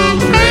 You don't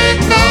drink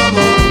no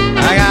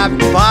more. I got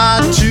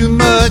far too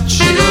much.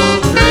 You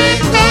don't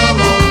drink no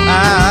more.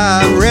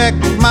 I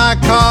wrecked my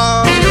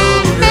car. You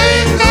don't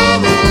drink no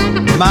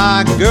more.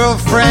 My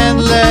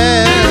girlfriend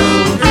left. You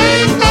don't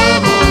drink no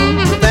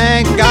more.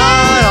 Thank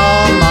God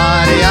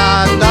Almighty,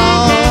 I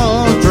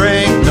don't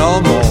drink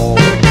no more.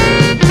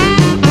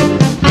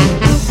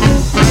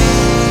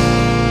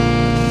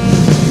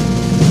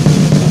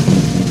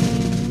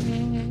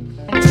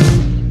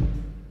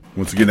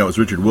 Once again, that was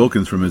Richard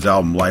Wilkins from his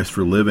album Life's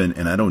for Living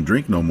and I Don't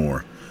Drink No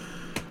More.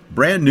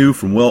 Brand new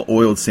from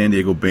well-oiled San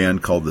Diego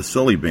band called the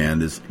Sully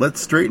Band is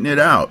Let's Straighten It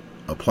Out,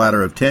 a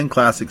platter of 10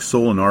 classic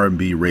soul and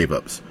R&B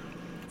rave-ups.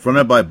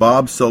 Fronted by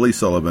Bob Sully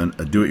Sullivan,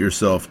 a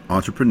do-it-yourself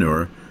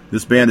entrepreneur,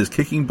 this band is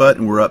kicking butt,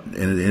 and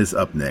it is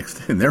up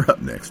next, and they're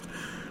up next.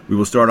 We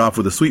will start off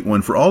with a sweet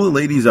one for all the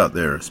ladies out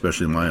there,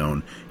 especially my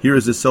own. Here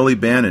is the Sully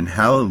Band, and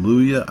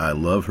Hallelujah, I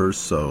Love Her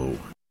So.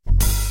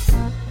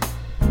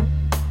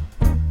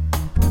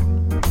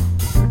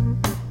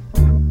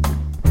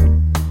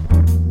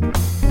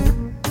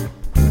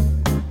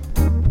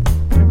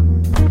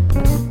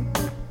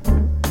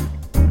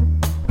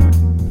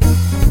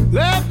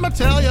 Let me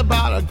tell you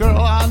about a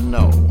girl I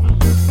know.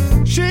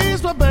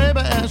 She's my baby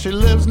and she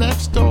lives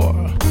next door.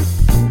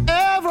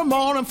 Every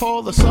morning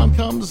before the sun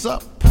comes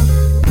up,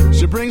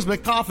 she brings me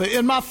coffee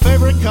in my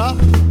favorite cup.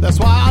 That's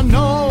why I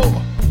know,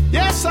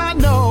 yes I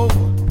know,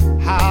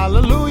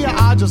 hallelujah,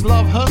 I just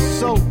love her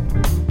so.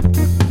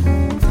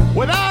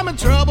 When I'm in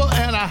trouble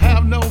and I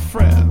have no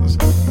friends,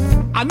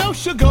 I know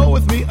she'll go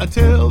with me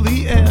until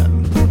the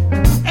end.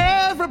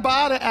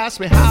 Everybody asks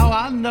me how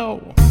I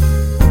know.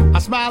 I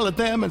smile at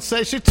them and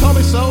say she told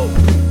me so.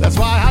 That's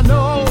why I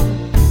know,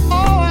 oh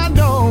I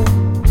know,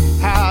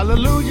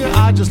 hallelujah,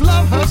 I just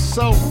love her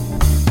so.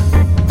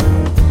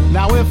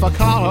 Now if I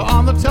call her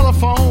on the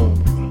telephone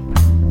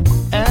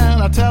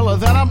and I tell her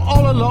that I'm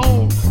all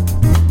alone,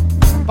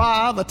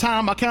 by the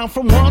time I count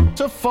from 1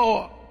 to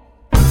 4,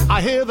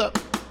 I hear the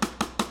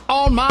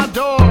on my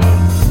door.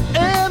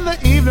 In the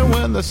evening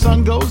when the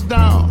sun goes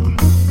down,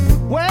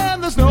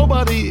 when there's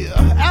nobody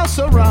else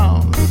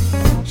around,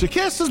 she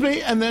kisses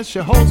me and then she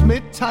holds me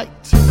tight.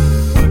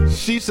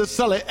 She says,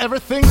 Sully,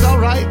 everything's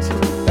alright.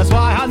 That's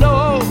why I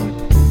know,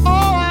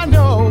 oh I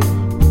know,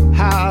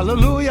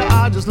 hallelujah,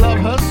 I just love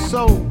her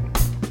so.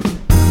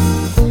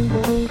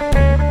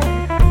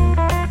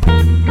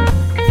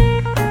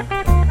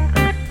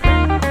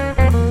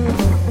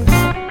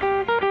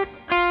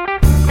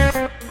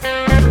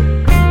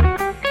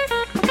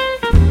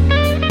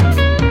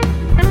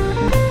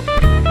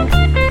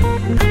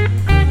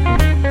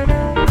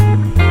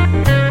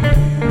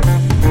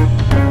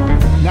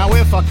 Now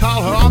if I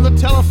call her on the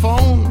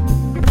telephone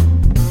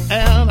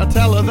and I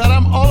tell her that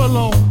I'm all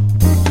alone,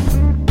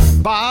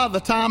 by the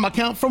time I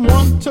count from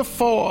 1 to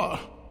 4,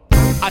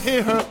 I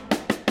hear her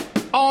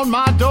on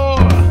my door.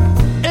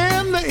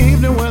 In the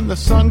evening when the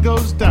sun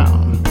goes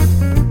down,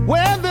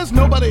 when there's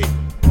nobody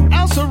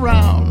else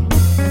around,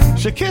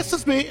 she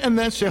kisses me and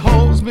then she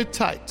holds me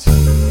tight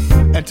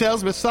and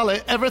tells me,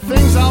 Sully,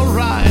 everything's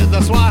alright.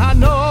 That's why I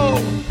know,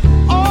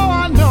 oh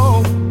I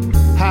know,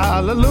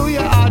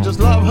 hallelujah, I just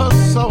love her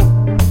so.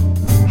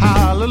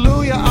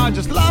 Hallelujah, I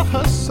just love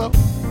her so.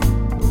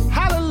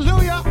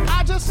 Hallelujah,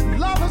 I just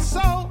love her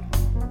so.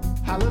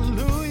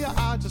 Hallelujah,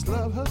 I just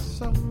love her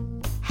so.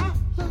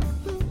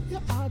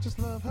 Hallelujah, I just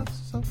love her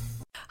so.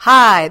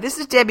 Hi, this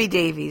is Debbie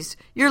Davies.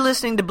 You're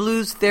listening to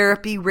Blues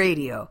Therapy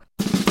Radio.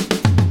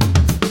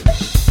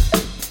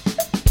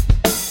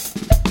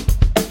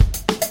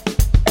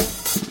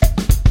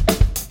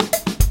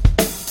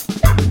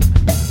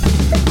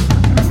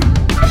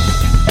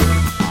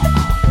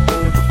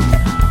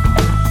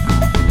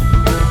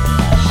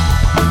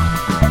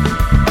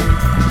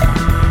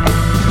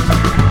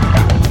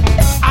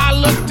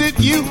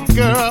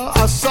 Girl,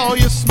 I saw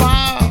you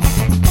smile.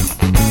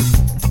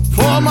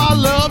 For my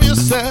love, you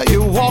said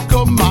you walk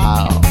a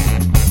mile.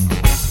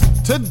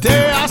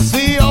 Today I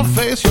see your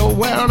face, you're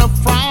wearing a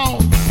frown.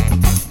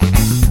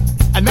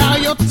 And now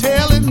you're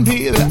telling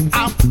me that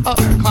I'm a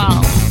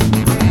clown.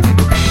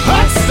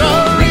 What's the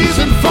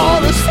reason for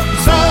this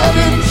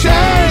sudden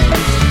change?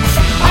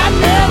 I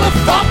never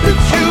thought that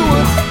you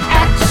would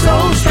act so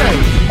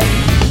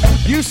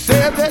strange. You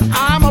said that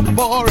I'm a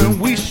bore and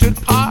we should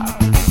part,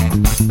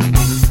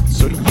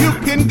 so you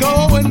can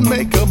go and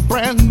make a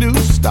brand new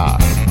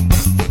start.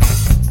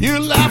 You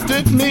laughed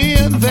at me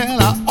and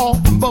then I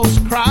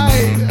almost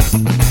cried.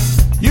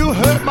 You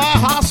hurt my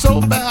heart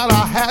so bad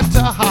I had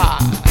to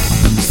hide.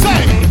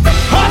 Say,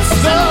 what's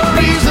the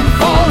reason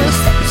for this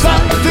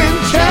sudden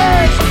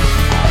change?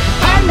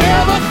 I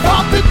never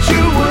thought that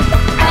you would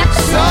act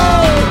so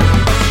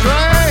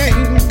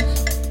strange.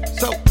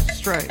 So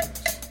strange.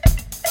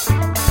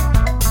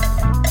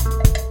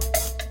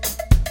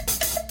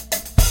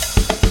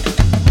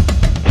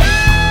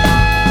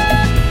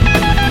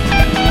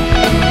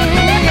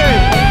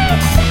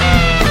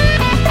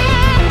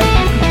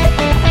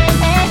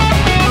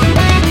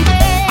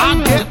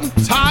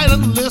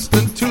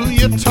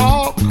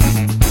 Talk.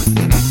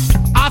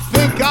 I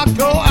think I'll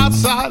go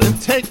outside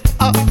and take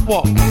a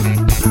walk.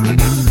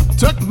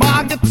 Took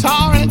my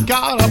guitar and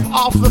got up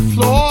off the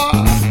floor.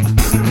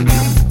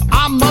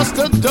 I must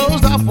have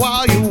dozed off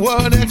while you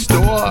were next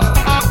door.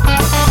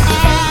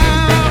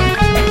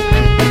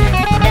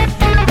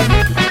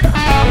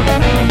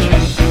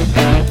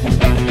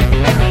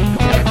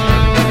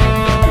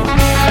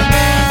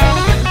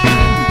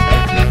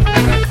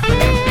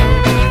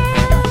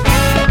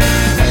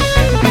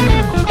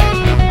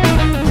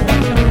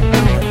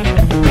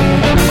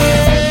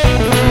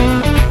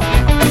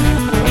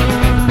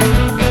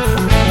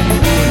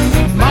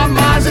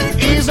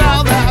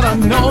 I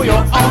know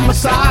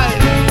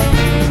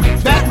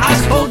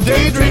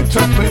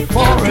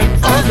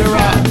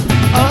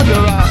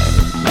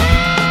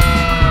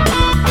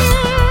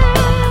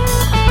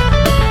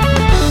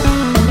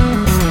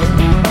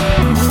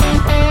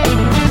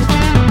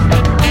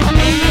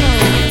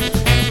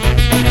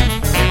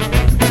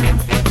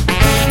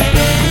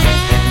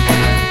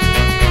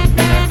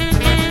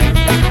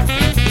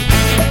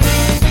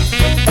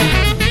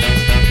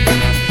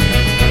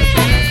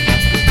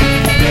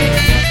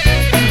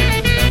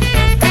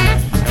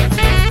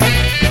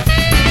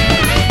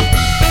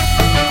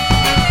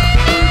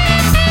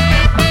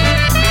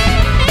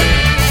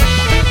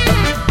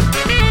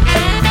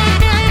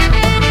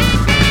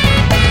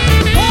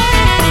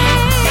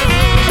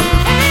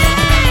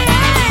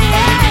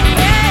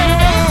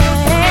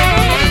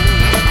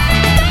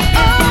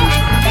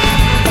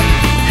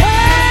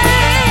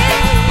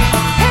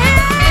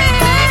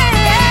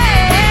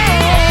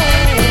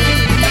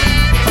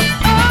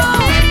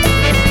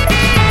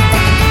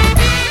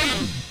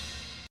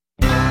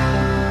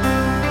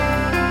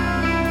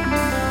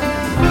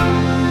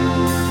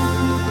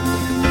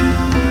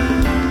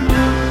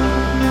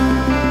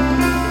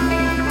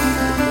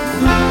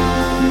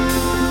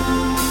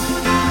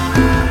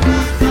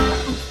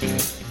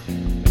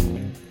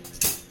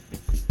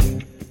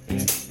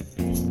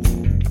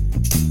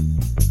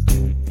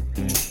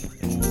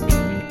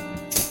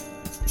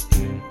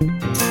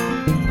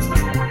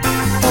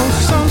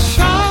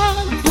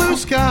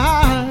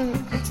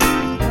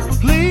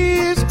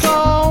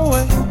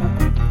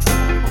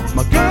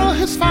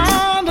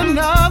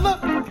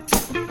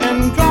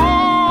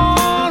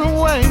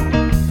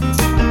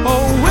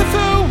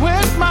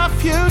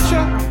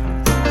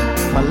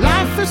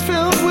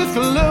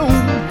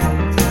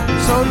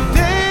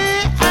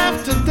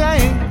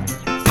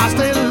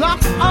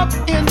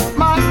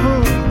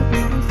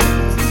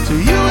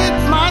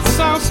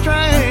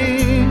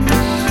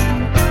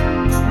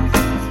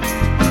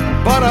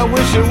but I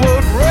wish it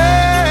would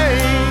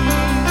rain.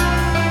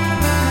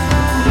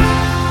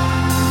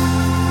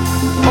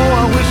 Oh,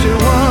 I wish it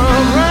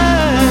would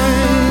rain.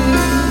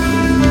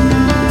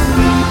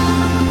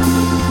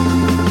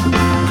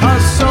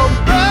 'Cause so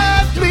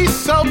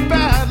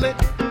badly,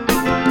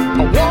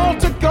 I want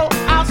to go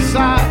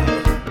outside.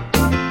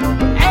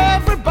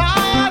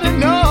 Everybody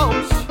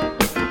knows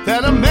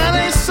that a man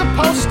ain't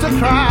supposed to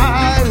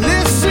cry.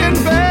 Listen,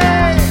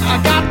 babe, I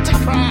got to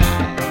cry.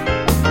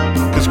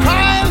 'Cause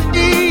crying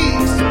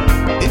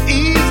is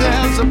easy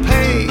as a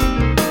pain.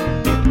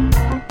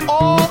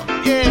 Oh,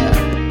 yeah.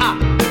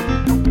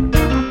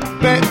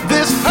 But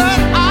this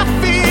hurt I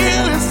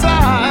feel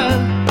inside,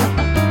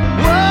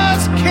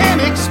 words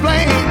can't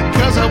explain.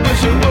 'Cause I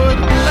wish it would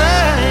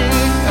rain.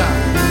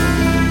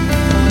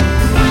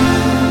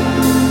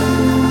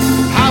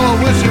 How I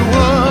wish it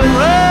would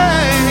rain.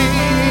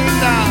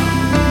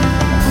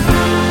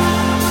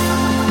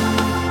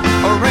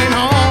 Rain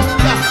on.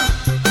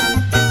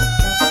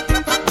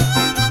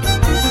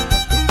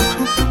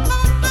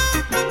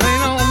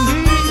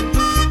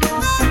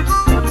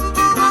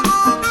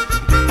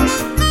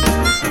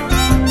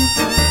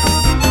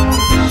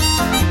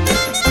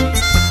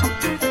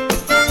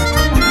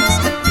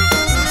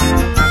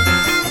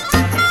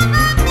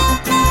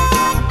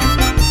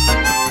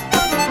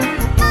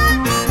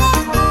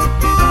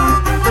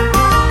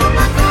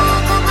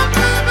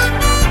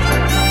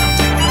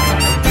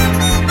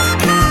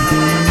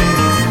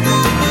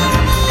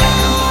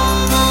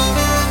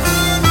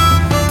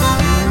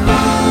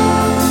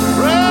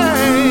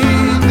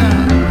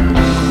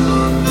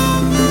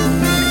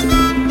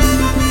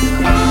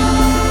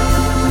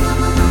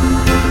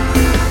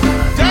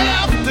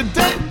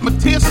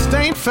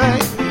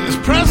 Face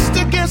pressed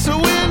against the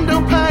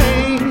window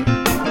pane.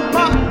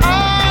 My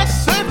eyes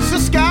search the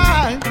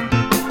sky,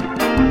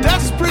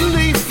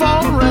 desperately for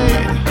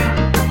rain.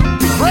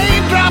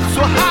 Raindrops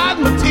will hide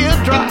my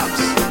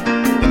teardrops,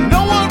 and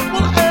no one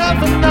will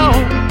ever know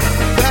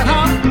that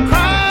I'm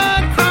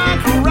crying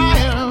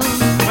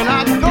when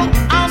I go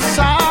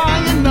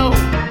outside. You know,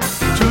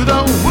 to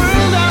the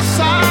world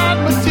outside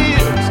my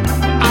tears,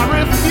 I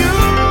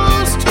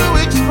refuse to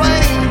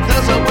explain.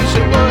 'Cause I wish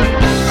it would.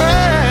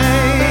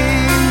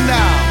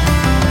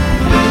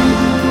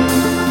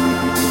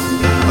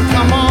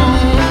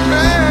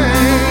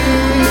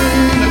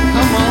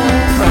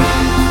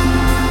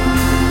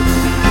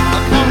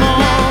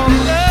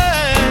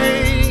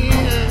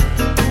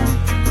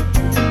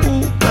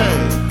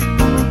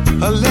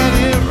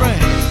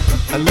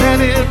 Let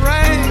it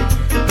rain,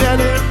 let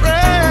it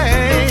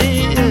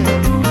rain.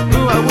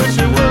 Ooh, I wish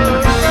it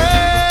would rain,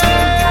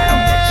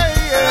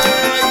 yeah.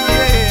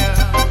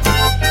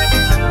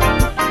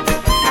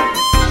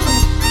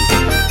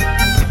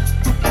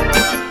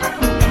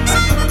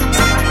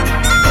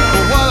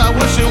 Well, I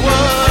wish it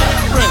would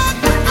rain.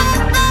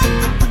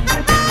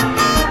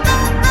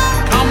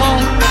 Come on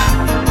now,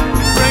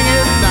 bring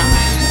it down.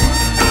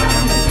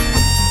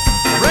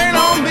 Rain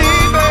on me,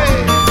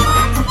 babe.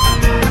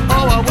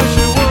 Oh, I wish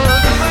it would.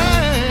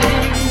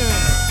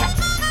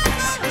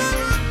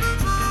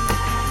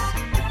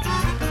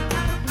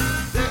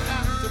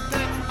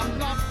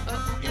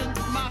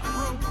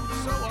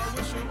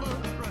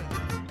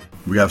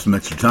 We have some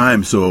extra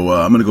time, so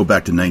I'm going to go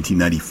back to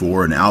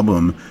 1994, an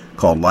album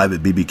called Live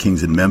at B.B.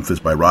 King's in Memphis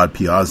by Rod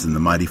Piazza and the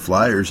Mighty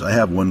Flyers. I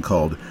have one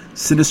called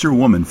Sinister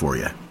Woman for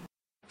you.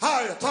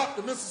 Hi, atop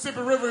the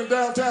Mississippi River in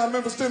downtown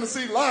Memphis,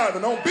 Tennessee, live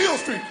and on Beale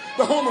Street,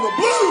 the home of the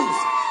blues.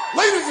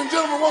 Ladies and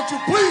gentlemen, won't you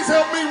please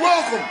help me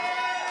welcome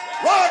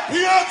Rod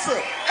Piazza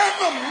and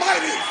the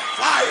Mighty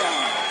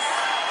Flyers.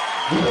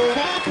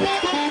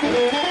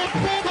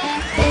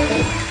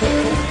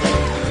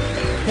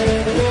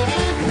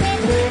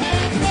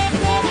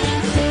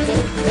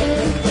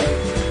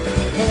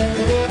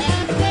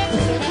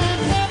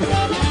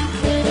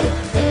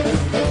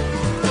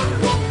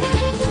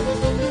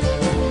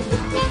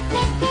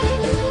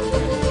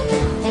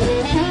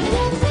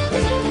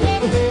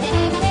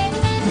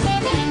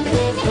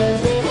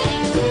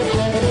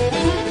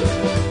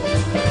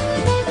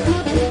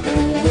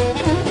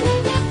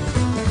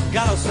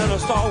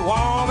 Storm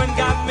woman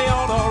got me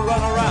on a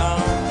run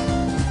around.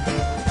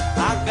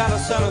 I got a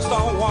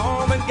storm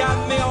woman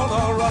got me on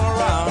a run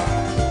around.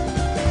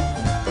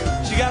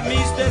 She got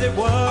me steady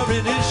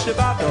worried, is she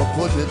about to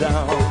put me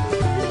down?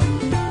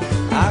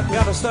 I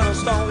got a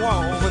storm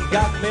woman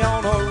got me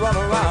on a run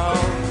around.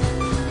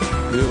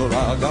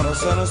 Yeah, I got a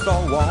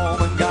storm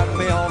woman got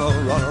me on a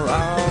run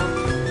around.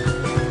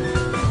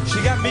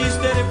 She got me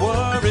steady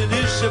worried,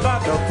 is she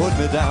about to put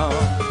me down?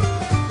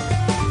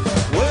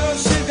 Well,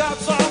 she got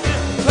something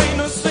plain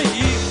to see.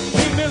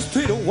 He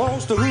mistreated,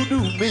 wants to do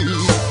me.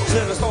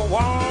 Sinister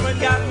woman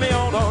got me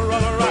on a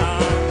run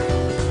around.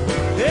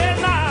 Yeah,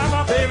 now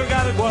my baby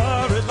got it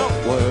worried,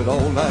 worried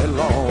all night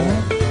long.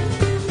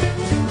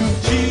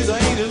 She's an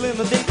angel in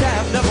the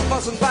daytime, never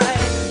fuss and fight.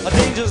 A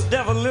dangerous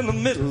devil in the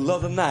middle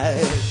of the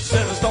night.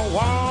 Sinister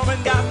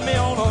woman got me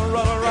on a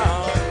run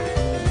around.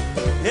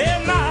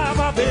 Yeah, now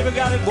my baby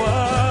got it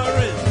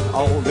worried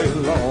all day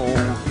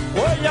long.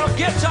 Well, y'all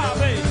get y'all,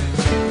 baby.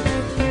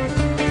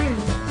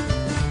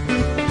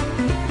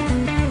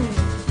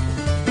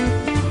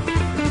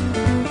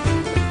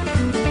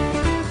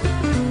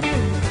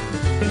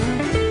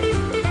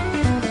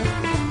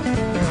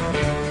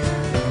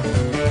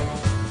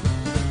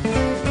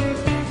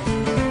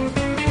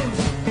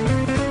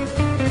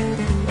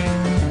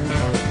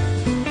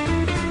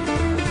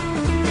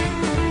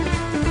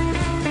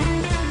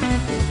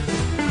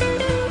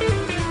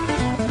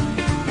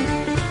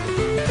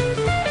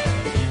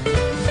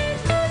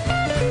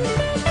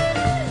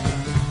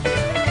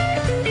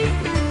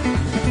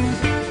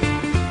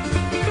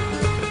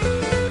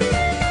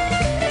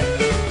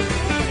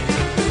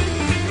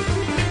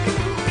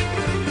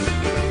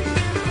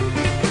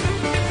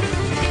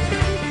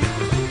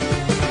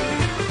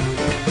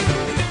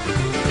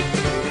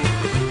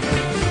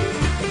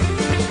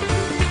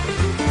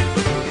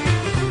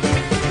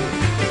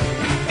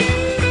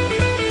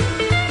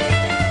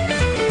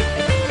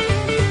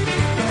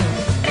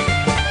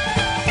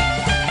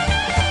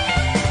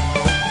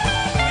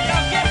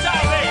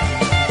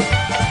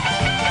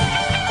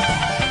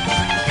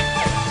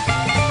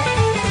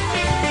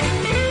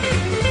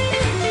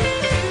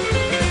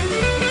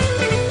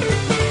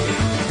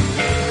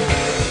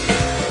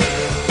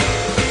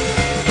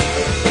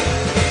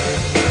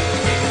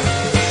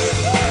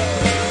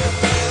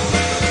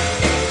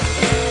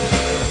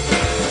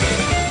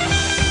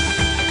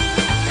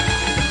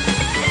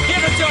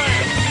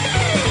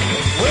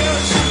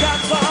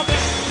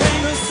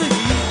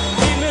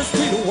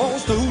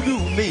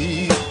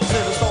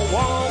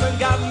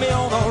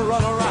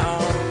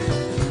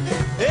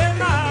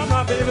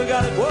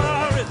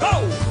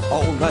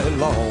 night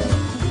long.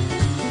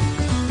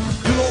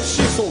 You know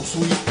she's so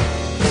sweet,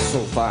 so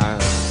fine.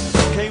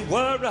 Can't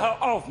worry her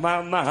off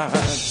my mind.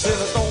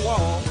 Silicone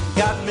warm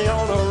got me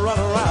on a run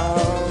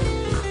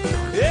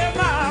around. Yeah,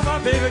 my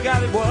baby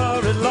got it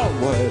worried,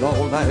 Lord,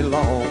 all night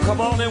long. Come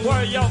on and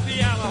worry your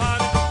piano,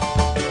 honey.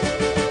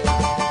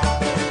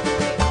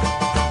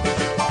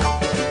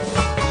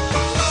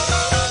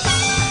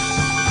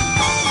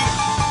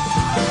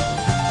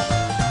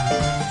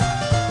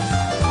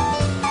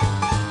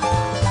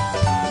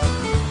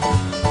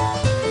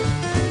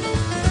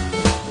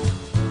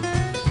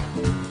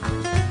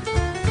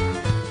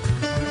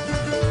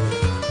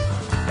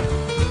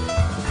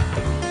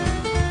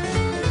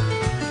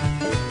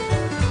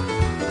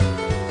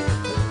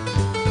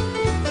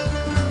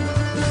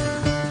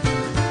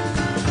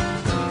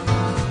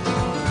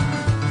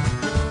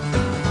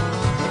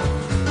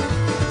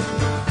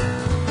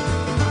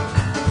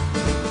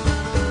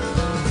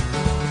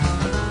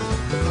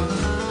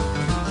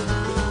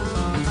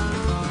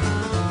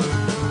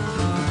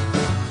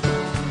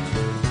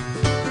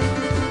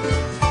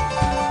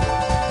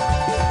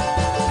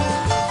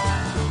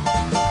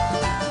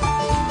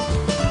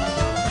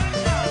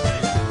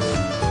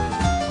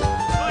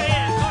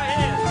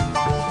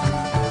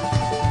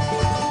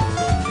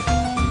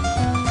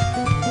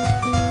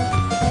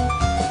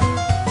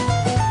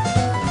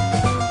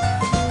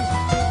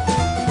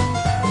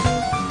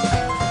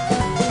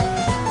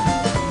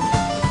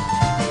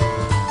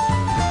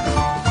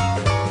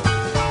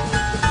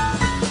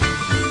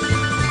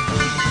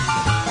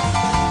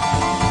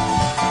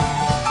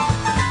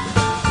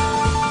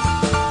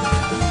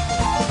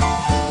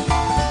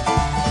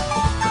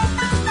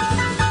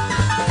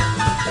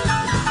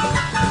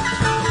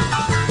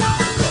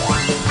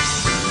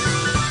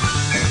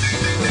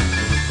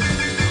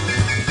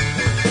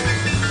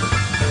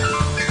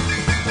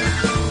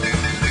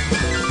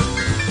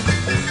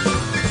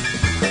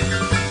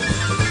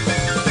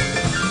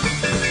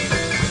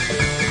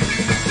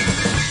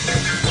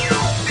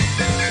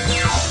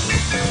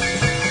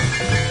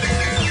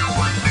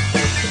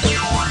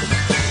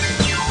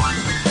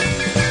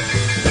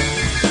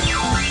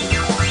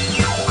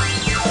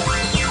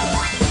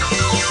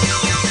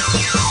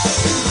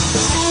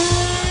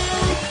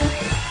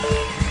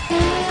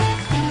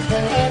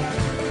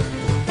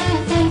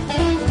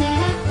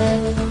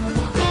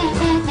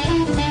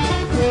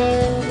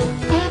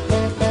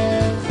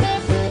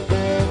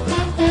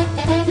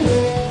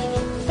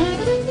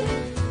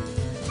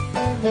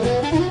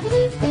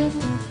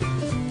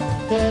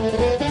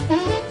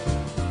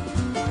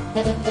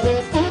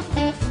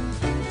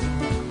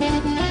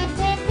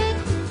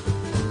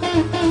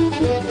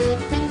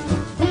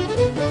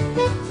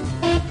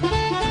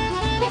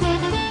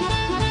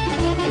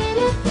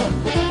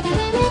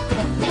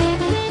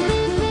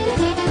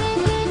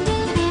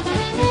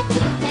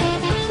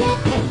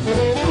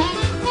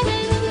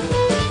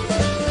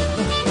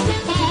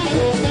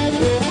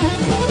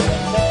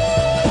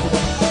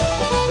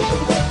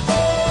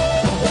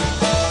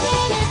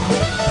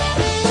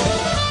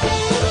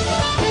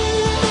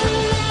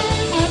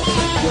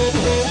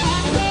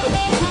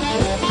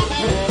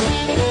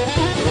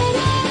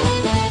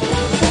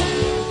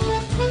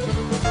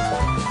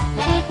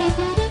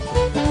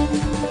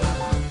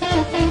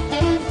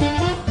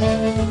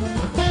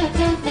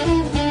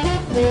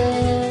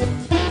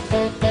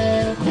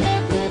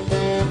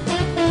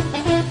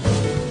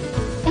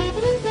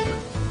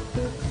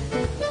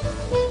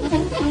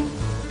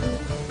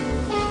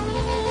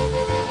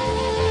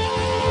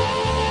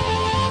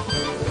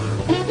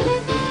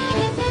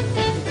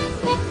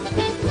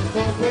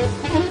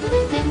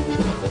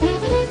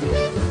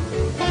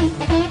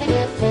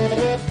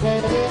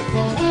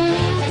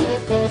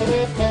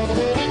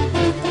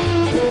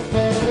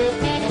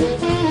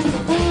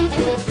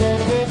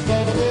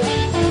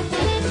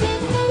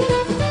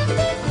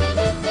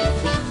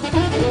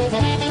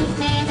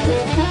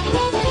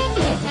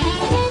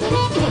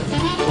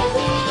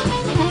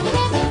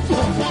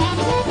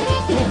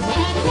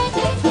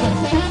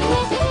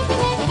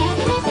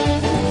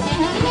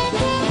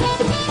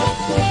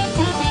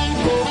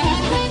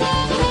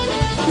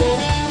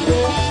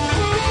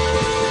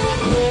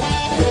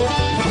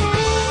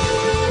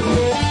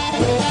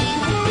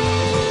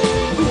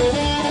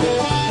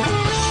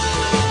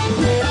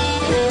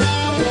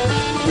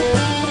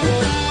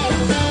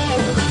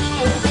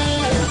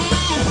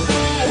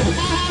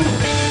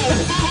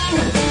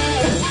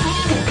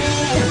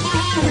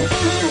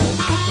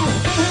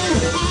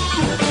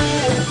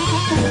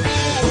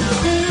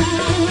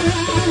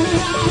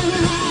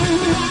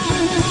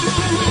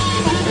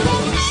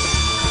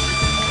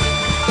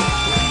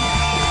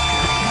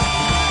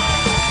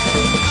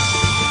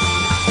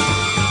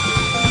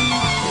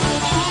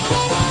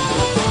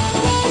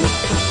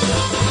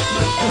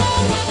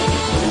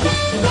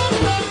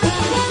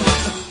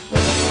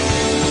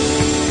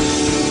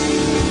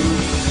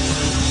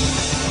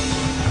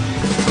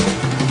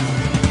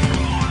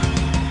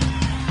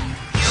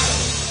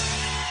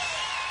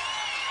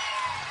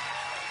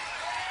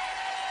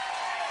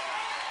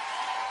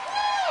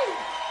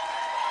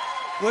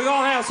 We're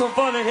gonna have some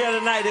fun in here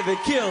tonight. If it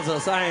kills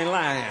us, I ain't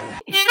lying.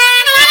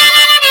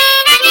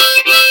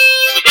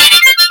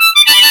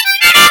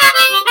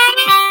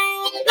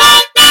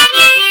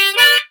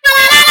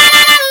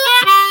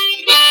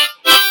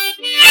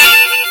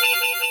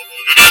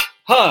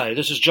 Hi,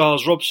 this is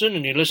Giles Robson,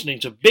 and you're listening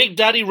to Big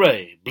Daddy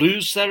Ray,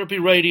 Blues Therapy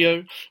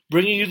Radio,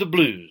 bringing you the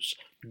blues.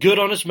 Good,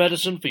 honest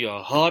medicine for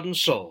your heart and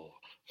soul.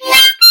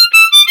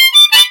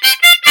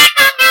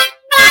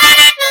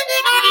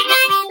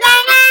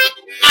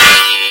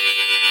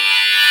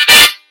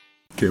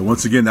 Okay,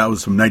 once again, that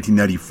was from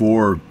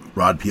 1994,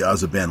 Rod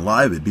Piazza Band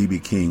live at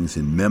BB King's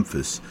in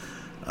Memphis.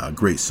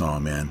 Great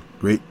song, man.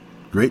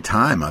 Great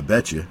time, I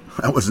bet you.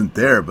 I wasn't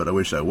there, but I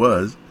wish I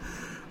was.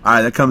 All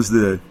right, that comes to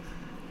the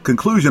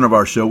conclusion of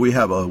our show. We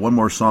have one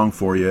more song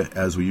for you,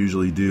 as we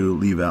usually do.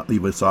 Leave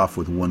us off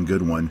with one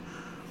good one.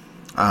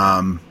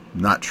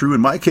 Not true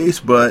in my case,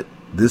 but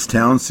This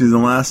Town's Seen the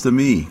Last of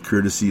Me,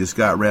 courtesy of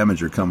Scott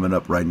Ramager, coming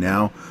up right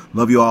now.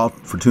 Love you all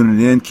for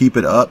tuning in. Keep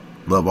it up.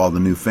 Love all the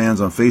new fans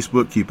on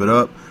Facebook. Keep it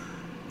up.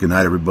 Good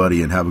night,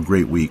 everybody, and have a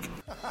great week.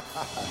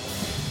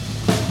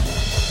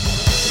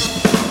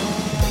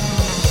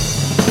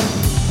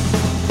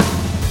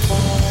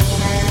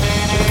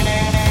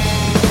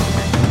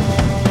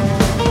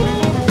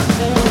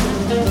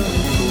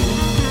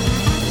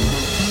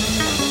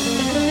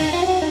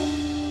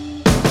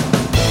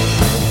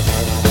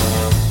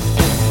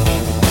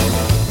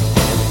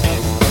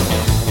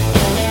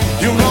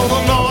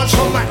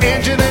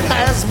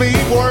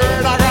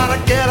 Word, I gotta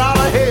get out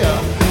of here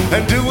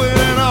and do it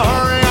in a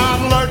hurry.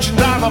 I'm lurching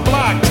down the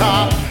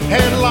blacktop,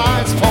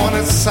 headlights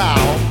pointed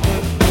south.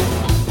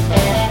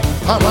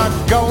 I'm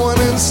not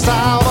going in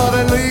style, but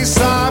at least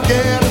I'm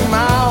getting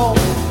out.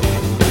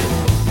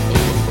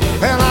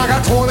 And I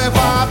got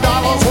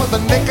 $25 worth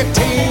of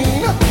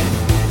nicotine,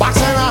 box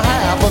and a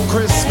half of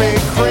Krispy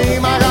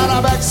Kreme. I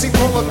got a backseat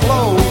full of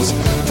clothes,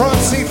 front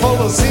seat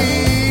full of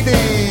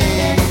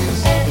CDs.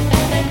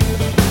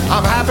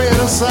 I'm happy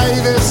to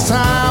say this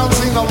town's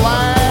seen the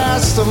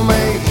last of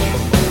me.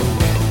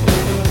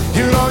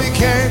 You know you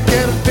can't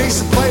get a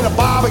decent plate of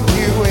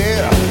barbecue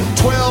here.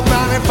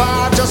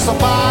 $12.95 just to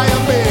buy a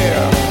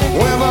beer.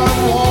 Women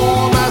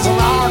warm as an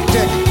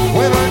Arctic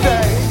winter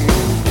day.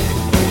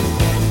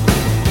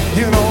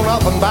 You know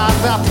nothing about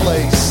that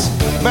place,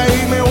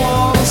 made me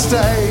want to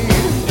stay.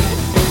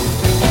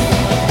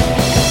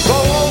 The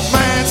old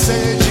man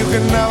said you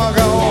can never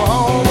go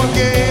home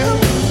again.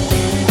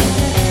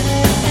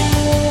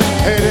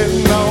 He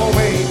didn't know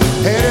me,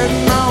 he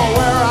didn't know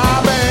where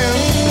I've been.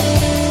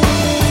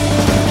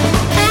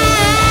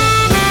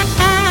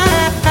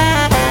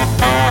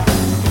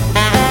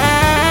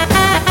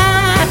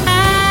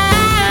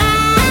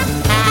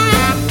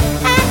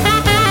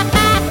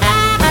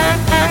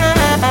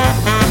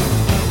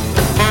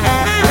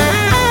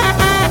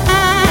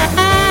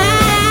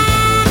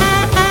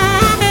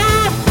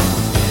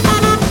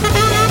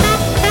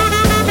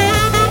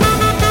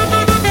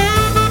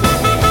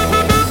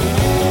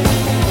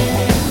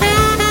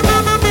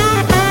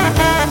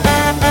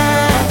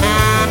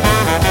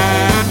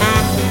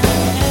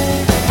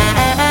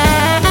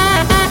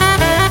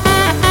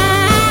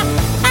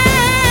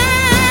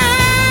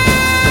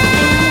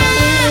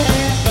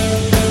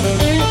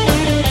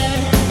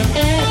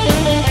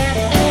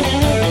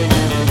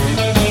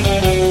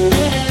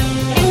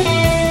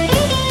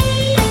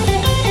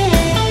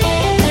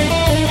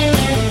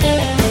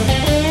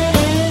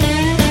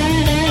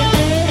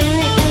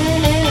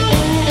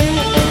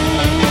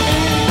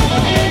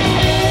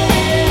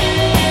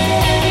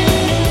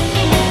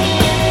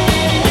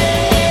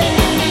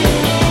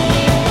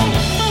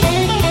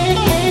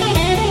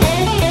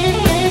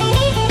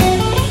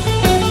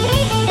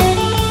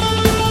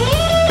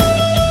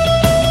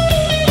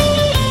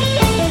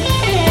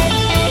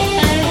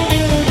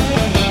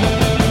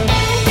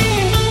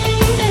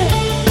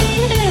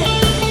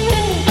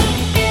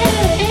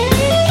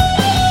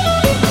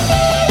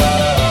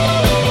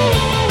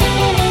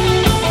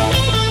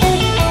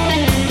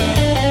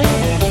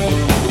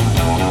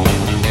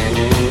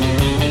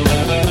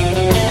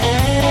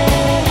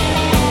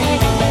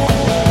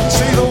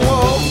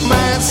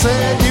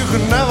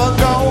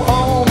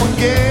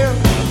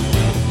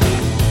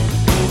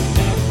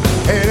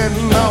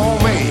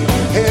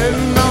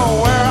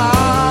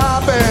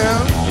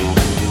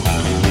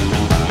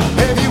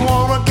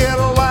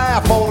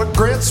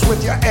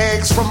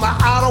 From the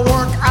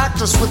out-of-work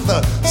actress with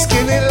the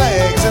skinny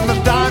legs in the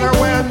diner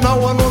where no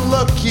one will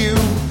look you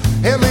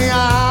in the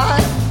eye.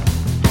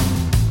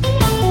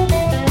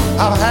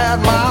 I've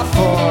had my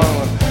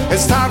fun,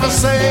 it's time to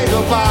say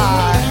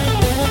goodbye.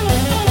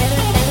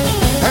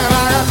 And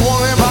I got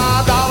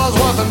 $25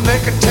 worth of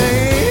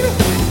nicotine,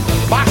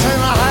 box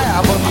and a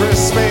half of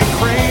Krispy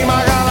Kreme.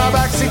 I got a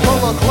backseat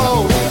full of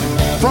clothes,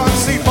 front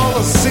seat full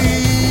of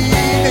CDs.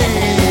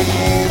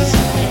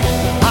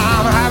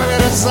 I'm happy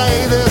to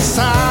say this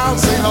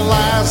town's seen the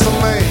last of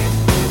me.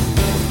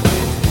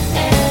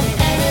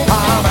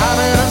 I'm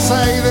happy to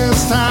say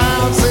this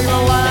town's seen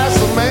the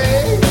last of me.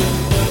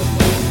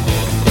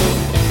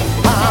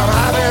 I'm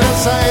happy to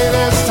say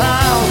this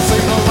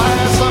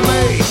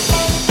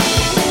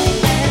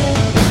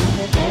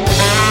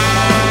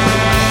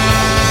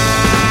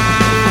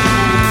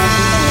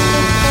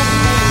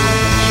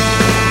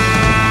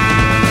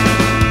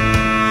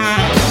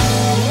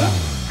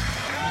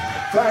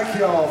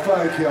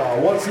Thank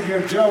y'all. Once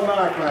again, Joe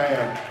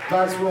McMahon,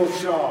 Maxwell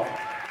Shaw,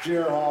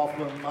 Jer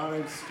Hoffman. My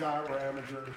name's Scott Ramager.